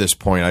movie at this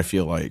point, I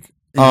feel like.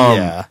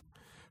 Yeah.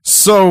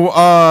 So,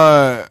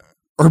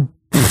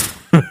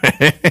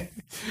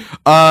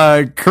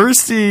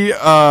 Kirsty,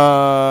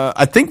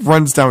 I think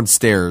runs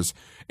downstairs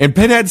and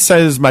Pinhead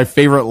says my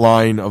favorite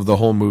line of the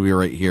whole movie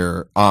right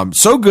here.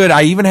 So good.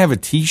 I even have a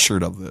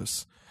t-shirt of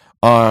this.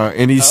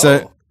 And he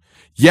said,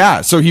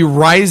 yeah, so he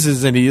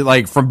rises and he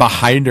like from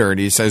behind her and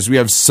he says, we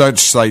have such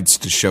sights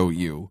to show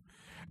you.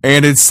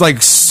 And it's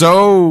like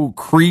so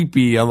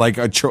creepy and like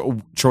a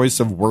choice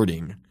of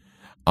wording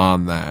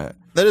on that.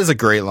 That is a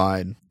great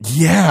line.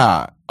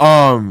 Yeah.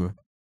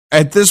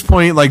 At this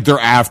point, like they're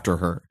after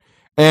her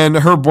and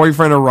her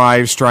boyfriend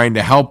arrives trying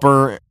to help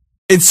her.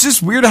 It's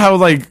just weird how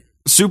like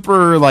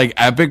super like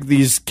epic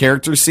these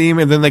characters seem.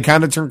 And then they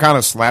kind of turn kind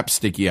of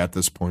slapsticky at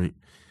this point.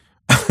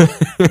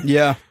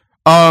 Yeah.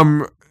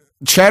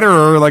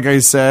 Chatterer, like I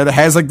said,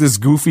 has like this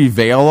goofy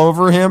veil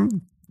over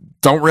him.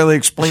 Don't really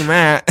explain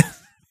that.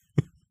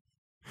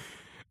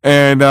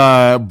 And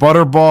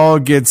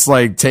Butterball gets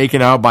like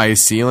taken out by a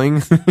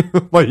ceiling.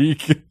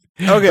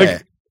 Okay.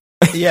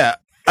 Yeah,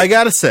 I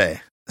gotta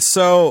say.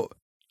 So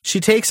she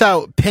takes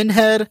out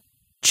Pinhead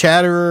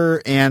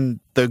Chatterer and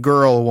the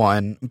girl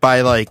one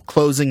by like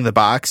closing the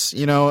box,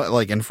 you know,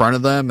 like in front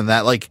of them, and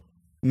that like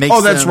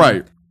makes that's them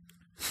right.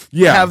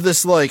 Yeah. have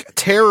this like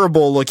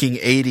terrible looking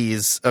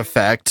 80s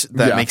effect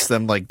that makes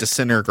them like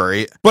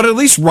disintegrate. But at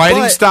least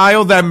writing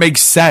style that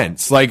makes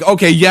sense. Like,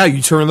 okay, yeah,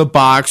 you turn the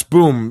box,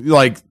 boom,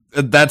 like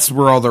that's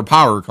where all their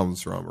power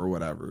comes from or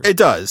whatever. It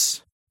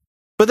does.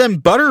 But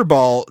then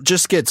Butterball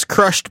just gets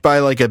crushed by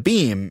like a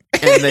beam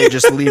and they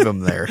just leave him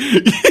there.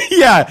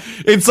 Yeah,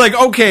 it's like,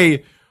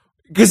 okay,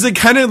 because it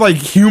kind of like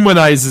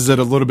humanizes it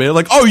a little bit.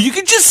 Like, oh, you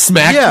can just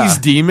smack these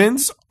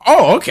demons?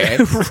 Oh, okay.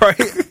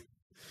 Right.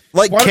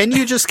 Like, can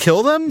you just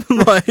kill them?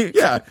 Like,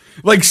 yeah.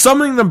 Like,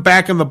 summoning them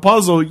back in the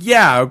puzzle,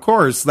 yeah, of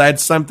course.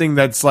 That's something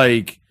that's,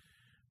 like,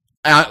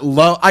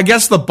 I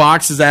guess the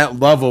box is at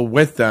level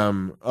with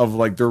them of,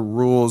 like, their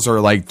rules or,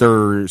 like,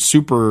 their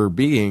super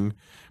being.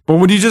 But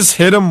when you just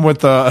hit him with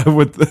the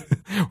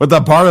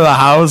part of the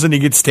house and he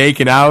gets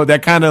taken out,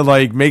 that kind of,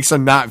 like, makes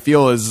him not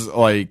feel as,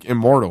 like,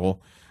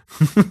 immortal.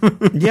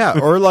 Yeah,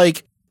 or,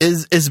 like,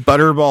 is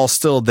Butterball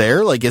still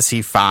there? Like, is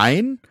he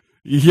fine?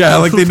 Yeah,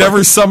 like they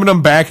never summon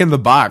him back in the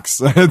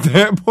box at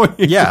that point.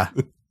 Yeah.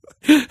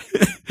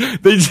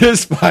 They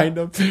just find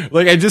him.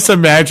 Like, I just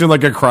imagine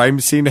like a crime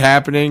scene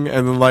happening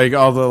and then like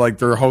all the, like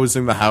they're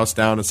hosing the house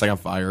down. It's like on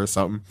fire or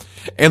something.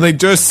 And they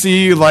just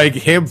see like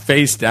him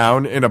face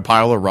down in a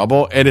pile of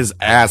rubble and his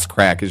ass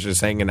crack is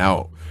just hanging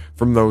out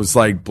from those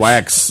like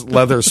black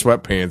leather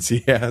sweatpants he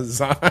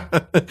has on.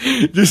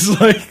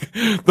 Just like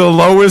the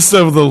lowest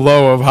of the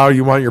low of how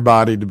you want your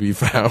body to be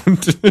found.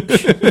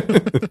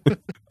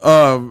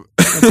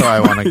 That's how I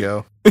want to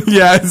go.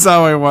 Yeah, it's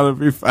how I want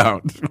to be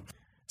found.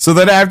 So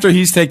then after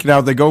he's taken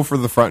out, they go for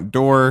the front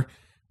door.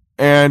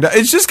 And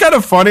it's just kind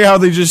of funny how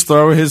they just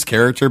throw his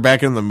character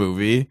back in the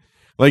movie.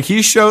 Like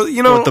he shows,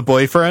 you know. With the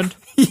boyfriend?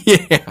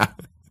 Yeah.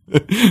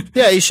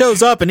 Yeah, he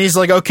shows up and he's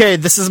like, okay,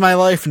 this is my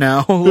life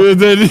now.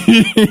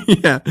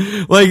 Yeah.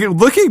 Like,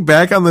 looking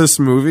back on this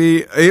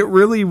movie, it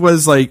really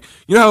was like,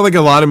 you know how like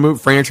a lot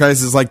of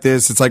franchises like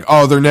this, it's like,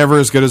 oh, they're never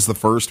as good as the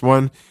first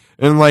one.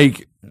 And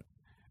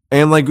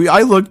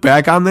I look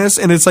back on this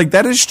and it's like,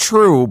 that is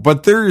true,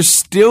 but there's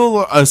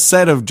still a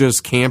set of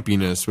just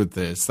campiness with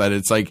this that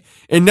it's like,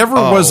 it never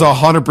was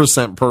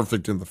 100%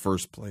 perfect in the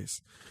first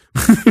place.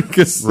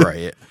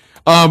 Right.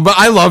 But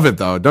I love it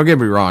though. Don't get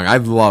me wrong. I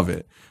love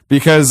it.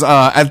 Because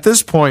at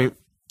this point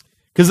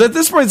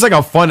it's like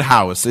a fun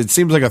house. It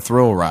seems like a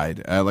thrill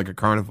ride at like a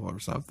carnival or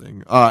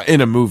something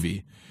in a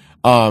movie.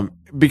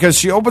 Because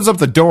she opens up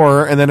the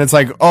door and then it's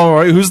like,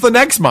 oh, who's the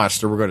next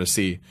monster we're going to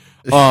see?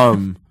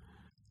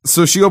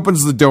 So she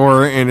opens the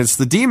door and it's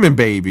the demon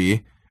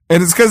baby.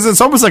 And it's because it's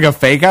almost like a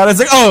fake out. It's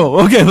like,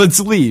 oh, okay, let's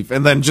leave.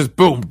 And then just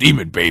boom,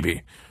 demon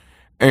baby.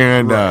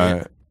 And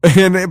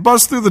and it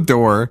busts through the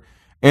door.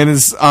 And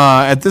is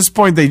at this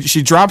point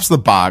she drops the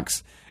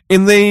box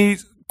and they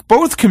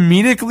both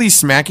comedically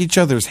smack each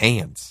other's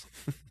hands.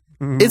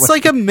 It's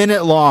like a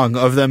minute long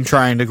of them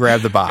trying to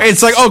grab the box.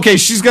 It's like, okay,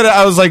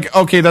 I was like,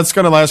 okay, that's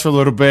going to last for a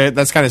little bit.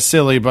 That's kind of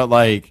silly, but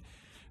like,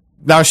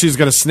 now she's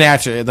going to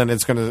snatch it and then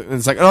it's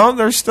like, oh,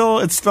 it's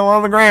still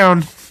on the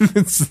ground.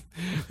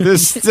 They're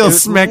still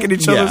smacking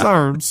each other's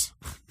arms.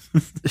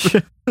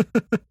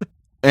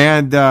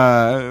 And,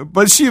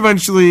 but she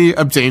eventually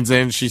obtains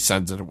it and she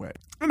sends it away.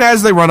 And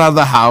as they run out of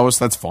the house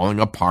that's falling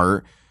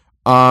apart,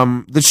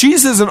 the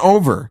cheese isn't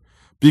over.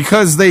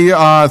 Because they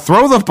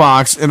throw the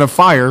box in a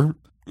fire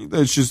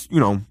that's just, you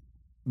know,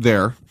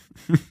 there.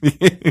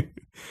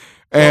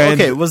 And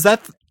okay, was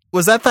that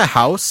the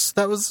house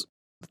that was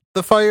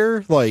the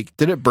fire? Like,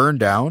 did it burn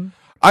down?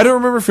 I don't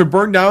remember if it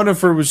burned down or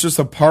if it was just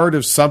a part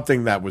of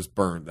something that was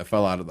burned that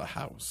fell out of the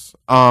house.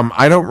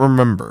 I don't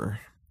remember.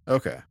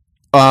 Okay.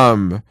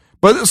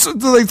 But so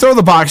they throw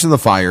the box in the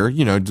fire,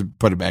 you know, to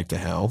put it back to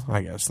hell.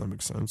 I guess that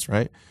makes sense,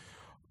 right?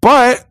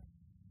 But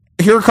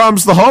here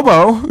comes the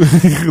hobo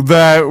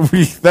that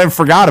we then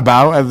forgot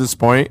about at this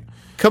point.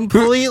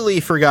 Completely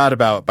forgot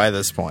about by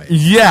this point.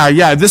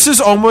 Yeah. This is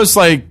almost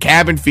like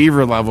Cabin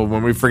Fever level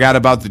when we forgot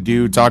about the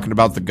dude talking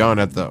about the gun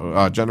at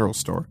the general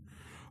store.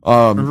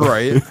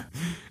 Right.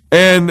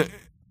 And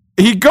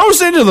he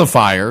goes into the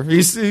fire.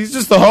 He's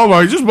just the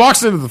hobo. He just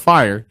walks into the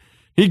fire.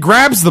 He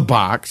grabs the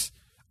box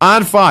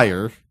on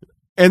fire.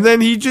 And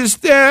then he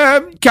just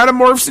kind of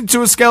morphs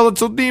into a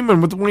skeletal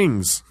demon with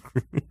wings.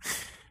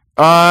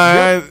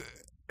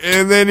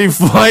 And then he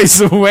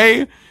flies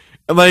away.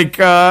 Like,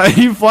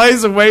 he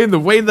flies away, and the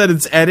way that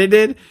it's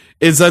edited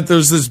is that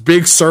there's this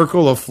big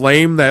circle of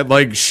flame that,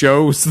 like,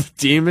 shows the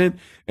demon,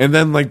 and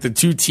then, like, the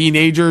two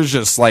teenagers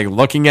just, like,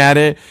 looking at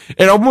it.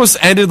 It almost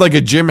ended like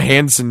a Jim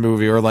Henson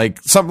movie, or, like,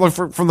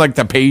 something from like,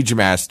 The Page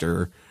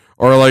Master,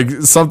 or, like,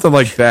 something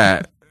like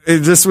that.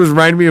 It just was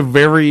reminding me of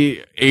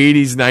very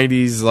 80s,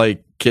 90s,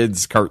 like,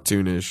 kids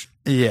cartoonish.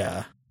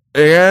 Yeah.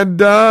 And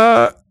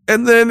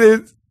then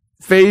it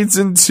fades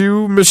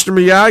into Mr.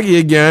 Miyagi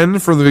again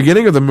from the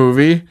beginning of the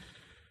movie,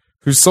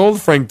 who sold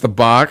Frank the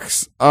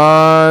box.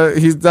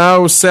 He's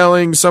now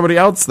selling somebody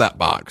else that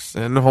box,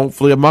 and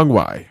hopefully a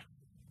Mugwai.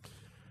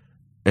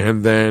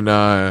 And then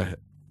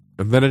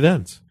it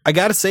ends. I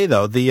gotta say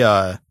though,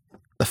 the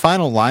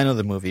final line of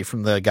the movie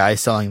from the guy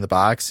selling the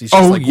box, he's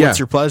just like, "What's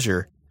your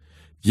pleasure?"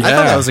 Yeah. I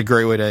thought that was a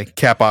great way to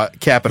cap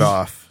it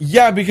off.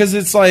 Yeah, because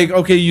it's like,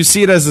 okay, you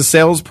see it as a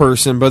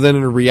salesperson, but then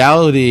in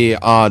reality,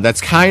 that's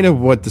kind of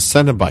what the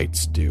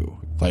Cenobites do.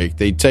 Like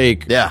they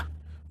take,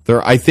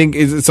 I think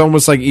it's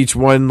almost like each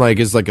one like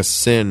is like a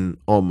sin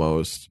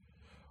almost,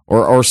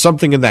 or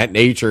something in that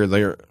nature.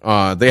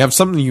 They have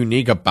something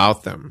unique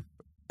about them,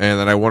 and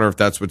then I wonder if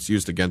that's what's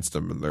used against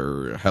them in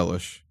their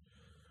hellish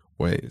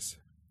ways.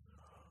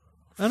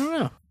 I don't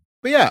know,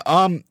 but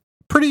yeah,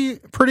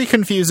 pretty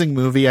confusing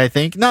movie. I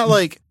think not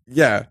like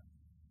I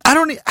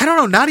don't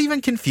know, not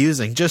even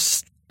confusing.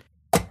 Just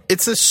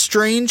it's a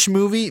strange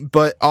movie,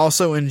 but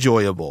also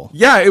enjoyable.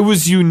 Yeah, it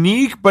was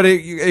unique, but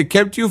it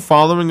kept you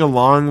following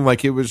along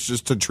like it was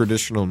just a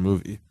traditional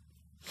movie.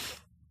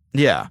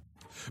 Yeah,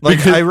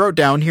 like I wrote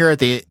down here at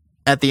the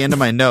end of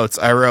my notes,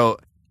 I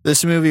wrote,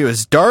 "This movie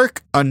was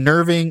dark,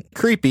 unnerving,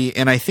 creepy,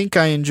 and I think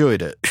I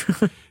enjoyed it."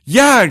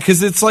 Yeah,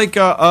 because it's like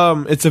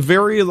it's a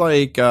very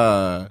like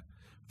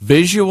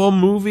visual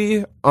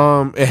movie.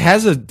 It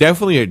has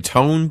definitely a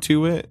tone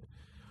to it,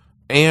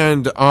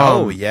 and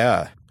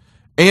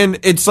and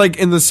it's like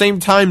in the same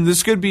time,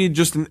 this could be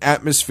just an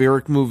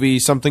atmospheric movie,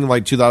 something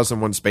like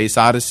 2001: Space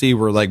Odyssey,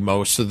 where like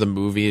most of the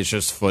movie is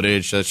just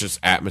footage that's just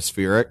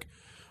atmospheric.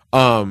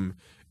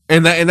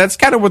 And that's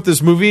kind of what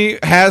this movie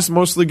has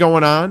mostly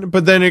going on,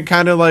 but then it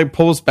kind of like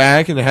pulls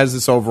back and it has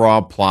this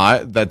overall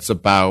plot that's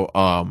about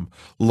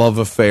love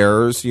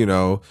affairs,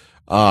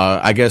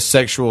 I guess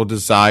sexual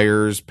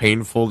desires,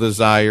 painful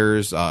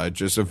desires,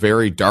 just a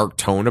very dark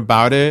tone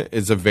about it.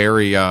 It's a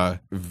very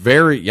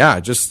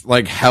just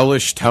like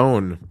hellish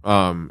tone.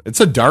 It's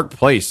a dark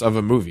place of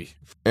a movie.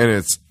 And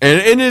it's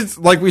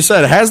like we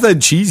said, it has that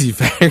cheesy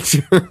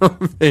factor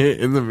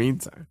in the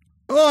meantime.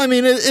 Well, I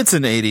mean, it's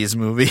an 80s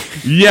movie.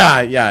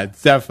 Yeah,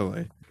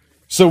 definitely.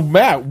 So,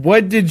 Matt,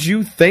 what did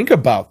you think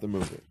about the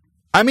movie?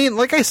 I mean,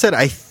 like I said,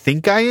 I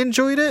think I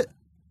enjoyed it.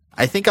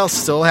 I think I'll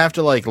still have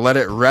to like let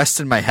it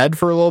rest in my head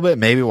for a little bit,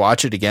 maybe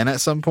watch it again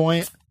at some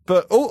point.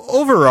 But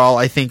overall,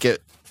 I think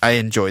I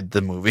enjoyed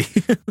the movie.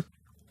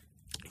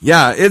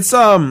 Yeah, it's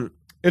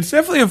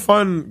definitely a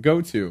fun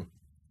go-to.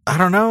 I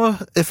don't know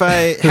if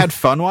I had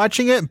fun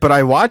watching it, but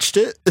I watched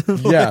it.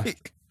 Yeah.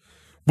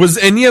 Was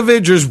any of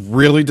it just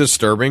really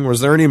disturbing?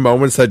 Was there any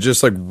moments that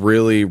just like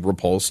really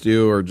repulsed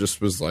you or just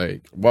was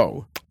like,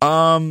 whoa?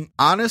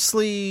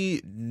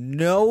 Honestly,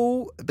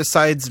 no,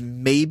 besides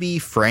maybe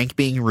Frank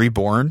being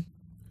reborn.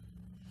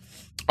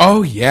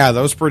 Oh yeah,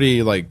 that was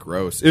pretty like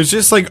gross. It was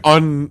just like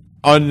unknown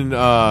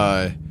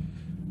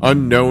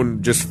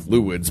just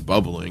fluids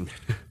bubbling.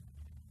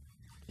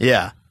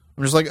 Yeah.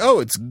 I'm just like, oh,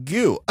 it's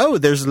goo. Oh,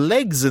 there's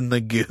legs in the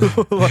goo.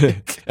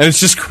 Like, and it's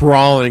just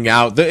crawling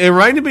out. It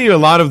reminded me a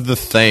lot of The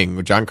Thing,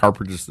 with John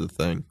Carpenter's The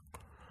Thing.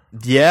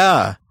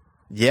 Yeah.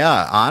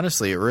 Yeah,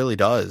 honestly, it really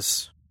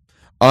does.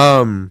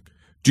 Do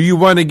you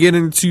want to get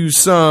into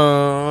some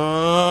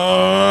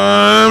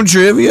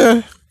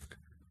trivia?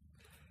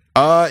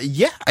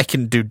 Yeah, I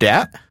can do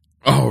that.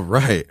 Oh,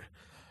 right.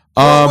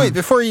 Wait,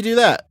 before you do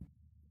that,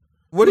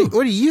 what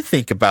do you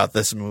think about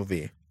this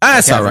movie?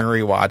 That's I all haven't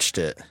right. rewatched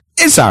it.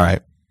 It's all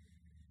right.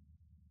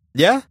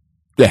 Yeah?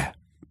 Yeah.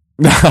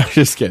 No, I'm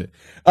just kidding.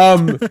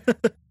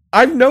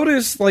 I've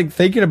noticed, like,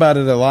 thinking about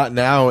it a lot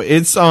now,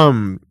 it's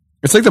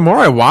like the more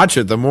I watch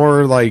it, the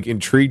more, like,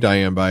 intrigued I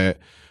am by it.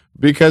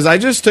 Because I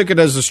just took it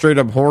as a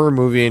straight-up horror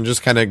movie and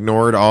just kind of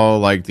ignored all,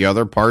 like, the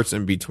other parts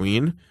in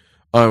between.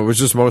 It was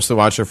just mostly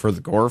watching for the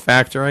gore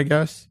factor, I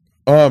guess.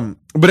 But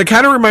it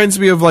kind of reminds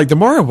me of, like, the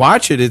more I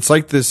watch it, it's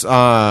like this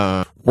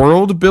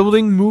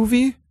world-building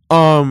movie.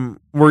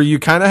 Where you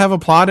kind of have a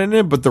plot in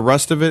it, but the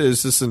rest of it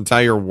is this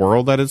entire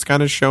world that it's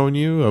kind of showing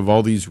you of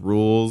all these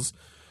rules,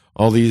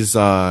 all these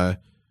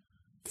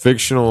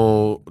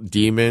fictional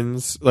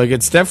demons. Like,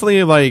 it's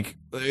definitely like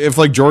if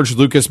like George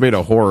Lucas made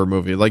a horror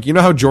movie. Like, you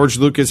know how George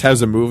Lucas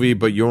has a movie,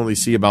 but you only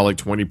see about like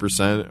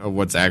 20% of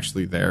what's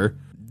actually there.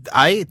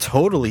 I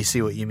totally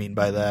see what you mean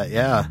by that.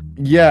 Yeah.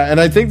 Yeah,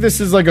 and I think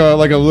this is like a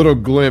little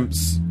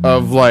glimpse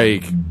of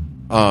like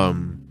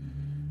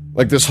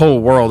this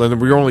whole world,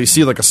 and we only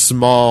see like a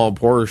small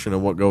portion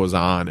of what goes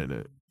on in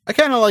it. I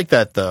kind of like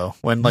that though,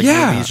 when like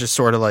movies just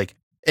sort of like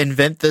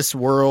invent this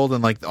world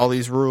and like all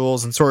these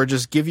rules and sort of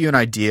just give you an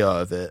idea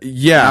of it.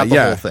 Yeah, not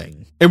the whole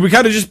thing. And we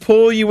kind of just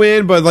pull you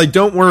in, but like,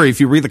 don't worry, if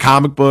you read the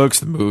comic books,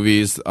 the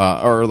movies,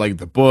 or like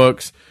the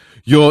books,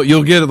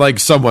 you'll get like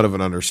somewhat of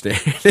an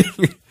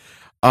understanding.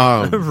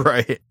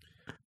 Right.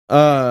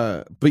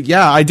 But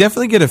yeah, I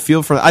definitely get a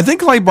feel for that. I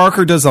think Clive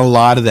Barker does a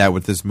lot of that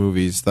with his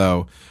movies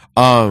though.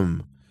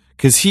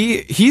 Cause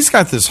he's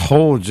got this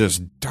whole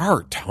just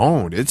dark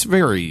tone. It's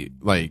very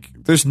like,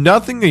 there's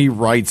nothing that he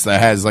writes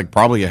that has like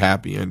probably a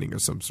happy ending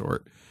of some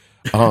sort.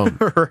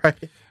 Right.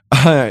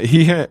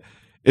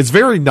 It's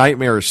very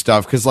nightmarish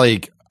stuff. Cause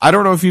like, I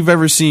don't know if you've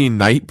ever seen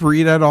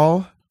Nightbreed at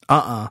all.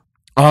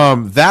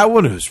 That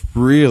one is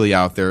really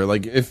out there.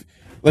 Like if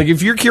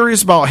you're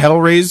curious about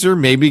Hellraiser,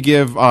 maybe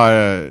give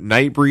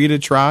Nightbreed a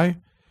try.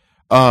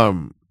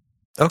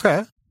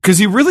 Okay. because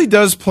he really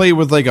does play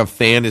with like a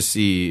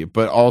fantasy,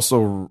 but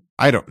also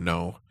I don't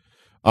know,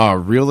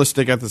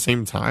 realistic at the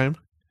same time.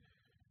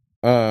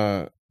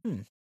 But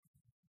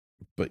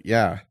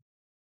yeah,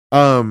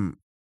 I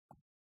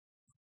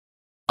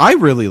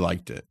really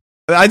liked it.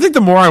 I think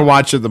the more I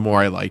watch it, the more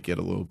I like it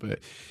a little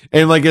bit,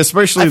 and like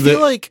especially I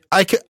feel like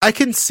I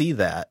can see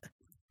that.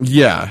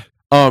 Yeah.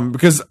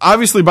 Because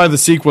obviously by the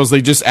sequels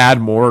they just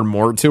add more and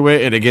more to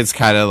it, and it gets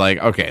kind of like,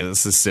 okay,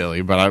 this is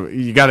silly, but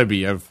you got to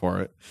be in for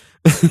it.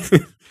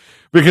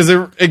 Because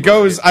it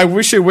goes. I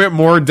wish it went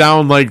more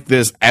down like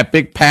this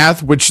epic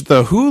path, which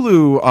the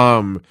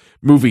Hulu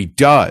movie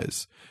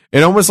does.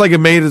 It almost like it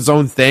made its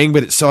own thing,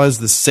 but it still has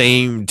the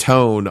same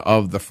tone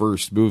of the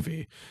first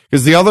movie.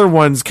 Because the other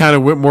ones kind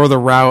of went more the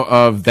route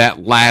of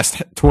that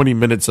last 20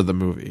 minutes of the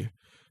movie.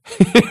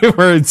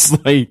 Where it's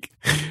like,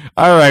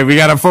 all right, we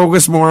got to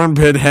focus more on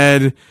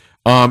Pinhead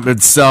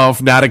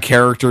itself, not a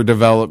character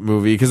developed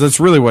movie, because that's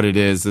really what it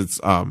is. It's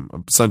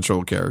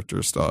central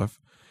character stuff,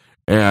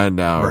 and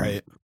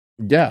Right.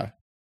 yeah,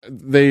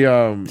 they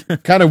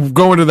kind of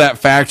go into that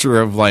factor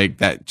of like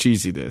that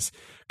cheesiness.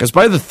 Because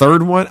by the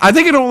third one, I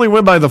think it only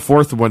went by the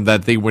fourth one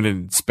that they went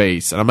in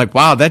space, and I'm like,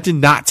 wow, that did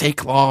not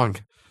take long.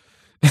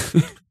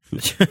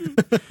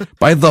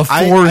 By the fourth,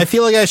 I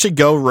feel like I should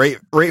go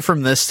right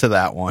from this to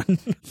that one.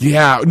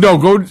 yeah, no,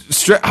 go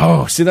straight.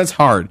 Oh, see, that's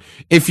hard.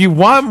 If you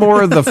want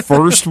more of the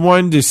first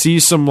one to see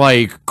some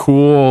like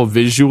cool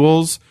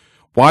visuals,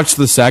 watch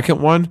the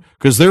second one,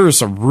 because there is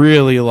some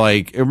really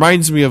like, it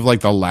reminds me of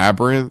like the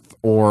Labyrinth,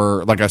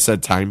 or like I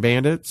said, Time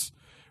Bandits,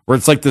 where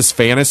it's like this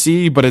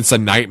fantasy, but it's a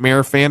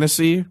nightmare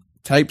fantasy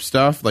type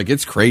stuff. Like,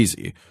 it's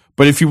crazy.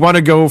 But if you want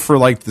to go for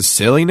like the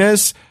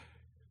silliness,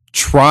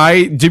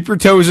 dip your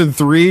toes in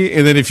 3,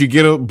 and then if you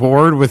get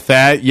bored with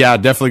that, yeah,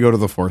 definitely go to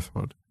the fourth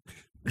one.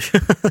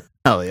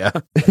 Hell yeah.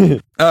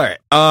 All right.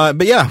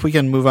 But yeah, we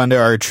can move on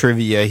to our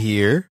trivia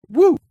here.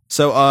 Woo.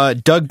 So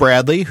Doug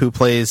Bradley, who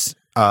plays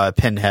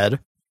Pinhead,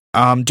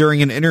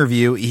 during an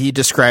interview, he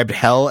described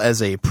hell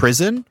as a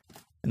prison,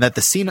 and that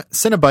the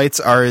Cenobites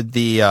are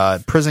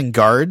the prison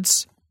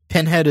guards,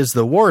 Pinhead is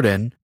the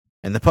warden,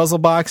 and the puzzle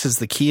box is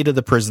the key to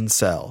the prison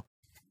cell.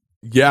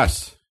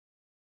 Yes.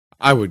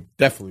 I would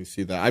definitely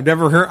see that. I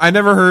never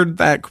heard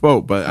that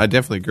quote, but I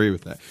definitely agree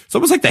with that. It's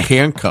almost like the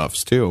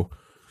handcuffs too.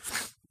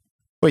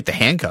 Wait, the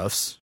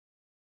handcuffs?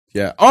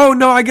 Yeah. Oh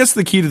no, I guess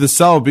the key to the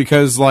cell,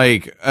 because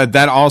like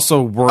that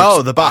also works.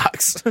 Oh, the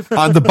box.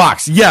 On the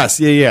box. Yes.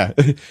 Yeah.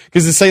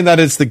 Because it's saying that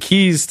it's the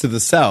keys to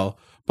the cell.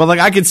 But like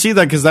I can see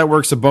that, because that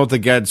works both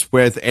against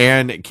with,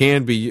 and it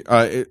can be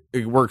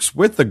it works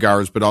with the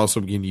guards, but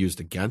also being used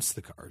against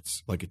the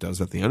guards, like it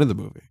does at the end of the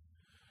movie.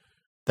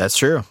 That's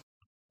true.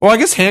 Well, I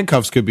guess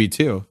handcuffs could be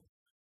too.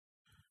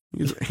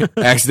 You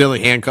accidentally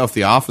handcuff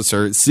the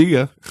officer. See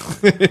ya.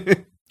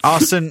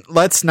 Austin,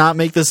 let's not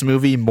make this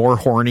movie more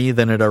horny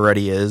than it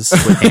already is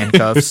with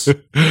handcuffs.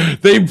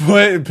 They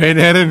put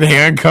Pinhead in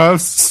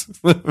handcuffs.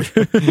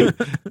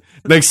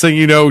 Next thing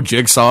you know,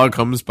 Jigsaw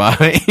comes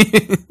by.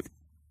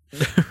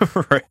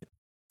 Right.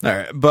 All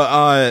right.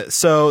 But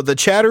so the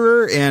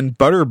Chatterer and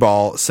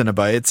Butterball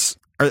Cenobites,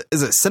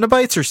 is it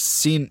Cenobites or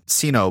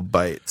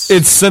Cenobites?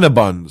 It's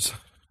Cinnabons.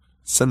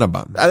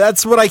 Cinnabon.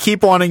 That's what I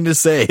keep wanting to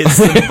say. It's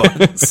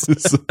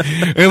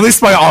Cinnabons. At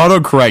least my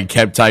autocorrect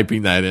kept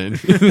typing that in.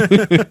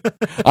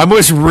 I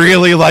must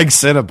really like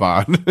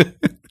Cinnabon.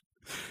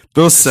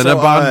 Those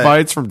Cinnabon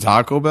bites from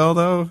Taco Bell,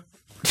 though.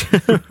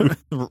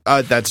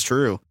 That's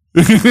true.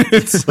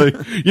 It's like,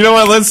 you know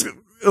what?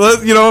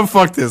 You know what?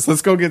 Fuck this.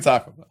 Let's go get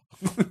Taco Bell.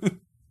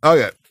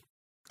 Okay.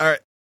 All right.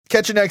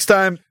 Catch you next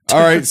time.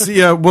 All right. See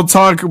ya. We'll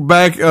talk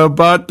back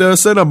about the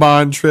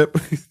Cinnabon trip.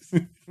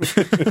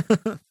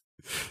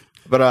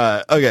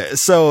 But okay,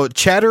 so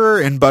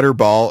Chatterer and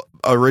Butterball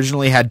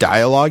originally had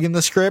dialogue in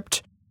the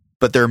script,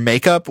 but their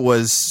makeup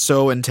was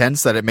so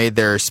intense that it made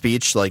their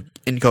speech like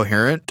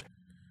incoherent.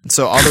 And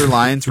so other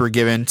lines were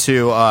given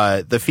to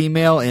the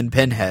female in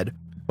Pinhead,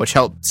 which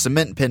helped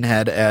cement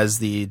Pinhead as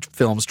the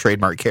film's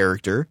trademark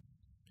character.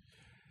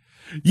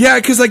 Yeah,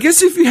 because I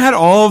guess if you had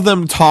all of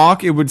them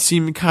talk, it would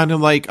seem kind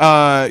of like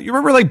you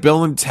remember like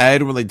Bill and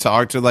Ted when they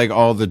talked to like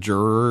all the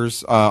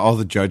jurors, all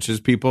the judges,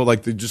 people,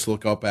 like they just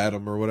look up at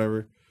them or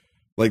whatever.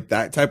 Like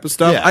that type of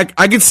stuff. Yeah.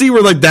 I could see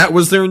where like that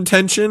was their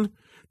intention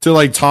to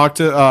like talk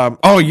to.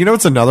 Oh, you know,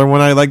 it's another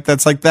one I like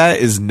that's like that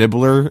is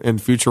Nibbler in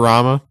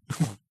Futurama.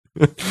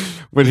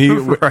 when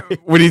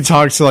he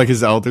talks to like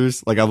his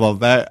elders, like I love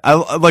that. I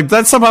like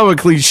that's somehow a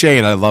cliche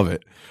and I love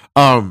it.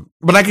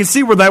 But I can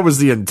see where that was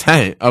the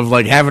intent of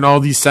like having all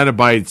these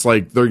Cenobites,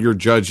 like they're your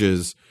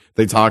judges,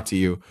 they talk to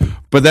you.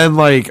 But then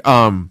like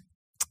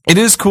it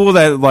is cool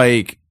that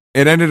like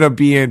it ended up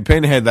being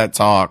Pinhead that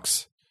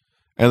talks.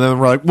 And then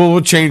we're like, well,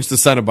 we'll change the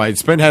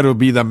Cenobites. Pinhead will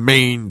be the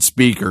main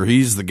speaker.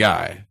 He's the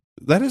guy.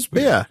 That is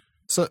weird. Yeah.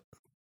 So,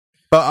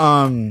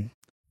 but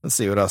let's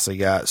see what else I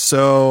got.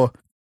 So,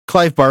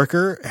 Clive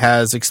Barker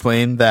has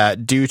explained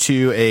that due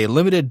to a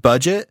limited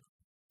budget,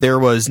 there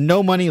was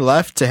no money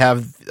left to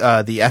have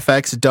the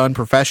FX done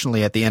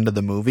professionally at the end of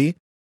the movie.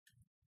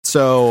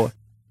 So,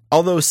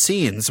 all those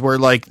scenes where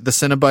like the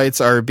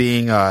Cenobites are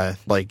being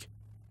like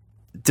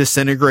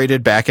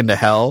disintegrated back into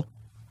hell,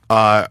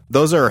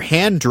 those are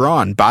hand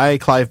drawn by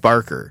Clive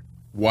Barker.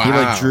 Wow. He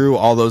like drew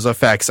all those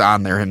effects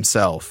on there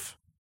himself.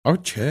 Oh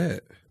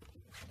shit.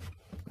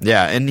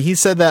 Yeah, and he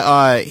said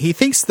that he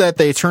thinks that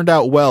they turned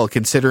out well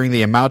considering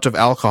the amount of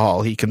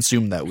alcohol he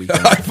consumed that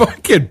weekend. I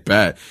fucking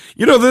bet.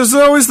 You know, there's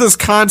always this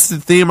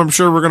constant theme I'm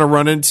sure we're going to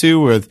run into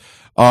with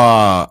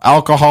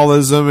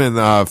alcoholism and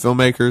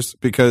filmmakers,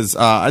 because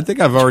I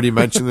think I've already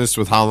mentioned this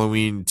with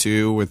Halloween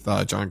 2 with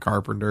John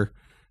Carpenter.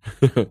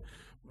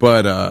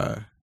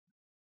 But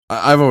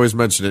I've always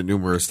mentioned it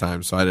numerous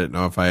times, so I didn't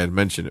know if I had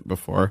mentioned it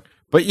before.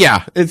 But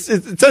yeah, it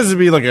tends to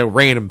be like a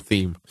random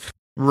theme.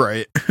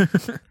 Right.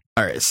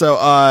 All right,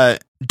 so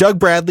Doug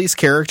Bradley's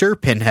character,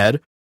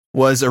 Pinhead,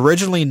 was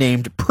originally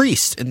named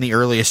Priest in the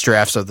earliest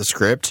drafts of the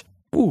script,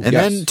 and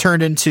then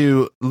turned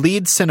into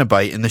lead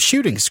Cenobite in the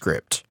shooting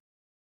script.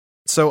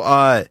 So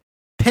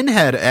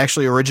Pinhead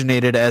actually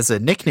originated as a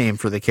nickname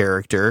for the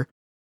character.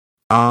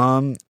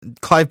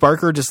 Clive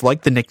Barker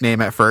disliked the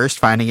nickname at first,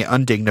 finding it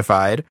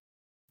undignified,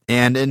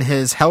 and in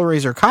his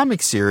Hellraiser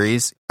comic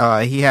series,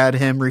 he had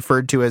him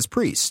referred to as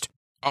Priest.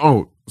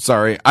 Oh,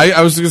 sorry.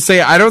 I was going to say,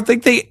 I don't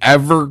think they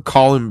ever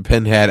call him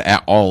Pinhead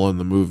at all in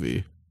the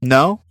movie.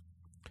 No?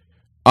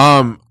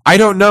 I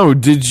don't know.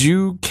 Did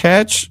you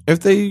catch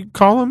if they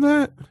call him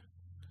that?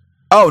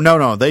 Oh,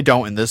 no, they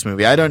don't in this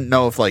movie. I don't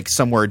know if, like,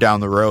 somewhere down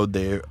the road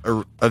they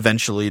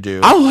eventually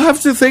do. I'll have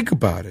to think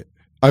about it.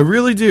 I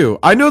really do.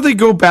 I know they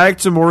go back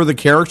to more of the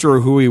character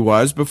of who he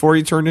was before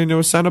he turned into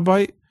a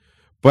Cenobite,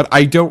 but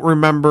I don't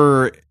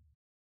remember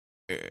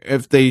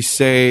if they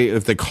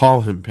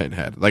call him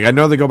Pinhead. Like, I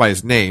know they go by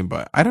his name,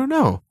 but I don't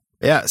know.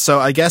 Yeah, so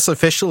I guess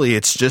officially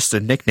it's just a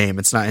nickname.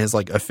 It's not his,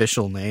 like,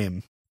 official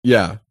name.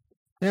 Yeah.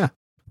 Yeah,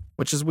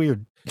 which is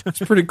weird. It's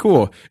pretty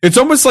cool. It's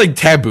almost like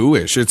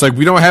taboo-ish. It's like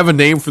we don't have a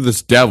name for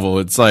this devil.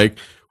 It's like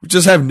we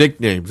just have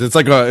nicknames. It's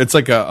like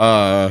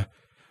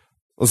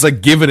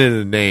giving it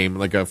a name,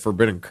 like a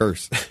forbidden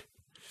curse.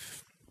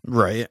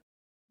 Right.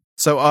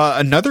 So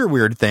another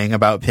weird thing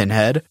about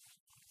Pinhead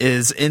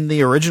is in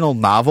the original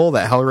novel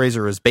that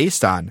Hellraiser is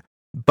based on,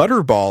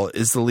 Butterball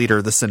is the leader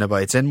of the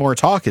Cenobites and more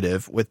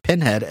talkative, with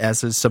Pinhead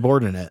as his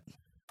subordinate.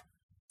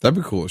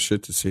 That'd be cool as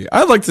shit to see.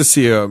 I'd like to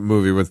see a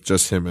movie with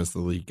just him as the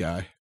lead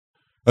guy.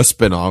 A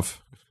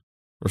spin-off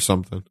or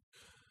something.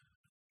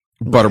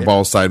 Right.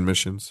 Butterball side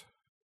missions.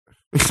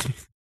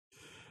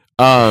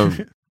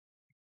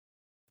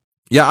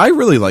 Yeah, I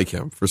really like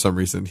him for some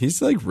reason.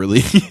 He's like really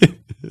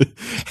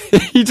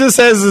he just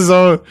has his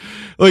own,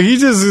 like, he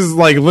just is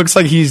like, looks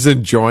like he's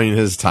enjoying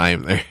his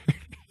time there.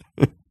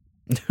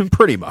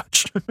 Pretty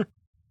much.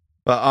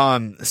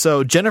 But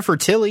so Jennifer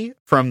Tilly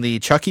from the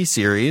Chucky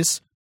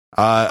series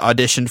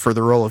auditioned for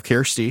the role of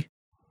Kirsty.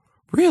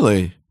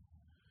 Really?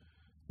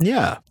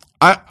 Yeah.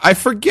 I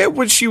forget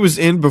what she was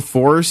in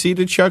before Seed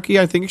of Chucky.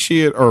 I think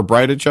she had, or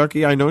Bride of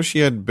Chucky. I know she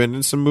had been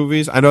in some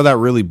movies. I know that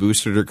really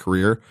boosted her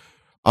career.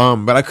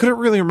 But I couldn't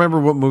really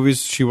remember what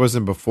movies she was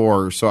in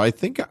before. So I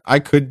think I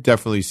could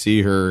definitely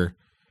see her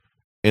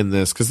in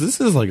this, because this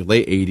is like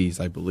late 80s,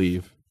 I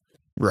believe.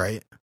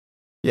 Right.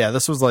 Yeah,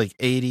 this was like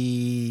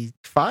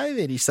 85,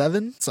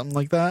 87, something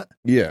like that.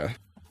 Yeah.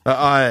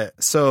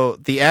 So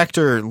the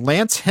actor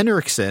Lance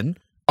Henriksen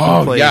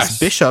plays yes.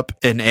 Bishop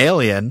in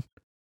Alien.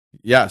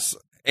 Yes.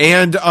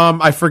 And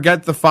I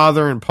forget the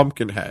father in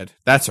Pumpkinhead.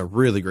 That's a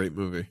really great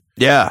movie.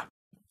 Yeah.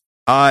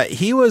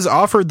 He was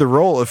offered the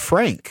role of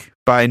Frank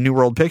by New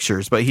World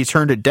Pictures, but he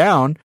turned it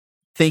down,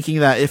 thinking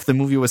that if the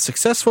movie was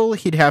successful,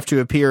 he'd have to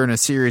appear in a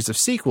series of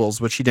sequels,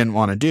 which he didn't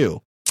want to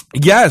do.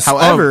 Yes.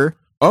 However,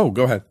 go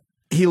ahead.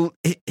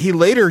 He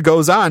later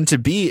goes on to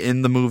be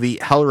in the movie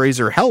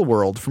Hellraiser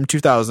Hellworld from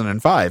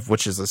 2005,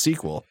 which is a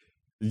sequel.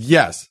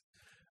 Yes.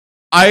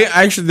 I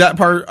actually, that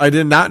part I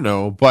did not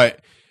know,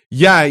 but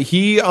yeah,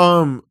 he,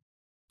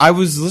 I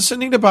was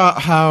listening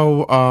about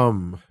how,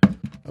 oh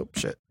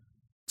shit.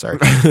 Sorry.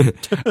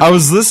 I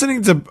was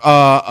listening to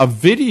a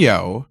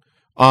video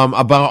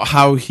about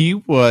how he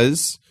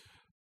was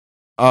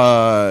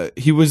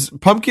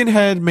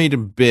Pumpkinhead made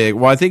him big.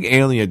 Well, I think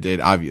Alien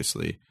did,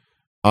 obviously.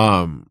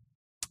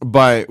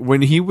 But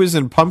when he was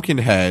in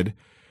Pumpkinhead,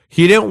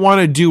 he didn't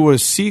want to do a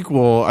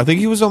sequel. I think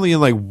he was only in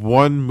like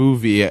one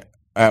movie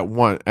at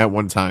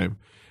one time.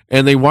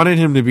 And they wanted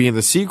him to be in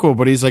the sequel,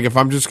 but he's like, if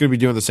I'm just going to be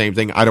doing the same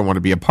thing, I don't want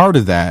to be a part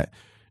of that.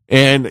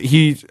 And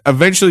he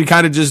eventually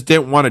kind of just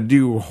didn't want to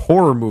do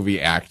horror movie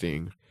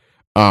acting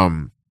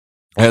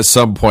at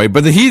some point.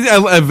 But he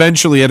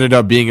eventually ended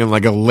up being in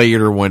like a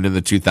later one in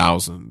the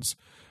 2000s.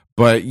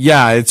 But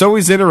yeah, it's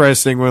always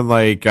interesting when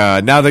like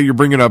now that you're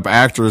bringing up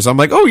actors, I'm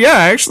like, oh yeah,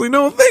 I actually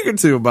know a thing or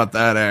two about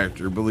that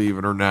actor, believe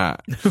it or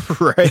not.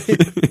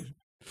 Right.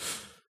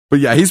 But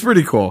yeah, he's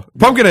pretty cool.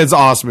 Pumpkinhead's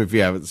awesome if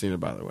you haven't seen it,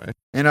 by the way.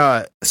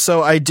 And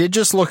so I did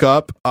just look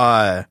up.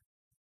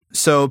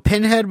 So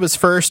Pinhead was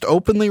first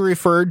openly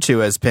referred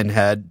to as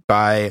Pinhead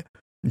by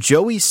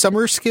Joey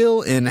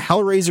Summerskill in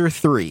Hellraiser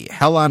 3,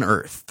 Hell on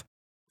Earth.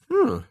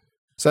 So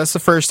that's the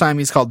first time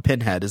he's called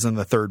Pinhead, is in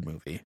the third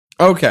movie.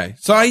 Okay,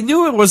 so I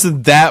knew it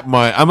wasn't that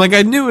much. I'm like,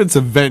 I knew it's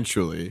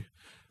eventually.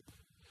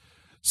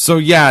 So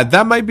yeah,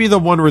 that might be the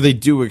one where they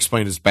do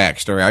explain his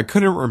backstory. I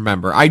couldn't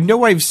remember. I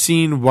know I've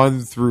seen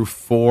 1 through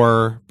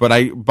 4,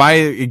 but by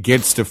it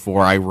gets to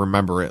 4, I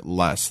remember it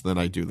less than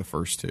I do the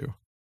first 2.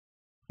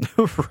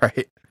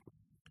 Right.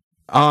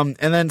 And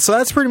then, so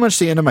that's pretty much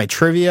the end of my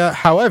trivia.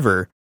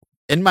 However,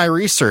 in my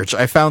research,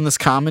 I found this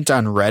comment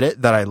on Reddit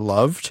that I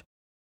loved.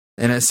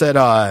 And it said,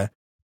 I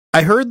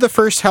heard the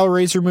first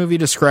Hellraiser movie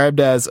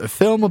described as a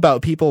film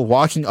about people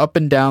walking up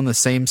and down the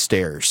same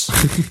stairs.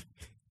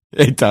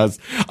 It does.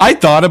 I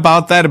thought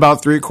about that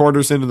about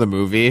 3/4 into the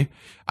movie.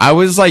 I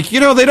was like, they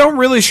don't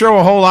really show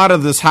a whole lot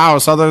of this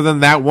house other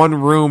than that one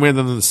room and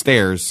then the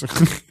stairs.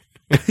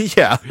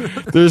 Yeah.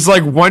 There's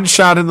like one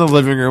shot in the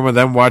living room of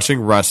them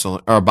watching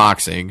wrestling or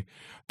boxing.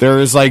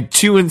 There's like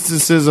 2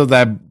 instances of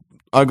that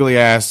ugly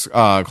ass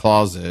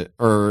closet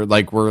or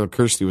like where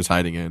Kirsty was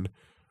hiding in.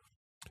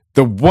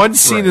 The one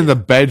scene in the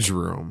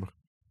bedroom,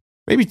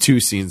 maybe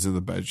 2 scenes in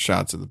the bed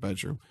shots in the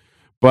bedroom.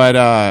 But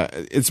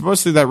it's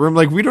mostly that room.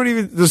 Like, we don't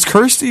even... Does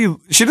Kirsty...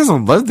 She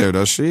doesn't live there,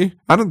 does she?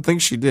 I don't think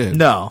she did.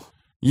 No.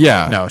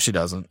 Yeah. No, she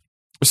doesn't.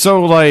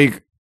 So,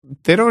 like,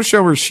 they don't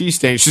show where she's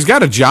staying. She's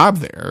got a job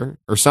there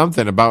or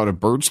something about a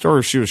bird store.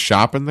 Or she was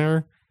shopping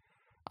there.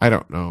 I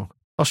don't know.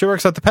 Well, she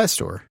works at the pet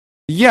store.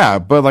 Yeah,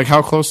 but, like,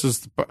 how close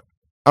is...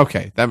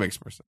 Okay, that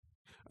makes more sense.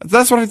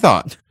 That's what I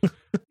thought.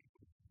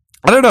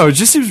 I don't know. It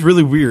just seems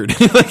really weird.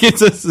 Like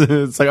it's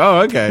like,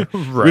 oh, okay.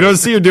 Right. We don't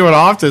see her do it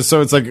often, so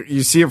it's like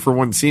you see it for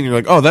one scene. You're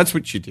like, oh, that's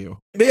what you do.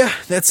 Yeah,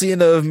 that's the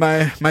end of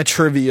my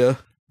trivia.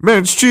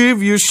 Men's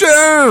trivia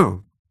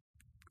show.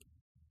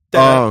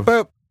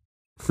 I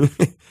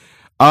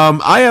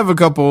have a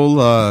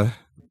couple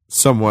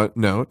somewhat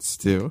notes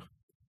too.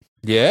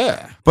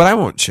 Yeah, but I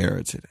won't share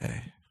it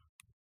today.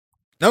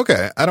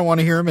 Okay, I don't want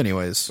to hear them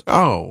anyways.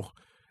 Oh.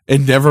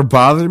 It never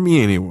bothered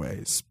me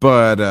anyways.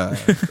 But,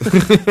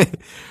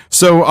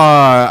 so,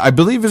 I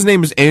believe his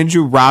name is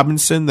Andrew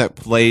Robinson that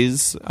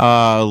plays,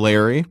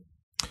 Larry.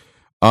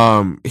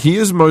 He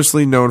is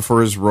mostly known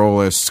for his role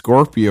as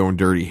Scorpio in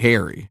Dirty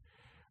Harry.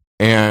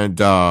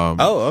 And, oh,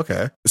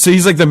 okay. So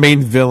he's like the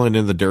main villain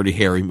in the Dirty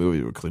Harry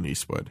movie with Clint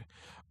Eastwood.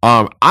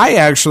 I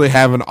actually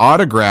have an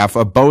autograph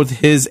of both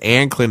his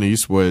and Clint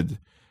Eastwood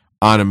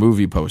on a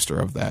movie poster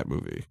of that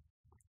movie.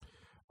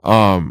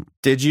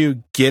 Did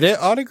you get it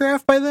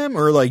autographed by them,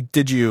 or like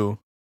did you?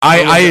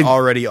 I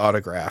already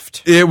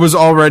autographed. It was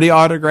already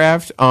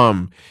autographed.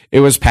 It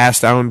was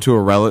passed down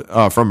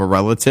to from a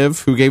relative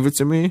who gave it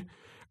to me,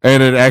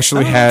 and it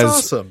actually has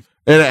awesome.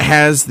 And it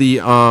has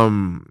the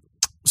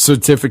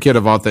certificate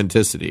of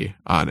authenticity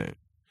on it.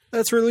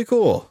 That's really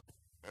cool.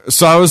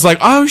 So I was like,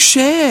 oh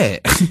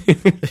shit,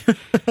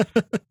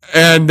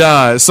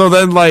 and so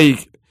then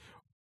like.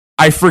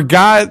 I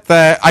forgot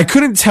that I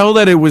couldn't tell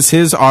that it was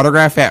his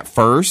autograph at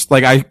first.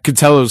 Like I could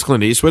tell it was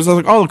Clint Eastwood's. I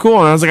was like, oh, cool.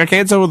 And I was like, I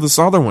can't tell what this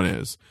other one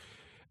is.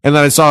 And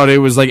then I saw it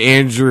was like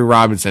Andrew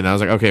Robinson. I was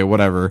like, okay,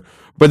 whatever.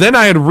 But then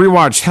I had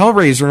rewatched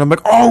Hellraiser and I'm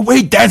like, oh,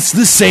 wait, that's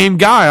the same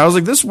guy. I was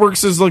like, this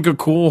works as like a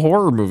cool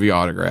horror movie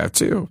autograph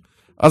too.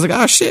 I was like,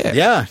 oh shit.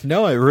 Yeah,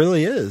 no, it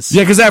really is.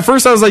 Yeah, because at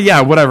first I was like,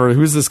 yeah, whatever.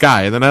 Who's this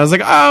guy? And then I was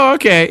like, oh,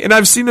 okay. And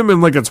I've seen him in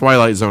like a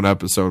Twilight Zone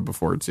episode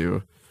before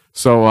too.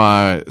 So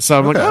I'm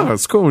like, oh,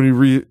 it's cool when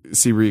you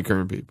see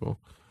recurring people.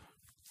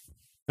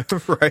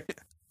 Right.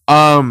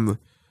 Have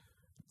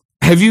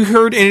you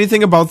heard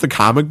anything about the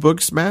comic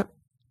books, Matt?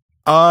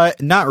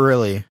 Not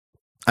really.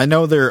 I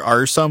know there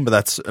are some, but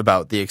that's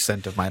about the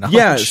extent of my knowledge.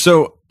 Yeah,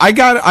 so I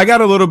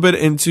got a little bit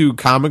into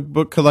comic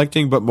book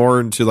collecting, but more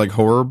into like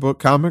horror book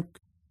comic.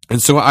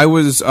 And so I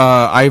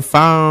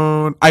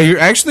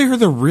actually heard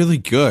they're really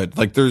good.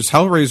 Like there's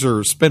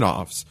Hellraiser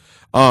spin-offs.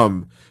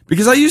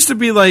 Because I used to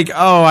be like,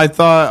 oh, I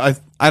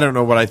don't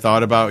know what I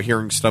thought about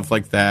hearing stuff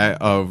like that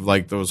of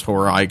like those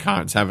horror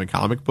icons having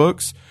comic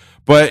books.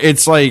 But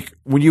it's like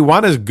when you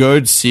want a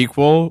good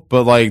sequel,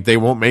 but like they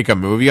won't make a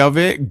movie of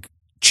it,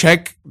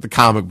 check the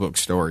comic book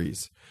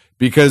stories.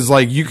 Because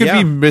like you could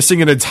be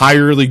missing an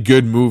entirely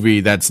good movie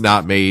that's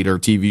not made or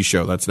TV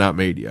show that's not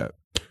made yet.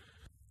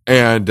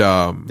 And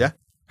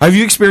have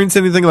you experienced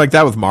anything like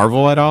that with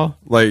Marvel at all?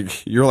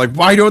 Like you're like,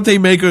 why don't they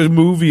make a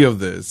movie of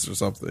this or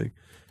something?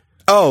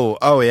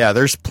 Oh yeah.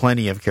 There's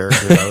plenty of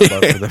characters I would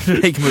love for them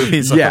to make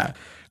movies. Yeah,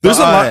 there's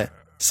a lot.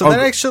 So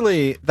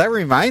that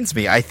reminds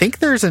me. I think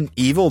there's an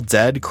Evil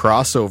Dead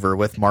crossover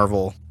with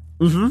Marvel,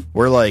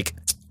 where like,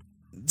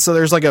 so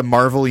there's like a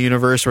Marvel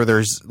universe where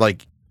there's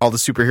like all the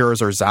superheroes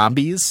are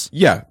zombies.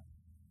 Yeah,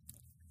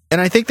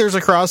 and I think there's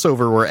a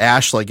crossover where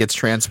Ash like gets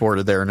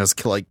transported there and is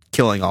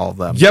killing all of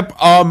them. Yep.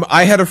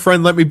 I had a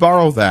friend let me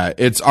borrow that.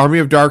 It's Army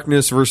of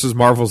Darkness versus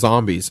Marvel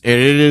Zombies, and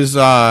it is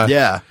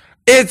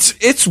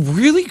It's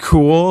really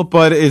cool,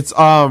 but it's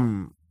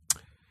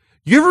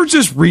you ever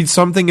just read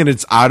something and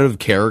it's out of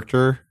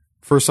character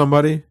for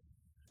somebody?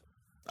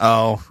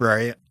 Oh,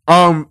 right.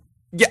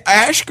 Yeah,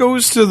 Ash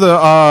goes to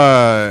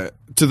the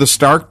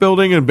Stark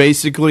building and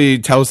basically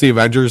tells the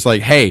Avengers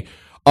like, "Hey,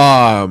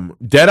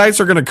 Deadites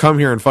are going to come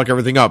here and fuck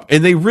everything up."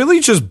 And they really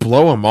just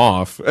blow him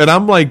off. And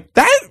I'm like,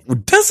 that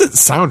doesn't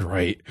sound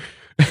right.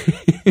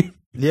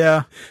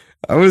 Yeah.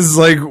 I was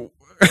like,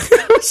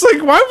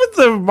 why would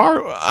the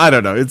Marvel? I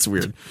don't know. It's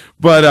weird,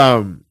 but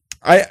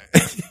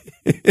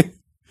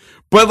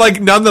but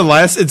like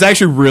nonetheless, it's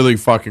actually really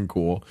fucking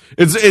cool.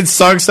 It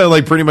sucks that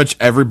like pretty much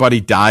everybody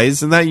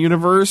dies in that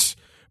universe,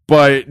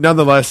 but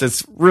nonetheless,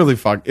 it's really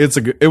fun.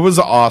 It was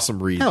an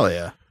awesome read. Hell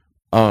yeah.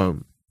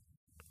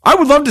 I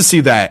would love to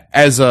see that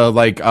as a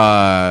like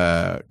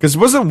because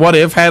wasn't What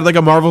If had like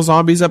a Marvel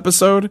Zombies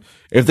episode?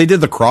 If they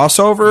did the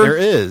crossover, There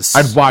is.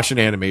 I'd watch an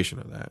animation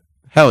of that.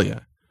 Hell yeah.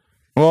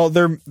 Well,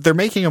 they're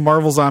making a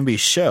Marvel Zombies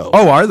show.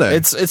 Oh, are they?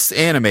 It's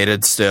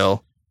animated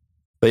still.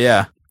 But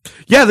yeah.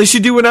 Yeah, they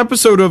should do an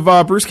episode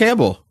of Bruce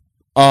Campbell,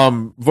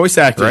 voice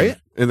acting, Right?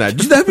 in that.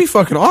 Dude, that'd be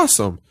fucking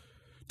awesome.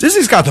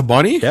 Disney's got the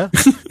money. Yeah.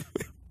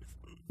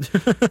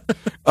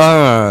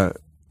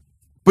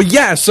 But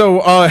yeah, so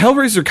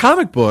Hellraiser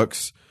comic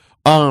books.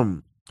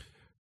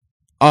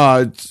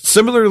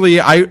 Similarly,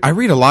 I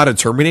read a lot of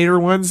Terminator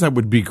ones that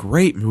would be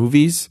great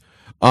movies.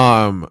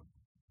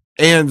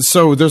 And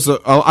so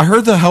I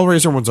heard the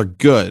Hellraiser ones are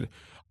good.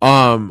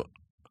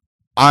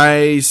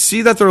 I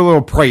see that they're a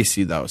little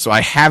pricey though, so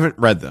I haven't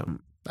read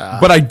them.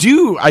 But I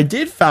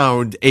did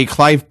found a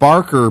Clive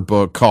Barker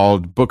book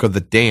called Book of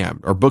the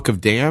Damned or Book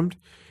of Damned.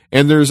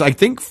 And there's, I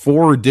think,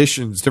 4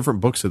 editions, different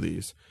books of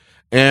these.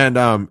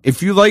 And,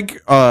 if you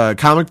like,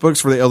 comic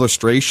books for the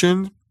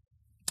illustration,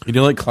 and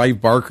you like Clive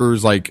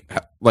Barker's, like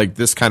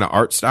this kind of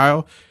art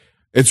style,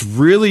 it's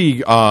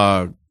really,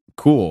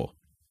 cool.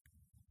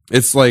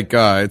 It's like,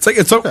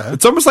 it's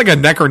almost like a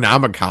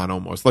Necronomicon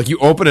almost. Like you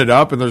open it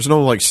up and there's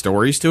no like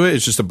stories to it.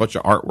 It's just a bunch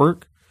of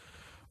artwork.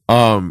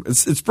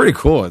 It's pretty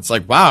cool. It's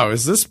like, wow,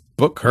 is this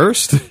book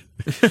cursed?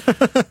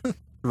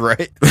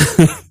 Right.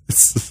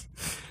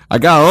 I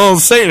got a little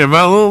Satan in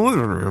my little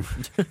living room.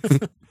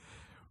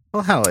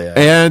 Well, hell yeah.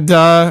 And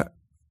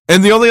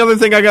the only other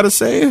thing I got to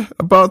say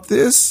about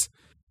this,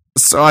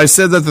 so I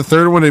said that the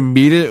third one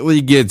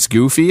immediately gets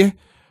goofy.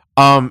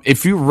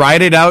 If you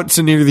write it out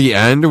to near the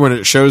end when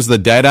it shows the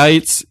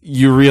Deadites,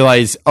 you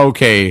realize,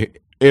 okay,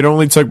 it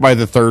only took by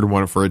the third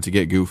one for it to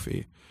get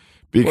goofy.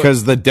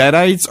 Because the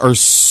Deadites are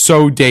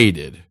so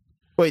dated.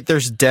 Wait,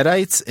 there's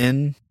Deadites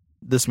in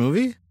this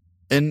movie?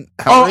 In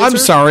Hellraiser? Oh, I'm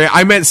sorry.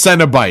 I meant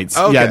Cenobites.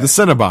 Okay. Yeah, the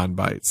Cinnabon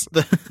bites.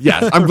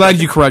 Yes, I'm glad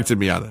you corrected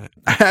me on that.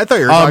 I thought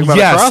you were talking about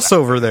a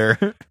crossover there.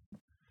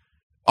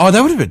 Oh,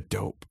 that would have been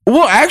dope.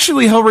 Well,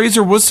 actually,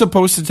 Hellraiser was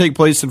supposed to take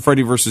place in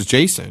Freddy vs.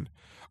 Jason.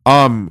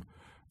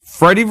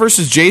 Freddy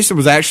vs. Jason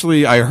was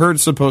actually, I heard,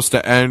 supposed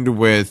to end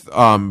with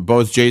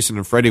both Jason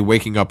and Freddy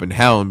waking up in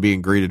hell and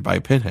being greeted by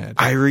Pinhead.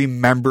 I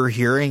remember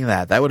hearing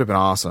that. That would have been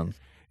awesome.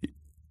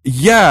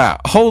 Yeah,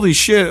 holy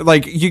shit.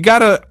 Like,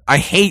 I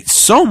hate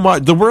so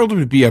much. The world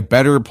would be a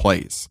better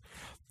place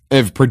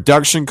if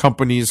production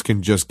companies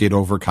can just get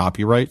over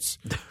copyrights.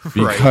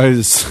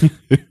 Because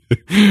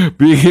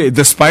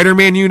the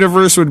Spider-Man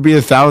universe would be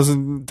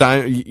 1,000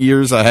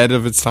 years ahead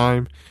of its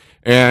time.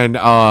 And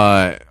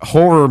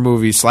horror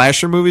movies,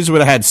 slasher movies would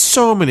have had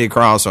so many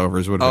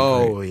crossovers. Would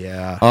have been great.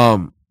 Yeah.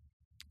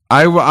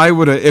 I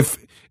would have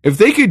if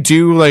they could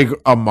do like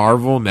a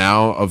Marvel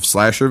now of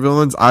slasher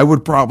villains, I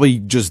would probably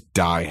just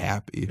die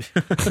happy.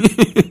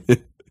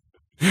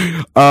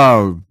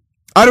 I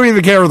don't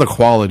even care the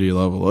quality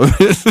level of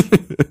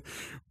it.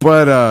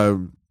 But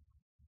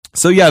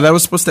so yeah, that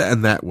was supposed to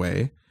end that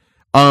way.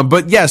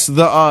 But yes,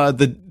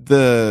 the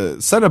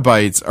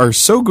Cenobites are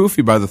so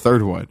goofy by the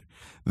third one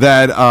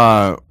that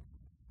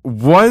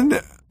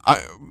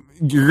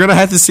you're gonna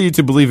have to see it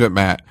to believe it,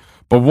 Matt.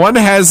 But one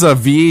has a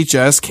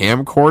VHS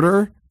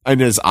camcorder in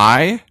his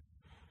eye,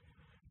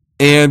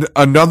 and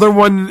another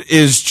one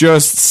is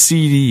just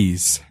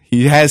CDs.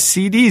 He has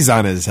CDs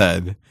on his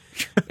head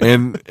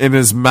and in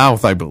his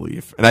mouth, I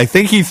believe. And I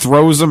think he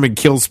throws them and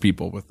kills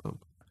people with them.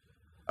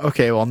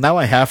 Okay, well, now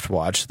I have to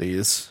watch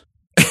these.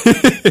 And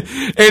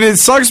it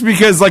sucks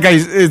because,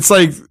 it's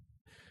like,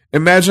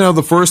 imagine how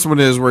the first one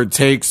is where it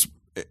takes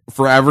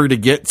forever to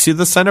get to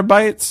the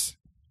Cenobites.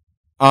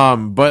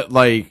 But,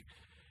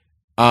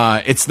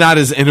 it's not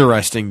as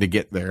interesting to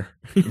get there.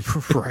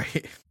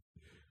 Right.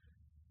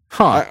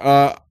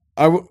 Huh.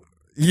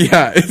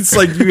 Yeah, it's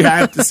like you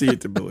have to see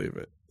it to believe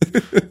it.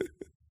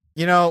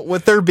 You know,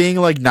 with there being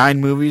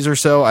 9 movies or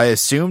so, I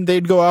assumed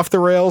they'd go off the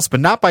rails, but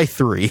not by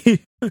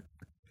 3.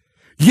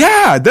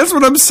 Yeah, that's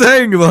what I'm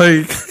saying.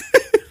 Like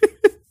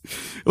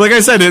I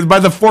said, by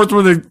the 4th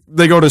one,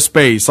 they go to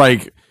space.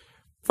 Like,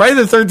 Friday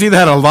the 13th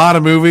had a lot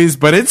of movies,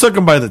 but it took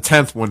them by the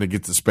 10th one to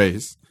get to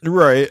space.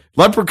 Right.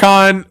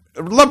 Leprechaun,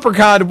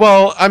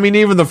 well, I mean,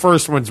 even the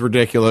first one's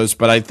ridiculous,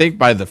 but I think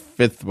by the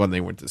 5th one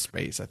they went to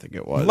space, I think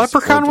it was.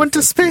 Leprechaun went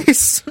to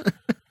space.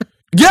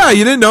 Yeah,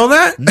 you didn't know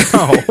that?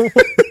 No.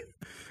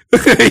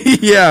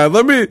 Yeah,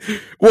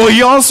 well,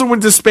 he also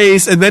went to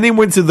space, and then he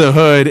went to the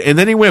hood, and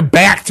then he went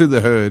back to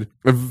the hood.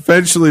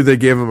 Eventually, they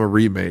gave him a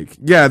remake.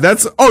 Yeah,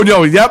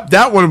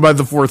 that one by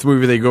the 4th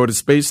movie, they go to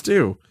space,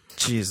 too.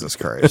 Jesus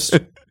Christ.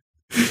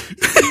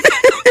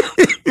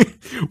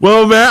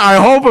 Well, man, I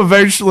hope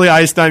eventually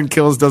Einstein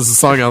Kills does a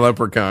song on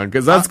Leprechaun,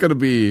 because that's going to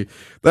be,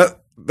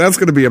 That's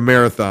going to be a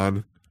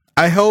marathon.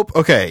 I hope.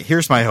 Okay,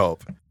 here's my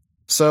hope.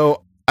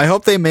 So I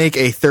hope they make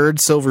a third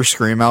Silver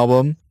Scream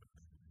album.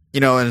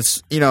 And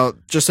it's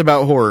just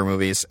about horror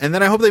movies, and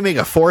then I hope they make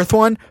a fourth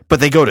one, but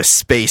they go to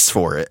space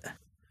for it.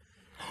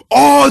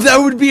 Oh, that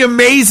would be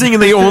amazing!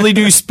 And they only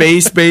do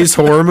space-based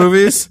horror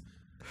movies.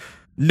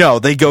 No,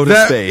 they go to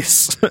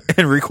space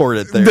and record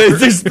it there.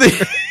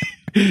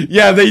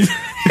 They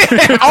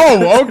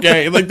oh,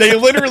 okay. Like they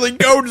literally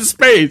go to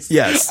space.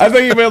 Yes. I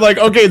thought you meant like,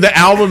 okay, the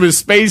album is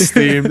space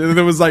themed, and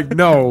it was like,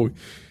 no,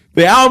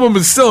 the album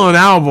is still an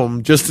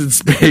album, just in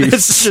space.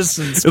 It's just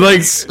in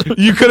space. Like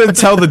you couldn't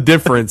tell the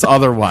difference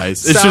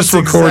otherwise. It's Sounds just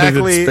recorded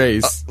exactly in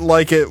space,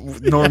 like it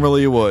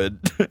normally would.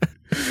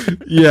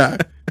 Yeah.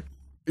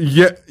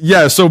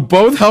 Yeah. So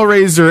both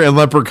Hellraiser and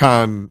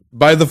Leprechaun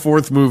by the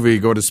fourth movie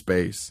go to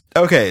space.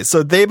 Okay,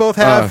 so they both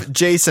have.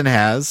 Jason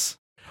has.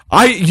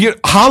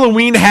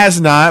 Halloween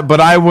has not, but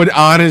I would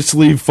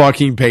honestly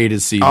fucking pay to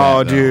see that.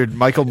 Oh, dude,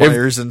 Michael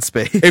Myers in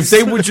space. If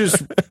they would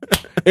just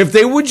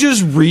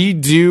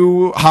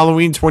redo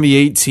Halloween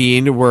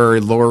 2018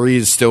 where Laurie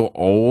is still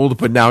old,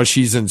 but now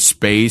she's in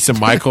space and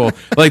Michael,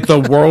 like the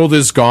world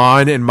is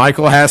gone and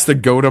Michael has to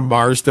go to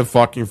Mars to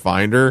fucking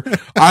find her,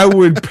 I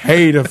would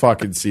pay to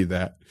fucking see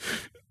that.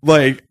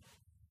 Like,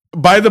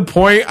 by the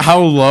point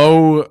how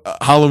low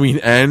Halloween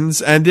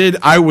ended,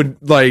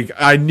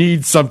 I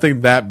need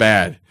something that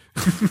bad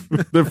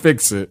to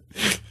fix it.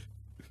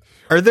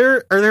 Are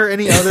there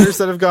any others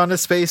that have gone to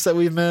space that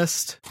we've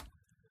missed?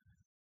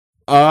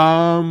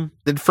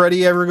 Did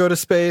Freddy ever go to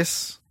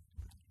space?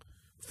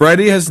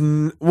 Freddy has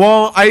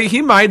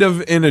he might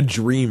have in a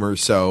dream or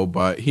so,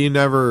 but he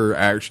never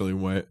actually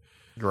went.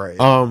 Right.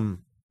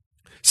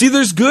 See,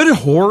 there's good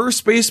horror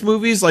space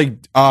movies like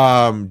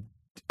I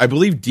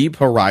believe Deep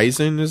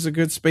Horizon is a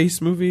good space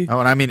movie. Oh,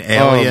 and I mean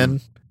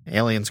Alien.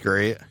 Alien's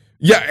great.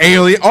 Yeah,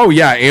 Alien. Oh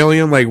yeah,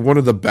 Alien, like one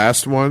of the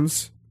best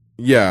ones.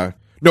 Yeah.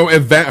 No,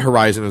 Event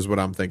Horizon is what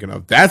I'm thinking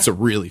of. That's a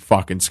really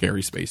fucking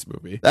scary space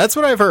movie. That's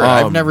what I've heard.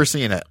 I've never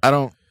seen it. I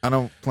don't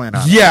plan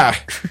on it. Yeah.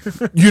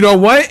 You know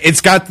what?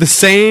 It's got the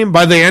same,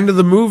 by the end of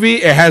the movie,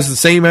 it has the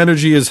same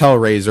energy as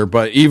Hellraiser,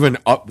 but even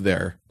up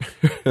there.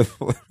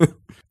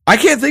 I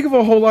can't think of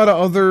a whole lot of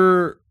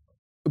other,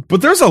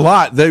 but there's a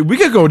lot that we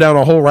could go down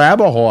a whole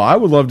rabbit hole. I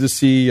would love to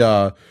see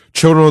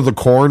Children of the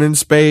Corn in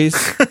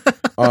space.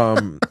 I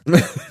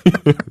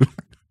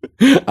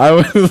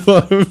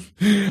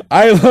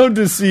love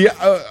to see.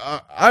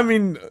 I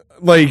mean,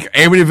 like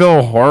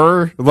Amityville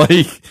Horror,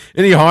 like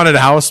any haunted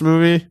house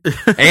movie,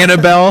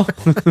 Annabelle.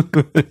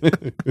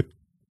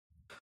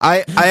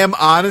 I am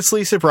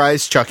honestly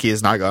surprised Chucky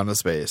has not gone to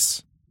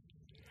space.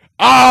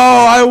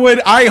 Oh,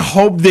 I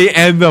hope they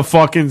end the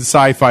fucking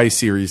sci-fi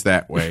series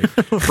that way.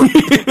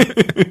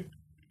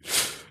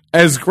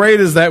 As great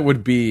as that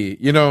would be,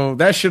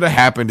 that should have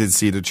happened in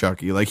Seed of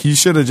Chucky. Like, he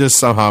should have just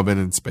somehow been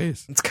in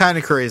space. It's kind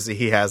of crazy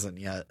he hasn't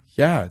yet.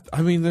 Yeah.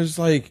 I mean, there's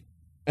like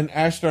an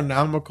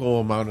astronomical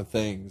amount of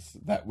things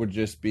that would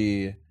just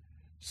be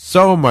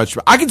so much.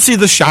 I can see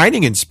The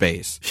Shining in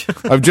space.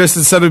 Of just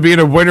instead of being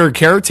a winter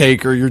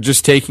caretaker, you're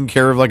just taking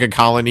care of like a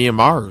colony of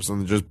Mars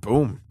and just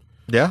boom.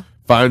 Yeah.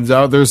 Finds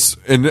out there's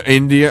an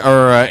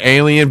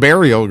alien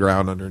burial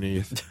ground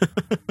underneath.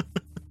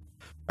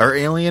 Are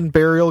alien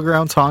burial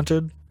grounds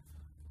haunted?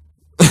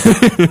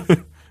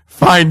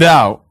 Find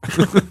out.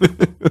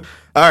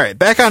 All right,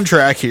 back on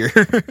track here.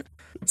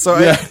 So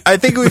yeah. I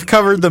think we've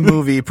covered the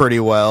movie pretty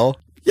well.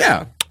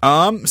 Yeah.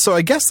 So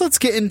I guess let's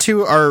get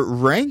into our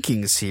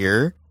rankings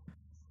here.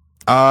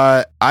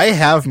 I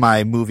have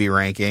my movie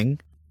ranking.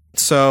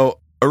 So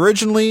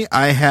originally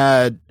I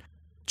had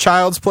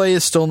Child's Play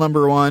is still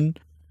number 1,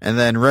 and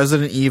then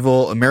Resident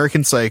Evil,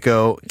 American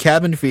Psycho,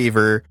 Cabin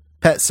Fever,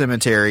 Pet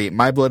Sematary,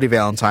 My Bloody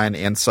Valentine,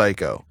 and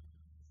Psycho.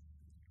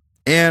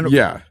 And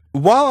yeah.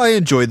 While I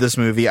enjoyed this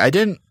movie, I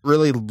didn't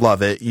really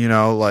love it,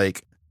 I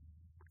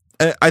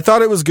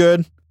thought it was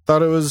good,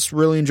 thought it was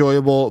really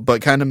enjoyable,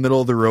 but kind of middle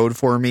of the road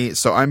for me,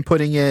 so I'm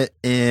putting it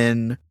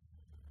in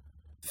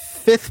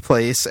 5th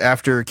place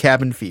after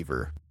Cabin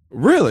Fever.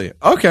 Really?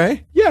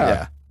 Okay.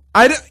 Yeah.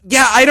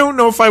 I don't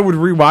know if I would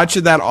rewatch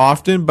it that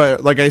often,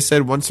 but like I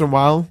said, once in a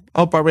while,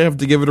 I'll probably have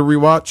to give it a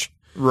rewatch.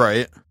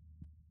 Right.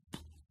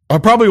 I'll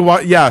probably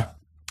watch,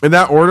 in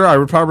that order, I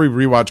would probably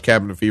rewatch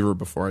Cabin Fever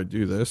before I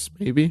do this,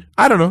 maybe.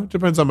 I don't know.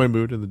 Depends on my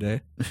mood in the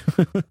day.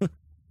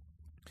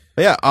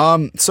 Yeah.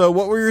 So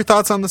what were your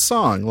thoughts on the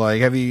song? Like,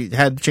 have you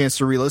had a chance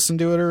to re-listen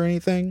to it or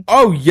anything?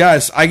 Oh,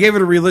 yes. I gave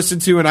it a re-listen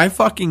to, and I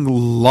fucking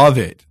love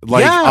it.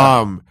 Like,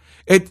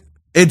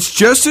 it's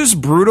just as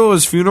brutal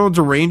as Funeral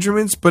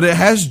Derangements, but it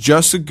has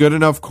just a good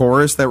enough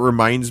chorus that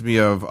reminds me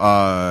of,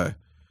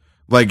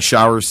 like,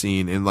 Shower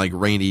Scene in, like,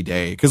 Rainy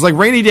Day. Because, like,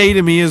 Rainy Day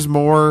to me is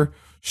more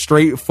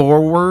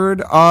straightforward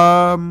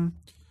of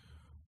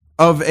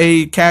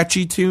a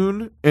catchy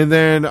tune, and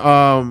then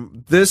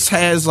this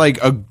has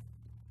like a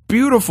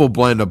beautiful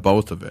blend of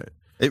both of it.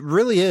 It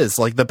really is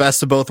like the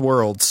best of both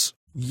worlds.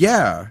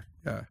 Yeah.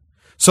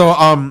 So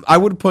I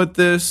would put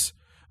this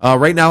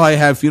right now. I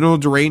have Funeral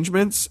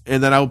Derangements,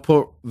 and then I'll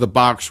put the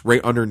box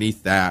right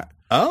underneath that.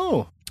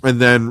 Oh, and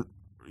then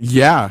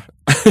Yeah.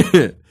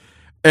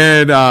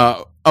 And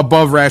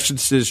above Rash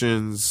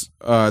Decisions,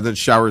 then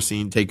Shower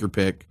Scene, Take Your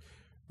Pick,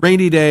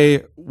 Rainy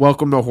Day,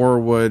 Welcome to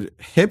Horrorwood,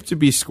 Hip to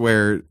Be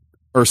Squared,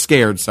 or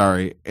Scared,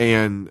 sorry,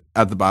 and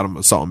at the bottom,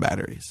 Assault and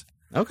Batteries.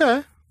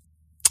 Okay.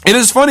 And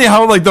it's funny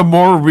how, like, the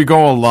more we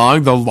go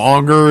along, the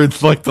longer,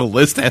 like, the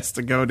list has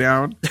to go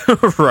down.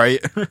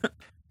 Right.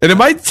 And it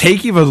might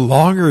take even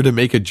longer to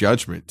make a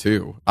judgment,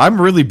 too.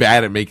 I'm really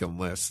bad at making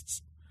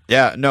lists.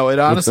 Yeah, no, it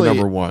honestly... With the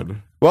number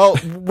one. Well,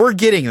 we're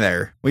getting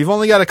there. We've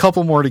only got a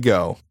couple more to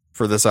go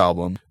for this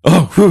album.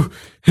 Oh, whew,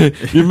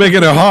 you're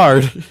making it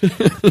hard.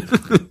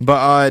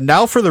 But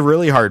now for the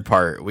really hard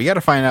part. We got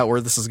to find out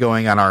where this is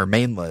going on our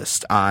main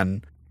list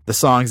on the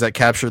songs that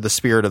capture the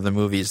spirit of the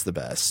movies the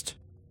best.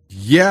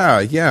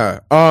 Yeah.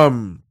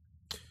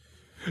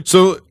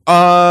 So,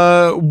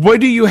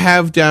 what do you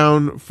have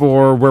down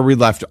for where we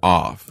left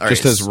off? All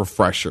just right. as a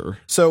refresher.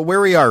 So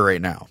where we are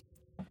right now,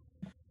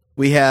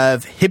 we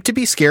have Hip to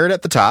Be Scared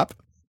at the top,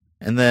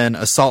 and then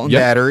Assault and Yep.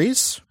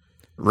 Batteries,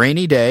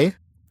 Rainy Day,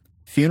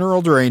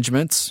 Funeral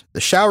Derangements,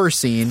 The Shower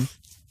Scene,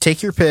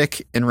 Take Your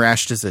Pick, and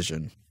Rash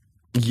Decision.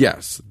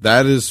 Yes,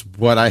 that is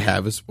what I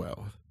have as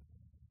well.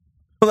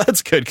 Well,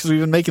 that's good because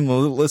we've been making the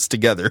list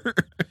together.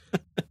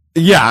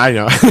 Yeah, I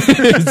know.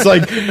 It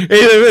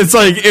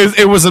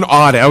was an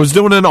audit. I was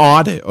doing an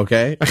audit.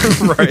 Okay.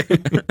 Right.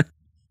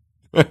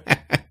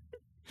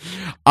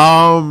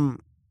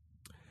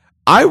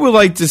 I would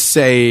like to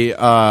say,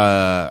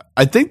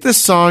 I think this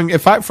song,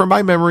 from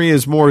my memory,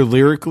 is more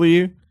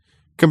lyrically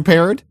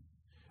compared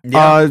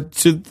to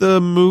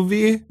the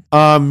movie.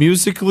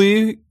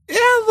 Musically,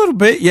 yeah, a little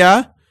bit.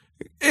 Yeah,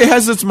 it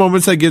has its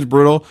moments that gets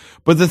brutal,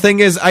 but the thing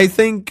is, I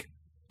think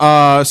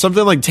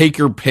something like "Take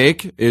Your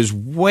Pick" is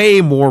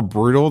way more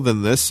brutal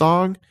than this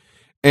song,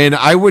 and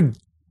I would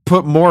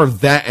put more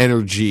of that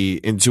energy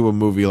into a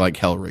movie like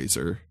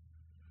Hellraiser.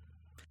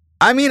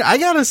 I mean, I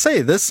gotta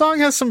say, this song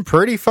has some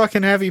pretty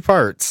fucking heavy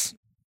parts.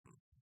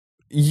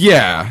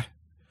 Yeah.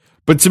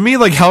 But to me,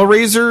 like,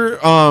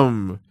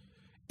 Hellraiser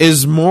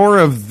is more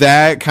of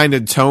that kind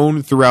of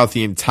tone throughout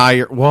the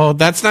entire... Well,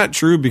 that's not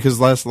true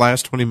because last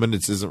 20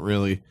 minutes isn't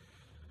really...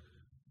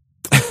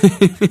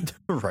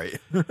 Right.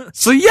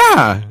 So,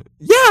 yeah,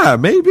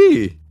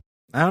 maybe.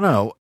 I don't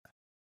know.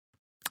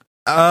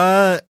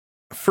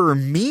 For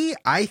me,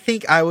 I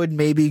think I would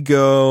maybe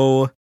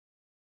go...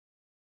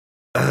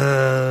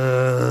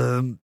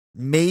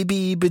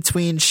 maybe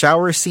between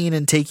Shower Scene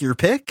and Take Your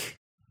Pick.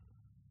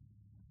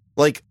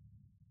 Like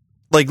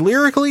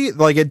lyrically,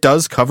 like it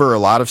does cover a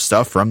lot of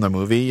stuff from the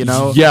movie, you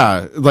know?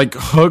 Yeah, like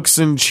hooks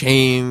and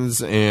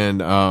chains and,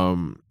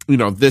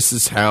 This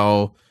Is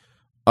Hell,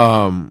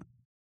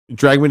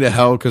 Drag Me to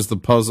Hell because the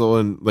puzzle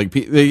and like,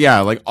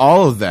 like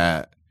all of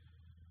that.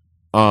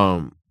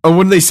 And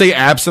when they say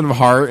absent of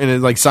heart and it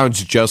like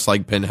sounds just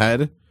like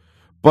Pinhead,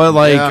 but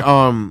like,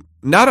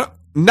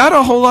 not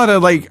a whole lot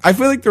of like, I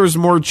feel like there was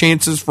more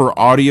chances for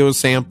audio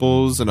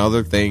samples and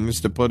other things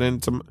to put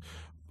into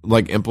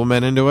like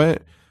implement into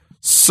it.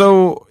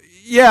 So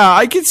yeah,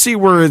 I could see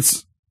where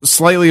it's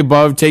slightly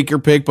above Take Your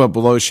Pick, but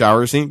below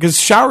Shower Scene. Cause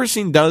Shower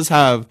Scene does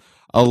have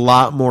a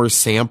lot more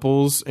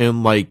samples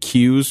and like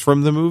cues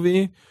from the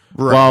movie.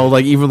 Right. While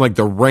like even like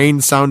the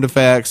rain sound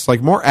effects,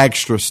 like more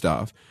extra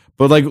stuff.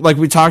 But like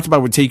we talked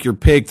about with Take Your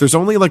Pick, there's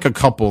only like a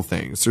couple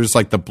things. There's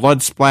like the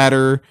blood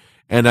splatter.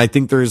 And I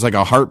think there's like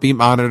a heartbeat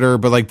monitor,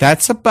 but like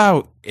that's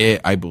about it,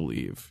 I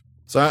believe.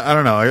 So I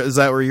don't know. Is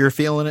that where you're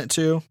feeling it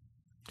too?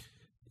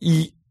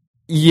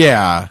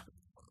 Yeah.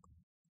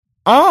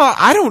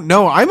 I don't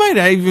know. I might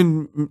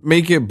even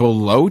make it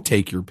below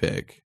Take Your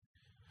Pick.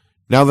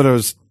 Now that I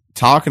was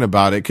talking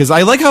about it, because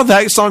I like how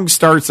that song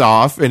starts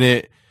off and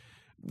it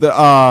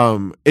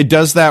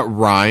does that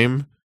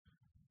rhyme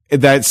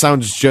that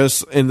sounds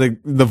just, and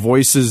the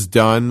voice is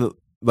done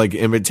like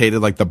imitated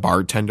like the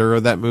bartender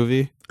of that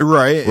movie.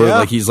 Right. Where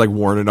like he's like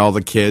warning all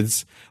the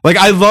kids. Like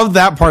I love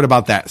that part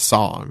about that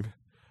song.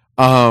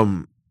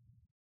 So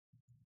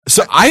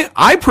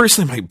I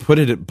personally might put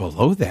it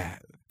below that.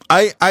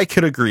 I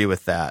could agree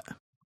with that.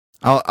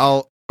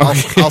 I'll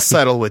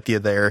settle with you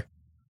there.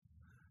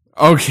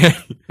 Okay.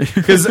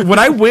 Because when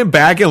I went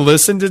back and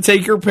listened to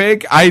Take Your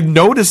Pick, I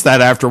noticed that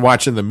after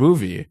watching the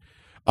movie.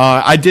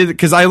 I did,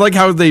 because I like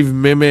how they've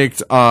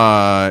mimicked,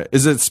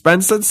 is it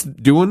Spence that's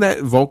doing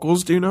that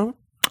vocals, do you know?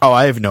 Oh,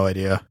 I have no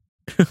idea.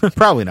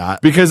 Probably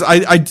not. Because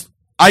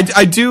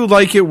I do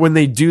like it when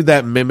they do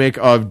that mimic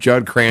of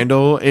Judd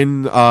Crandall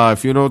in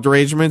Funeral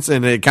Derangements,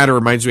 and it kind of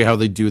reminds me how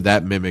they do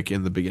that mimic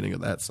in the beginning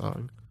of that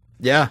song.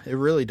 Yeah, it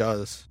really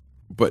does.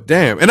 But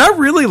damn, and I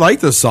really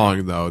like the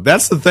song though.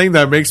 That's the thing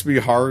that makes me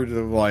hard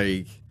to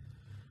like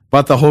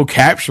about the whole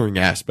capturing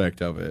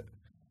aspect of it.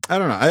 I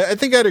don't know. I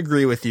think I'd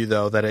agree with you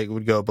though that it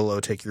would go below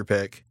Take Your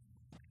Pick.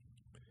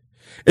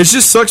 It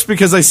just sucks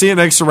because I see it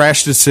next to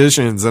Rash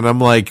Decisions, and I'm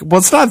like, well,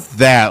 it's not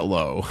that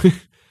low,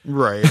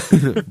 right?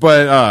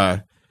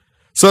 But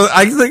so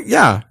I think,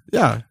 yeah,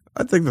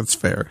 I think that's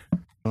fair.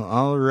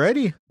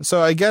 Alrighty.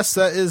 So I guess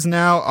that is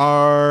now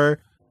our.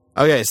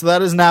 Okay, so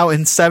that is now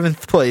in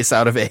 7th place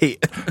out of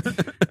 8.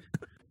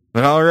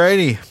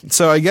 Alrighty.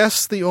 So I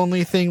guess the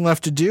only thing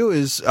left to do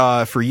is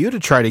for you to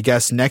try to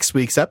guess next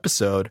week's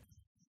episode.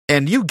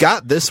 And you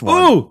got this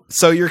one. Ooh.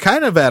 So you're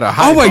kind of at a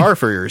high bar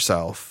for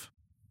yourself.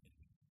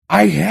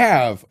 I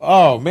have.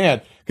 Oh,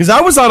 man. Because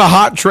I was on a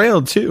hot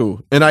trail,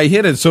 too. And I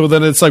hit it. So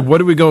then it's like, where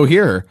do we go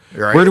here?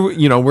 Right.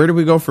 Where do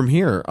we go from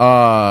here?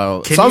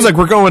 Sounds like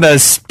we're going to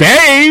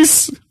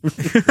space.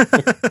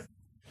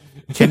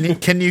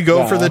 Can you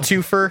go for the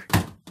twofer?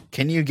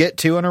 Can you get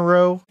two in a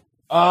row?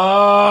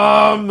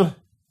 I'm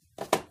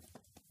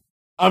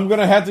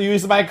gonna have to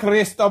use my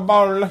crystal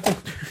ball.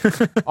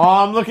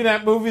 I'm looking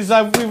at movies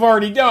that we've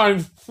already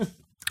done.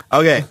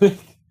 Okay,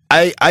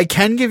 I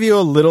can give you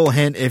a little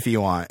hint if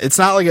you want. It's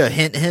not like a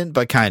hint,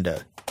 but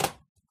kinda.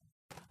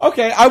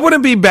 Okay, I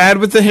wouldn't be bad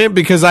with the hint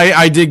because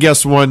I did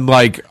guess one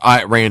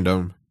at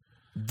random.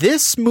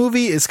 This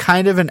movie is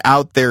kind of an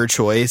out there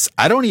choice.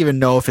 I don't even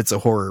know if it's a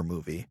horror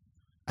movie.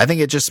 I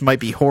think it just might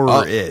be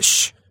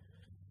horror-ish.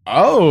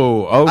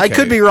 Oh, okay. I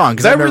could be wrong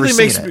because I've never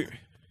seen it.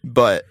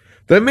 But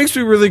that makes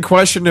me really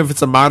question if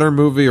it's a modern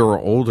movie or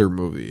an older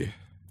movie.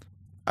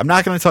 I'm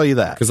not going to tell you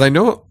that. Because I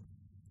know...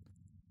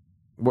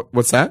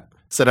 What's that?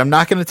 Said I'm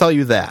not going to tell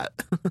you that.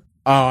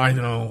 Oh, I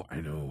know.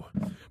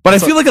 But I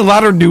feel like a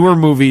lot of newer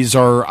movies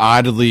are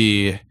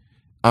oddly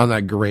on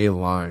that gray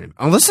line.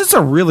 Unless it's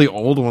a really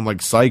old one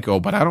like Psycho,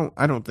 but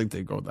I don't think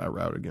they go that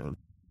route again.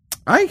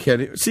 I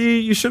can't. See,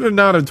 you should have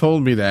not have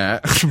told me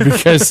that.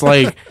 Because,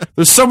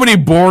 there's so many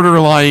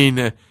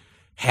borderline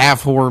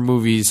half horror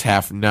movies,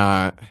 half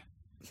not.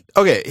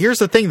 Okay, here's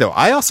the thing, though.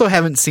 I also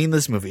haven't seen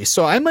this movie,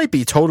 so I might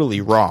be totally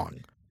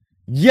wrong.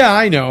 Yeah,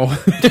 I know.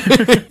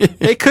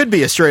 It could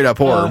be a straight-up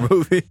horror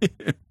movie.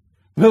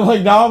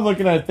 But, now I'm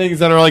looking at things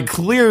that are,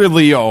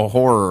 clearly a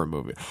horror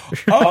movie.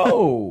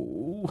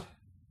 Oh.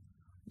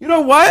 You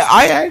know what?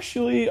 I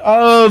actually,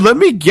 let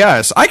me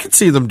guess. I could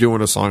see them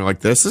doing a song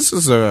like this. This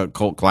is a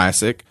cult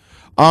classic.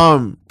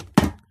 So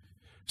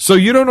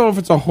you don't know if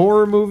it's a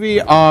horror movie.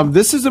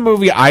 This is a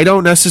movie I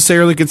don't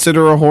necessarily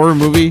consider a horror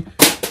movie,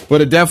 but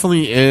it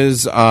definitely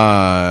is,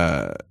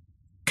 kind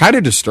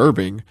of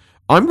disturbing.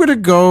 I'm going to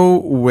go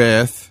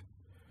with,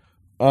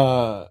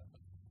 A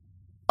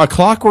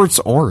Clockwork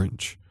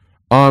Orange.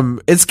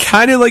 It's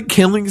kind of like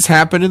killings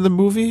happen in the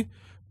movie.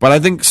 But I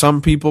think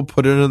some people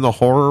put it in the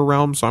horror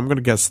realm, so I'm going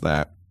to guess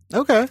that.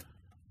 Okay.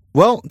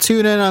 Well,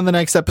 tune in on the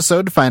next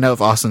episode to find out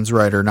if Austin's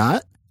right or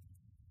not.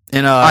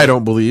 And I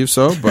don't believe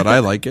so, but I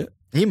like it.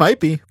 He might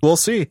be. We'll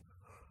see.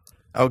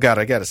 Oh, God,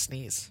 I got to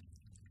sneeze.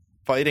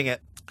 Fighting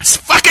it.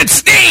 Fucking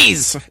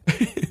sneeze!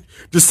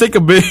 Just take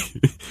a big,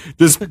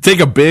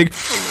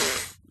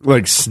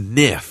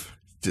 sniff.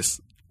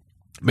 Just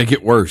make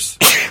it worse.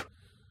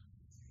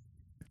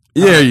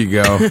 There you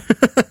go.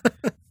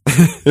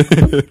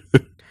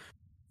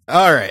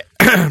 All right.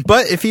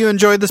 But if you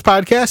enjoyed this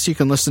podcast, you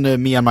can listen to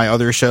me on my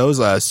other shows,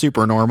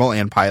 Supernormal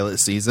and Pilot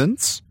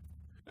Seasons.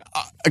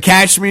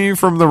 Catch me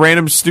from the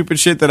random stupid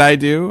shit that I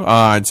do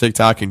on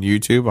TikTok and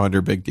YouTube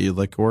under Big D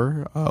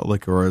Liquor.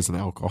 Liquor is an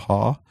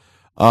alcohol.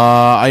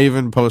 I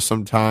even post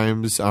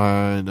sometimes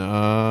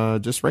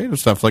on just random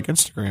stuff like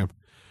Instagram.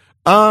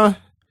 And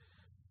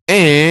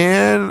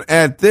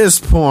at this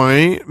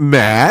point,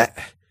 Matt,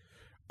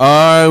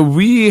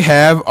 we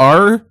have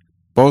our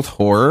both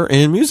horror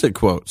and music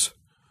quotes.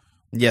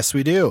 Yes,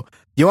 we do.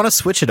 You want to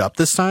switch it up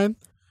this time?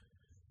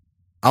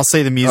 I'll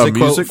say the music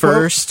quote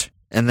first,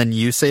 and then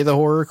you say the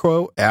horror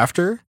quote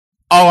after.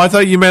 Oh, I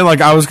thought you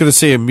meant I was going to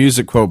say a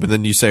music quote, but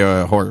then you say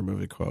a horror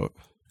movie quote.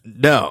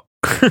 No,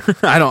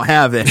 I don't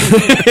have it.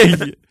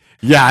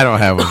 Yeah, I don't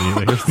have one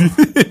either.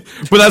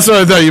 But that's what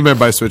I thought you meant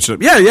by switching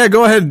up. Yeah,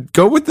 go ahead.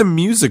 Go with the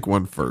music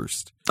one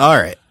first. All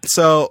right.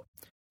 So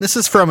this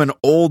is from an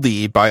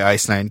oldie by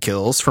Ice Nine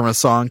Kills from a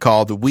song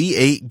called We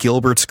Ate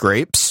Gilbert's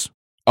Grapes.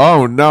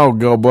 Oh, no,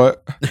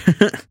 Gilbert.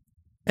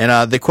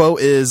 And the quote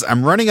is,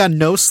 I'm running on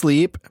no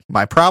sleep.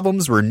 My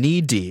problems were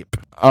knee deep.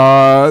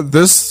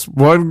 This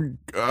one,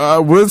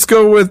 let's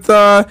go with,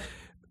 that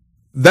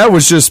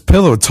was just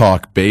pillow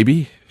talk,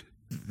 baby.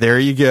 There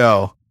you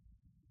go.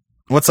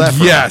 What's that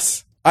from?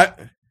 Yes.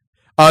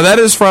 That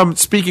is from,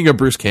 speaking of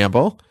Bruce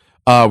Campbell,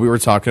 we were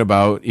talking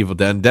about Evil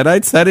Dead and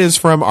Deadites. That is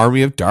from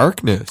Army of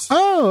Darkness.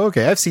 Oh,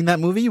 okay. I've seen that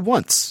movie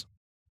once.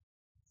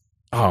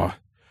 Oh,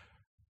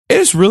 it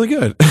is really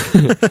good.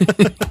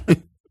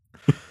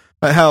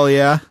 Hell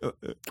yeah.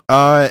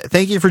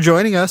 Thank you for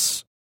joining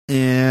us,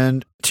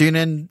 and tune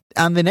in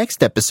on the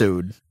next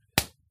episode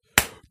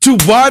to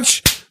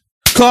watch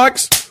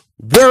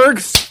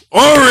Clockwork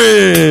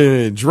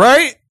Orange,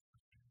 right?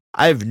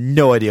 I have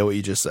no idea what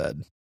you just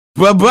said.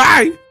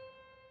 Bye-bye.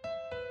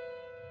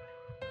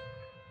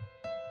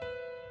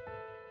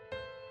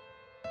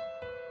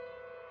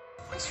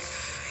 What's your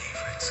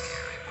favorite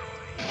scary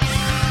movie?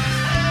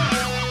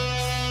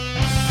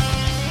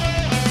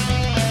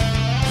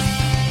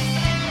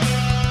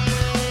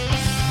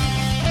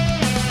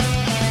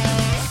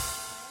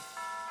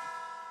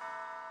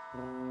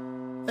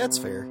 That's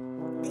fair.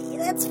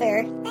 That's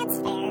fair. That's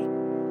fair.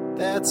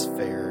 That's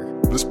fair.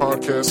 This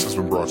podcast has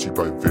been brought to you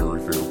by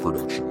Very Fair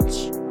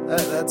Productions.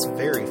 That's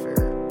very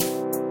fair.